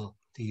unsettle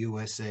the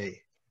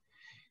USA.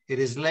 It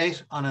is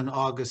late on an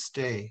August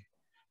day.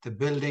 The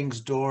building's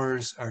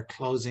doors are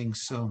closing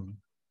soon.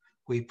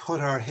 We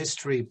put our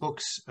history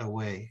books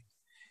away.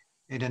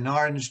 In an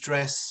orange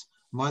dress,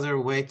 Mother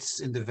waits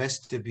in the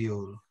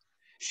vestibule.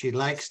 She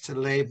likes to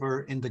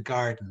labor in the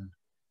garden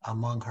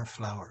among her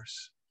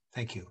flowers.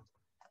 Thank you.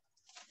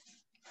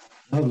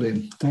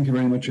 Lovely. Thank you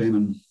very much,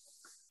 Eamon.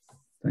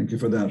 Thank you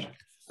for that.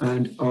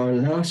 And our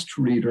last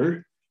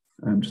reader,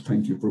 and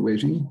thank you for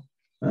waiting,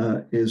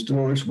 is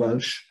Dolores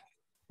Welsh.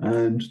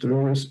 And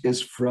Dolores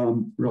is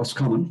from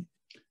Roscommon.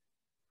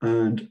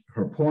 And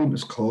her poem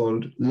is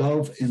called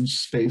Love in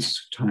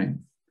Space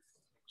Time.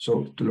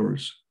 So,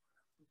 Dolores.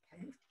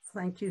 Okay.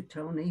 Thank you,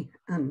 Tony,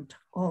 and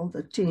all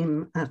the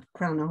team at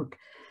Crannóg.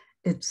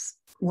 It's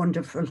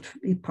wonderful to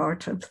be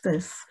part of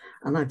this,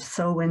 and I've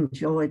so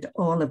enjoyed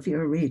all of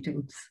your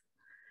readings.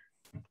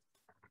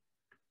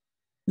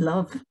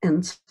 Love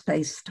in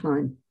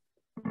Space-Time.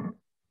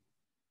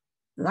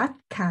 That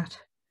cat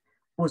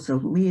was a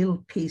real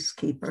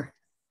peacekeeper.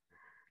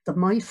 The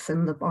mice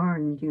in the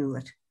barn knew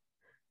it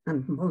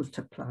and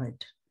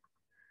multiplied.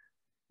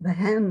 The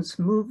hens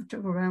moved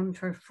around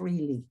her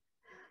freely,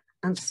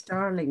 and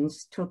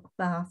starlings took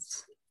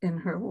baths in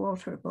her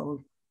water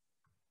bowl.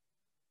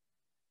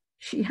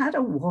 She had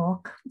a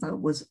walk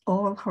that was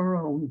all her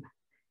own,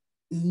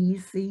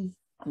 easy,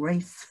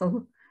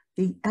 graceful,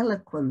 the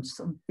eloquence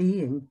of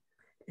being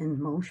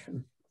in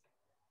motion.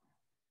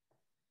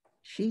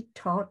 She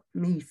taught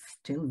me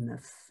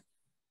stillness,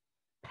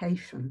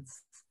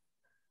 patience.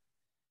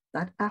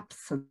 That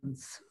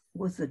absence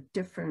was a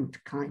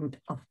different kind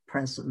of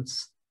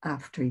presence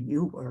after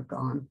you were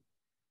gone.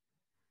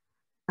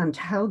 And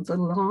how the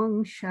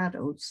long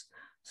shadows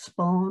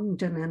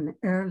spawned in an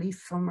early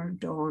summer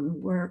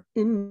dawn were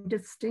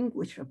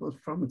indistinguishable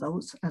from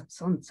those at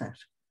sunset,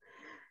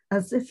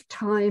 as if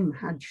time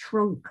had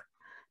shrunk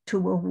to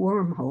a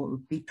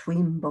wormhole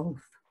between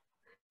both,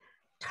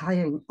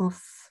 tying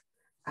us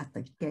at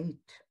the gate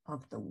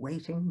of the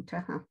waiting to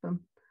happen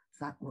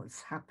that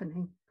was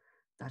happening,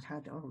 that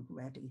had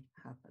already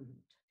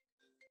happened.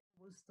 It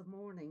was the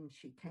morning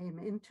she came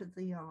into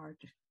the yard,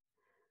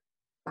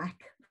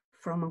 back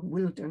from a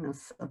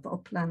wilderness of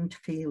upland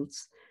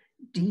fields,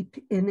 deep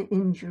in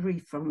injury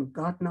from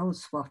God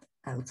knows what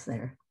out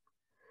there.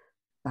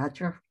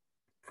 Badger,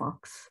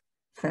 fox,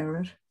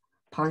 ferret,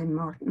 pine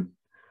marten,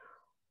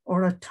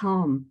 or a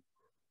tom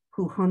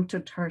who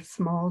hunted her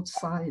small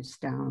size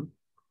down.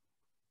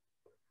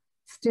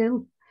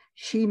 Still,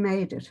 she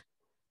made it,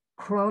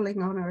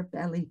 crawling on her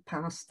belly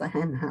past the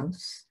hen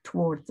house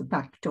toward the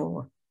back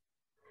door,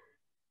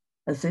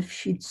 as if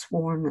she'd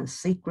sworn a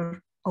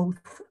secret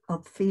oath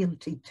of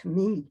fealty to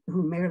me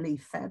who merely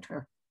fed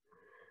her,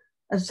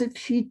 as if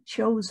she'd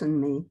chosen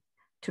me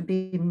to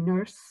be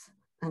nurse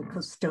and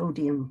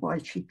custodian while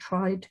she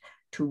tried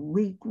to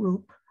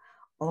regroup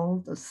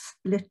all the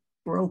split,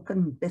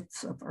 broken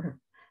bits of her,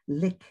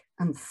 lick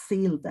and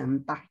seal them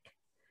back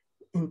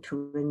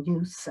into a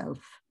new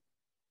self.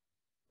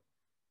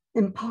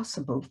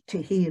 Impossible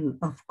to heal,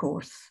 of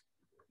course,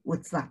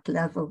 with that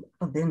level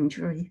of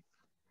injury.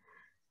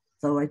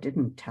 Though I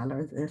didn't tell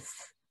her this,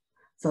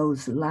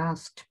 those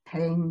last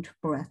pained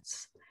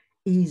breaths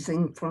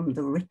easing from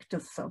the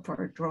rictus of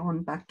her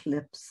drawn back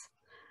lips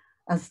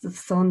as the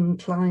sun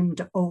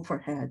climbed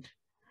overhead,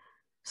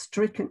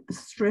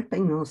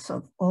 stripping us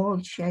of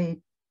all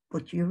shade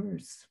but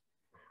yours,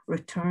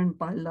 returned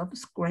by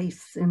love's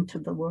grace into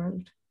the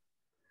world.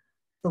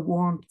 The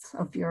warmth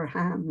of your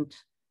hand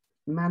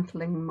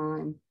mantling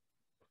mine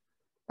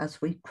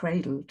as we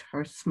cradled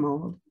her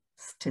small,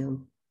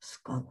 still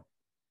skull.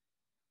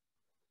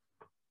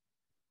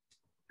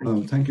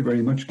 Thank you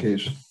very much,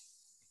 Kate.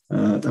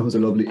 That was a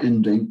lovely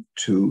ending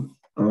to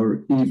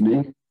our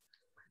evening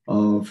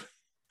of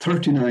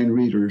 39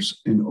 readers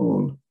in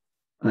all.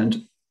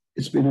 And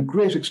it's been a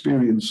great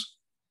experience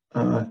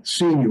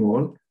seeing you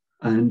all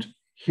and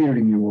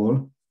hearing you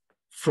all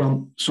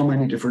from so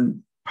many different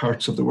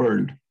parts of the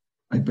world.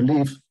 I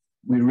believe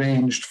we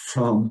ranged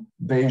from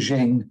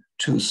Beijing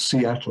to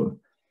Seattle,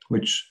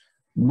 which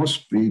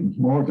must be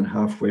more than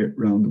halfway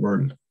around the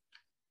world.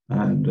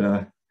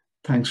 And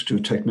thanks to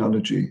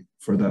technology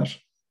for that.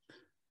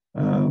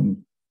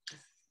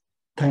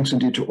 Thanks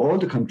indeed to all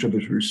the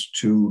contributors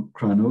to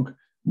Crannóg.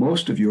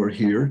 Most of you are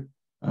here.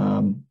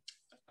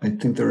 I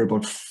think there are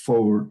about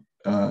 4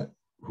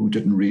 who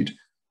didn't read.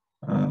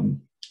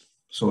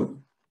 So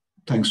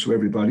thanks to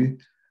everybody.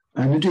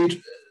 And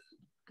indeed,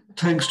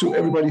 thanks to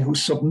everybody who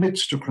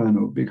submits to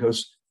Crannóg,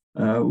 because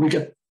we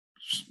get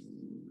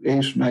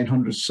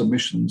 800-900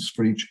 submissions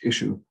for each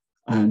issue.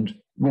 And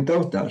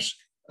without that,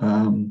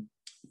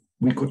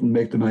 we couldn't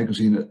make the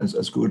magazine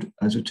as good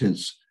as it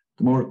is.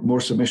 The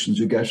more submissions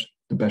you get,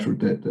 the better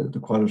the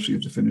quality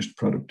of the finished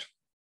product.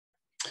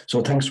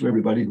 So thanks to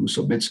everybody who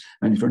submits.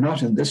 And if you're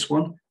not in this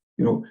one,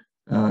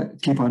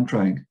 keep on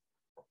trying,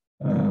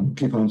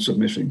 keep on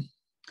submitting.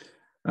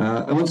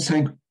 I want to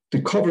thank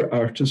the cover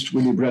artist,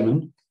 Willie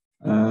Brennan,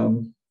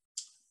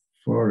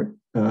 for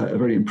a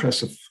very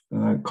impressive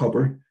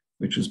cover,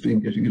 which has been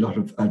getting a lot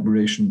of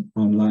admiration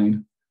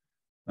online.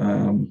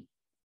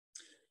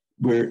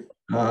 We're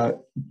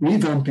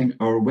revamping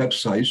our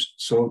website,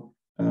 so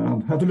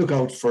have a look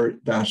out for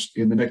that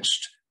in the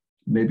next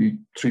maybe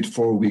 3 to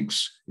 4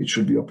 weeks. It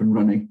should be up and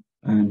running,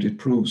 and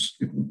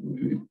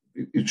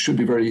it should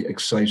be very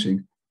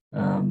exciting.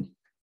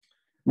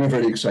 We're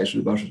very excited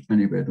about it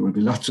anyway. There will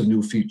be lots of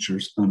new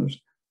features on it,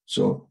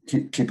 so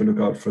keep a look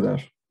out for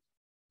that.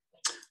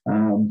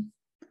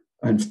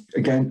 And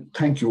again,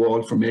 thank you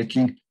all for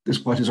making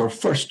this what is our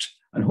first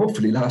and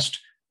hopefully last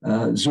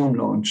Zoom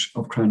launch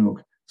of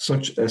Crannóg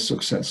such a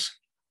success.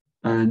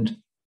 And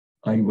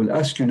I will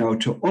ask you now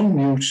to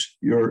unmute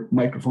your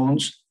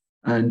microphones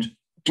and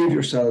give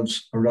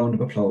yourselves a round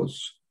of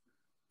applause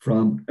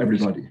from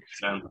everybody.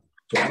 So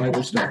I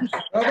will start.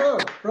 Bravo,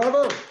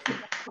 bravo.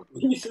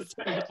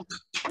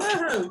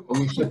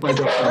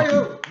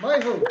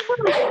 Maho.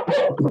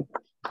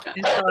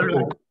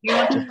 You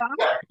want to talk?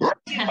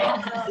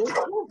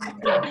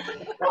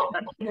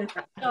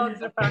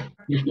 Dogs are back.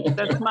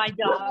 That's my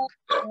dog.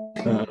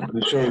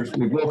 I'm sure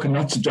we've woken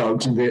lots of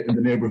dogs in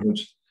the neighborhood.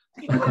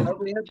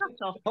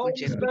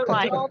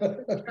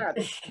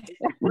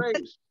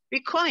 Be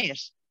quiet.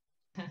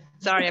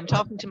 Sorry, I'm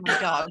talking to my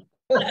dog.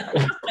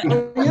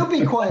 You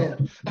be quiet.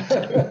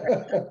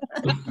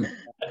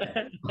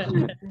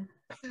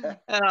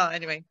 Oh,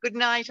 anyway, good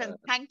night and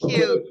thank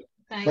you.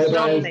 Thank you.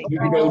 Thank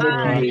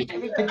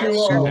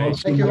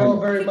you all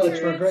very much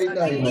for a great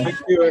night. Thank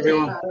you,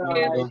 everyone.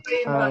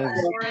 Green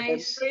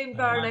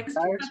bar next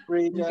year.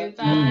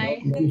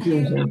 Goodbye. Thank you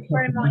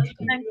very much.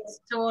 Thanks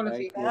to all of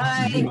you.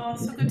 Bye.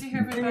 Also good to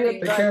hear everybody.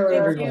 Take care,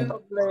 everyone.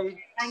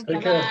 Thank you.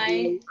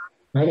 Bye.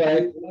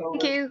 Bye.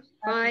 Thank you.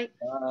 Bye.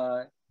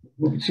 Bye.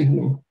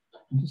 Hello.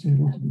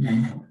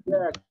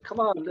 Yeah,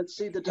 come on, let's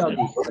see the doggy.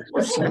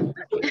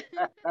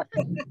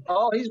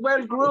 Oh, he's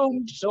well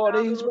groomed,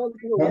 Tony. He's well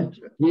groomed.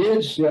 He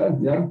is, yeah.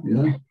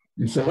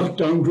 It's a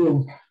lockdown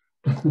groom.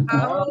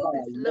 Oh,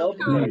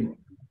 lovely.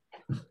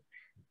 Thank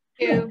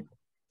you.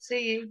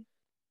 See you.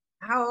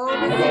 How old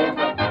is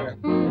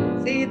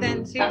he? See you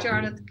then. See you,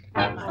 Charlotte.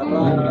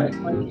 Bye.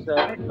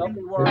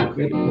 Lovely work. All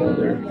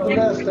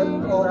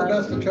the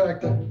best to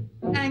Tractor.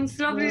 Thanks.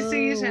 Lovely to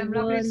see you, Tim.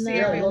 Lovely to see you.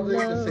 Yeah, lovely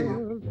to see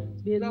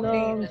you.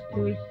 Belongs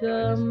to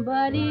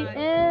somebody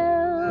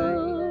else.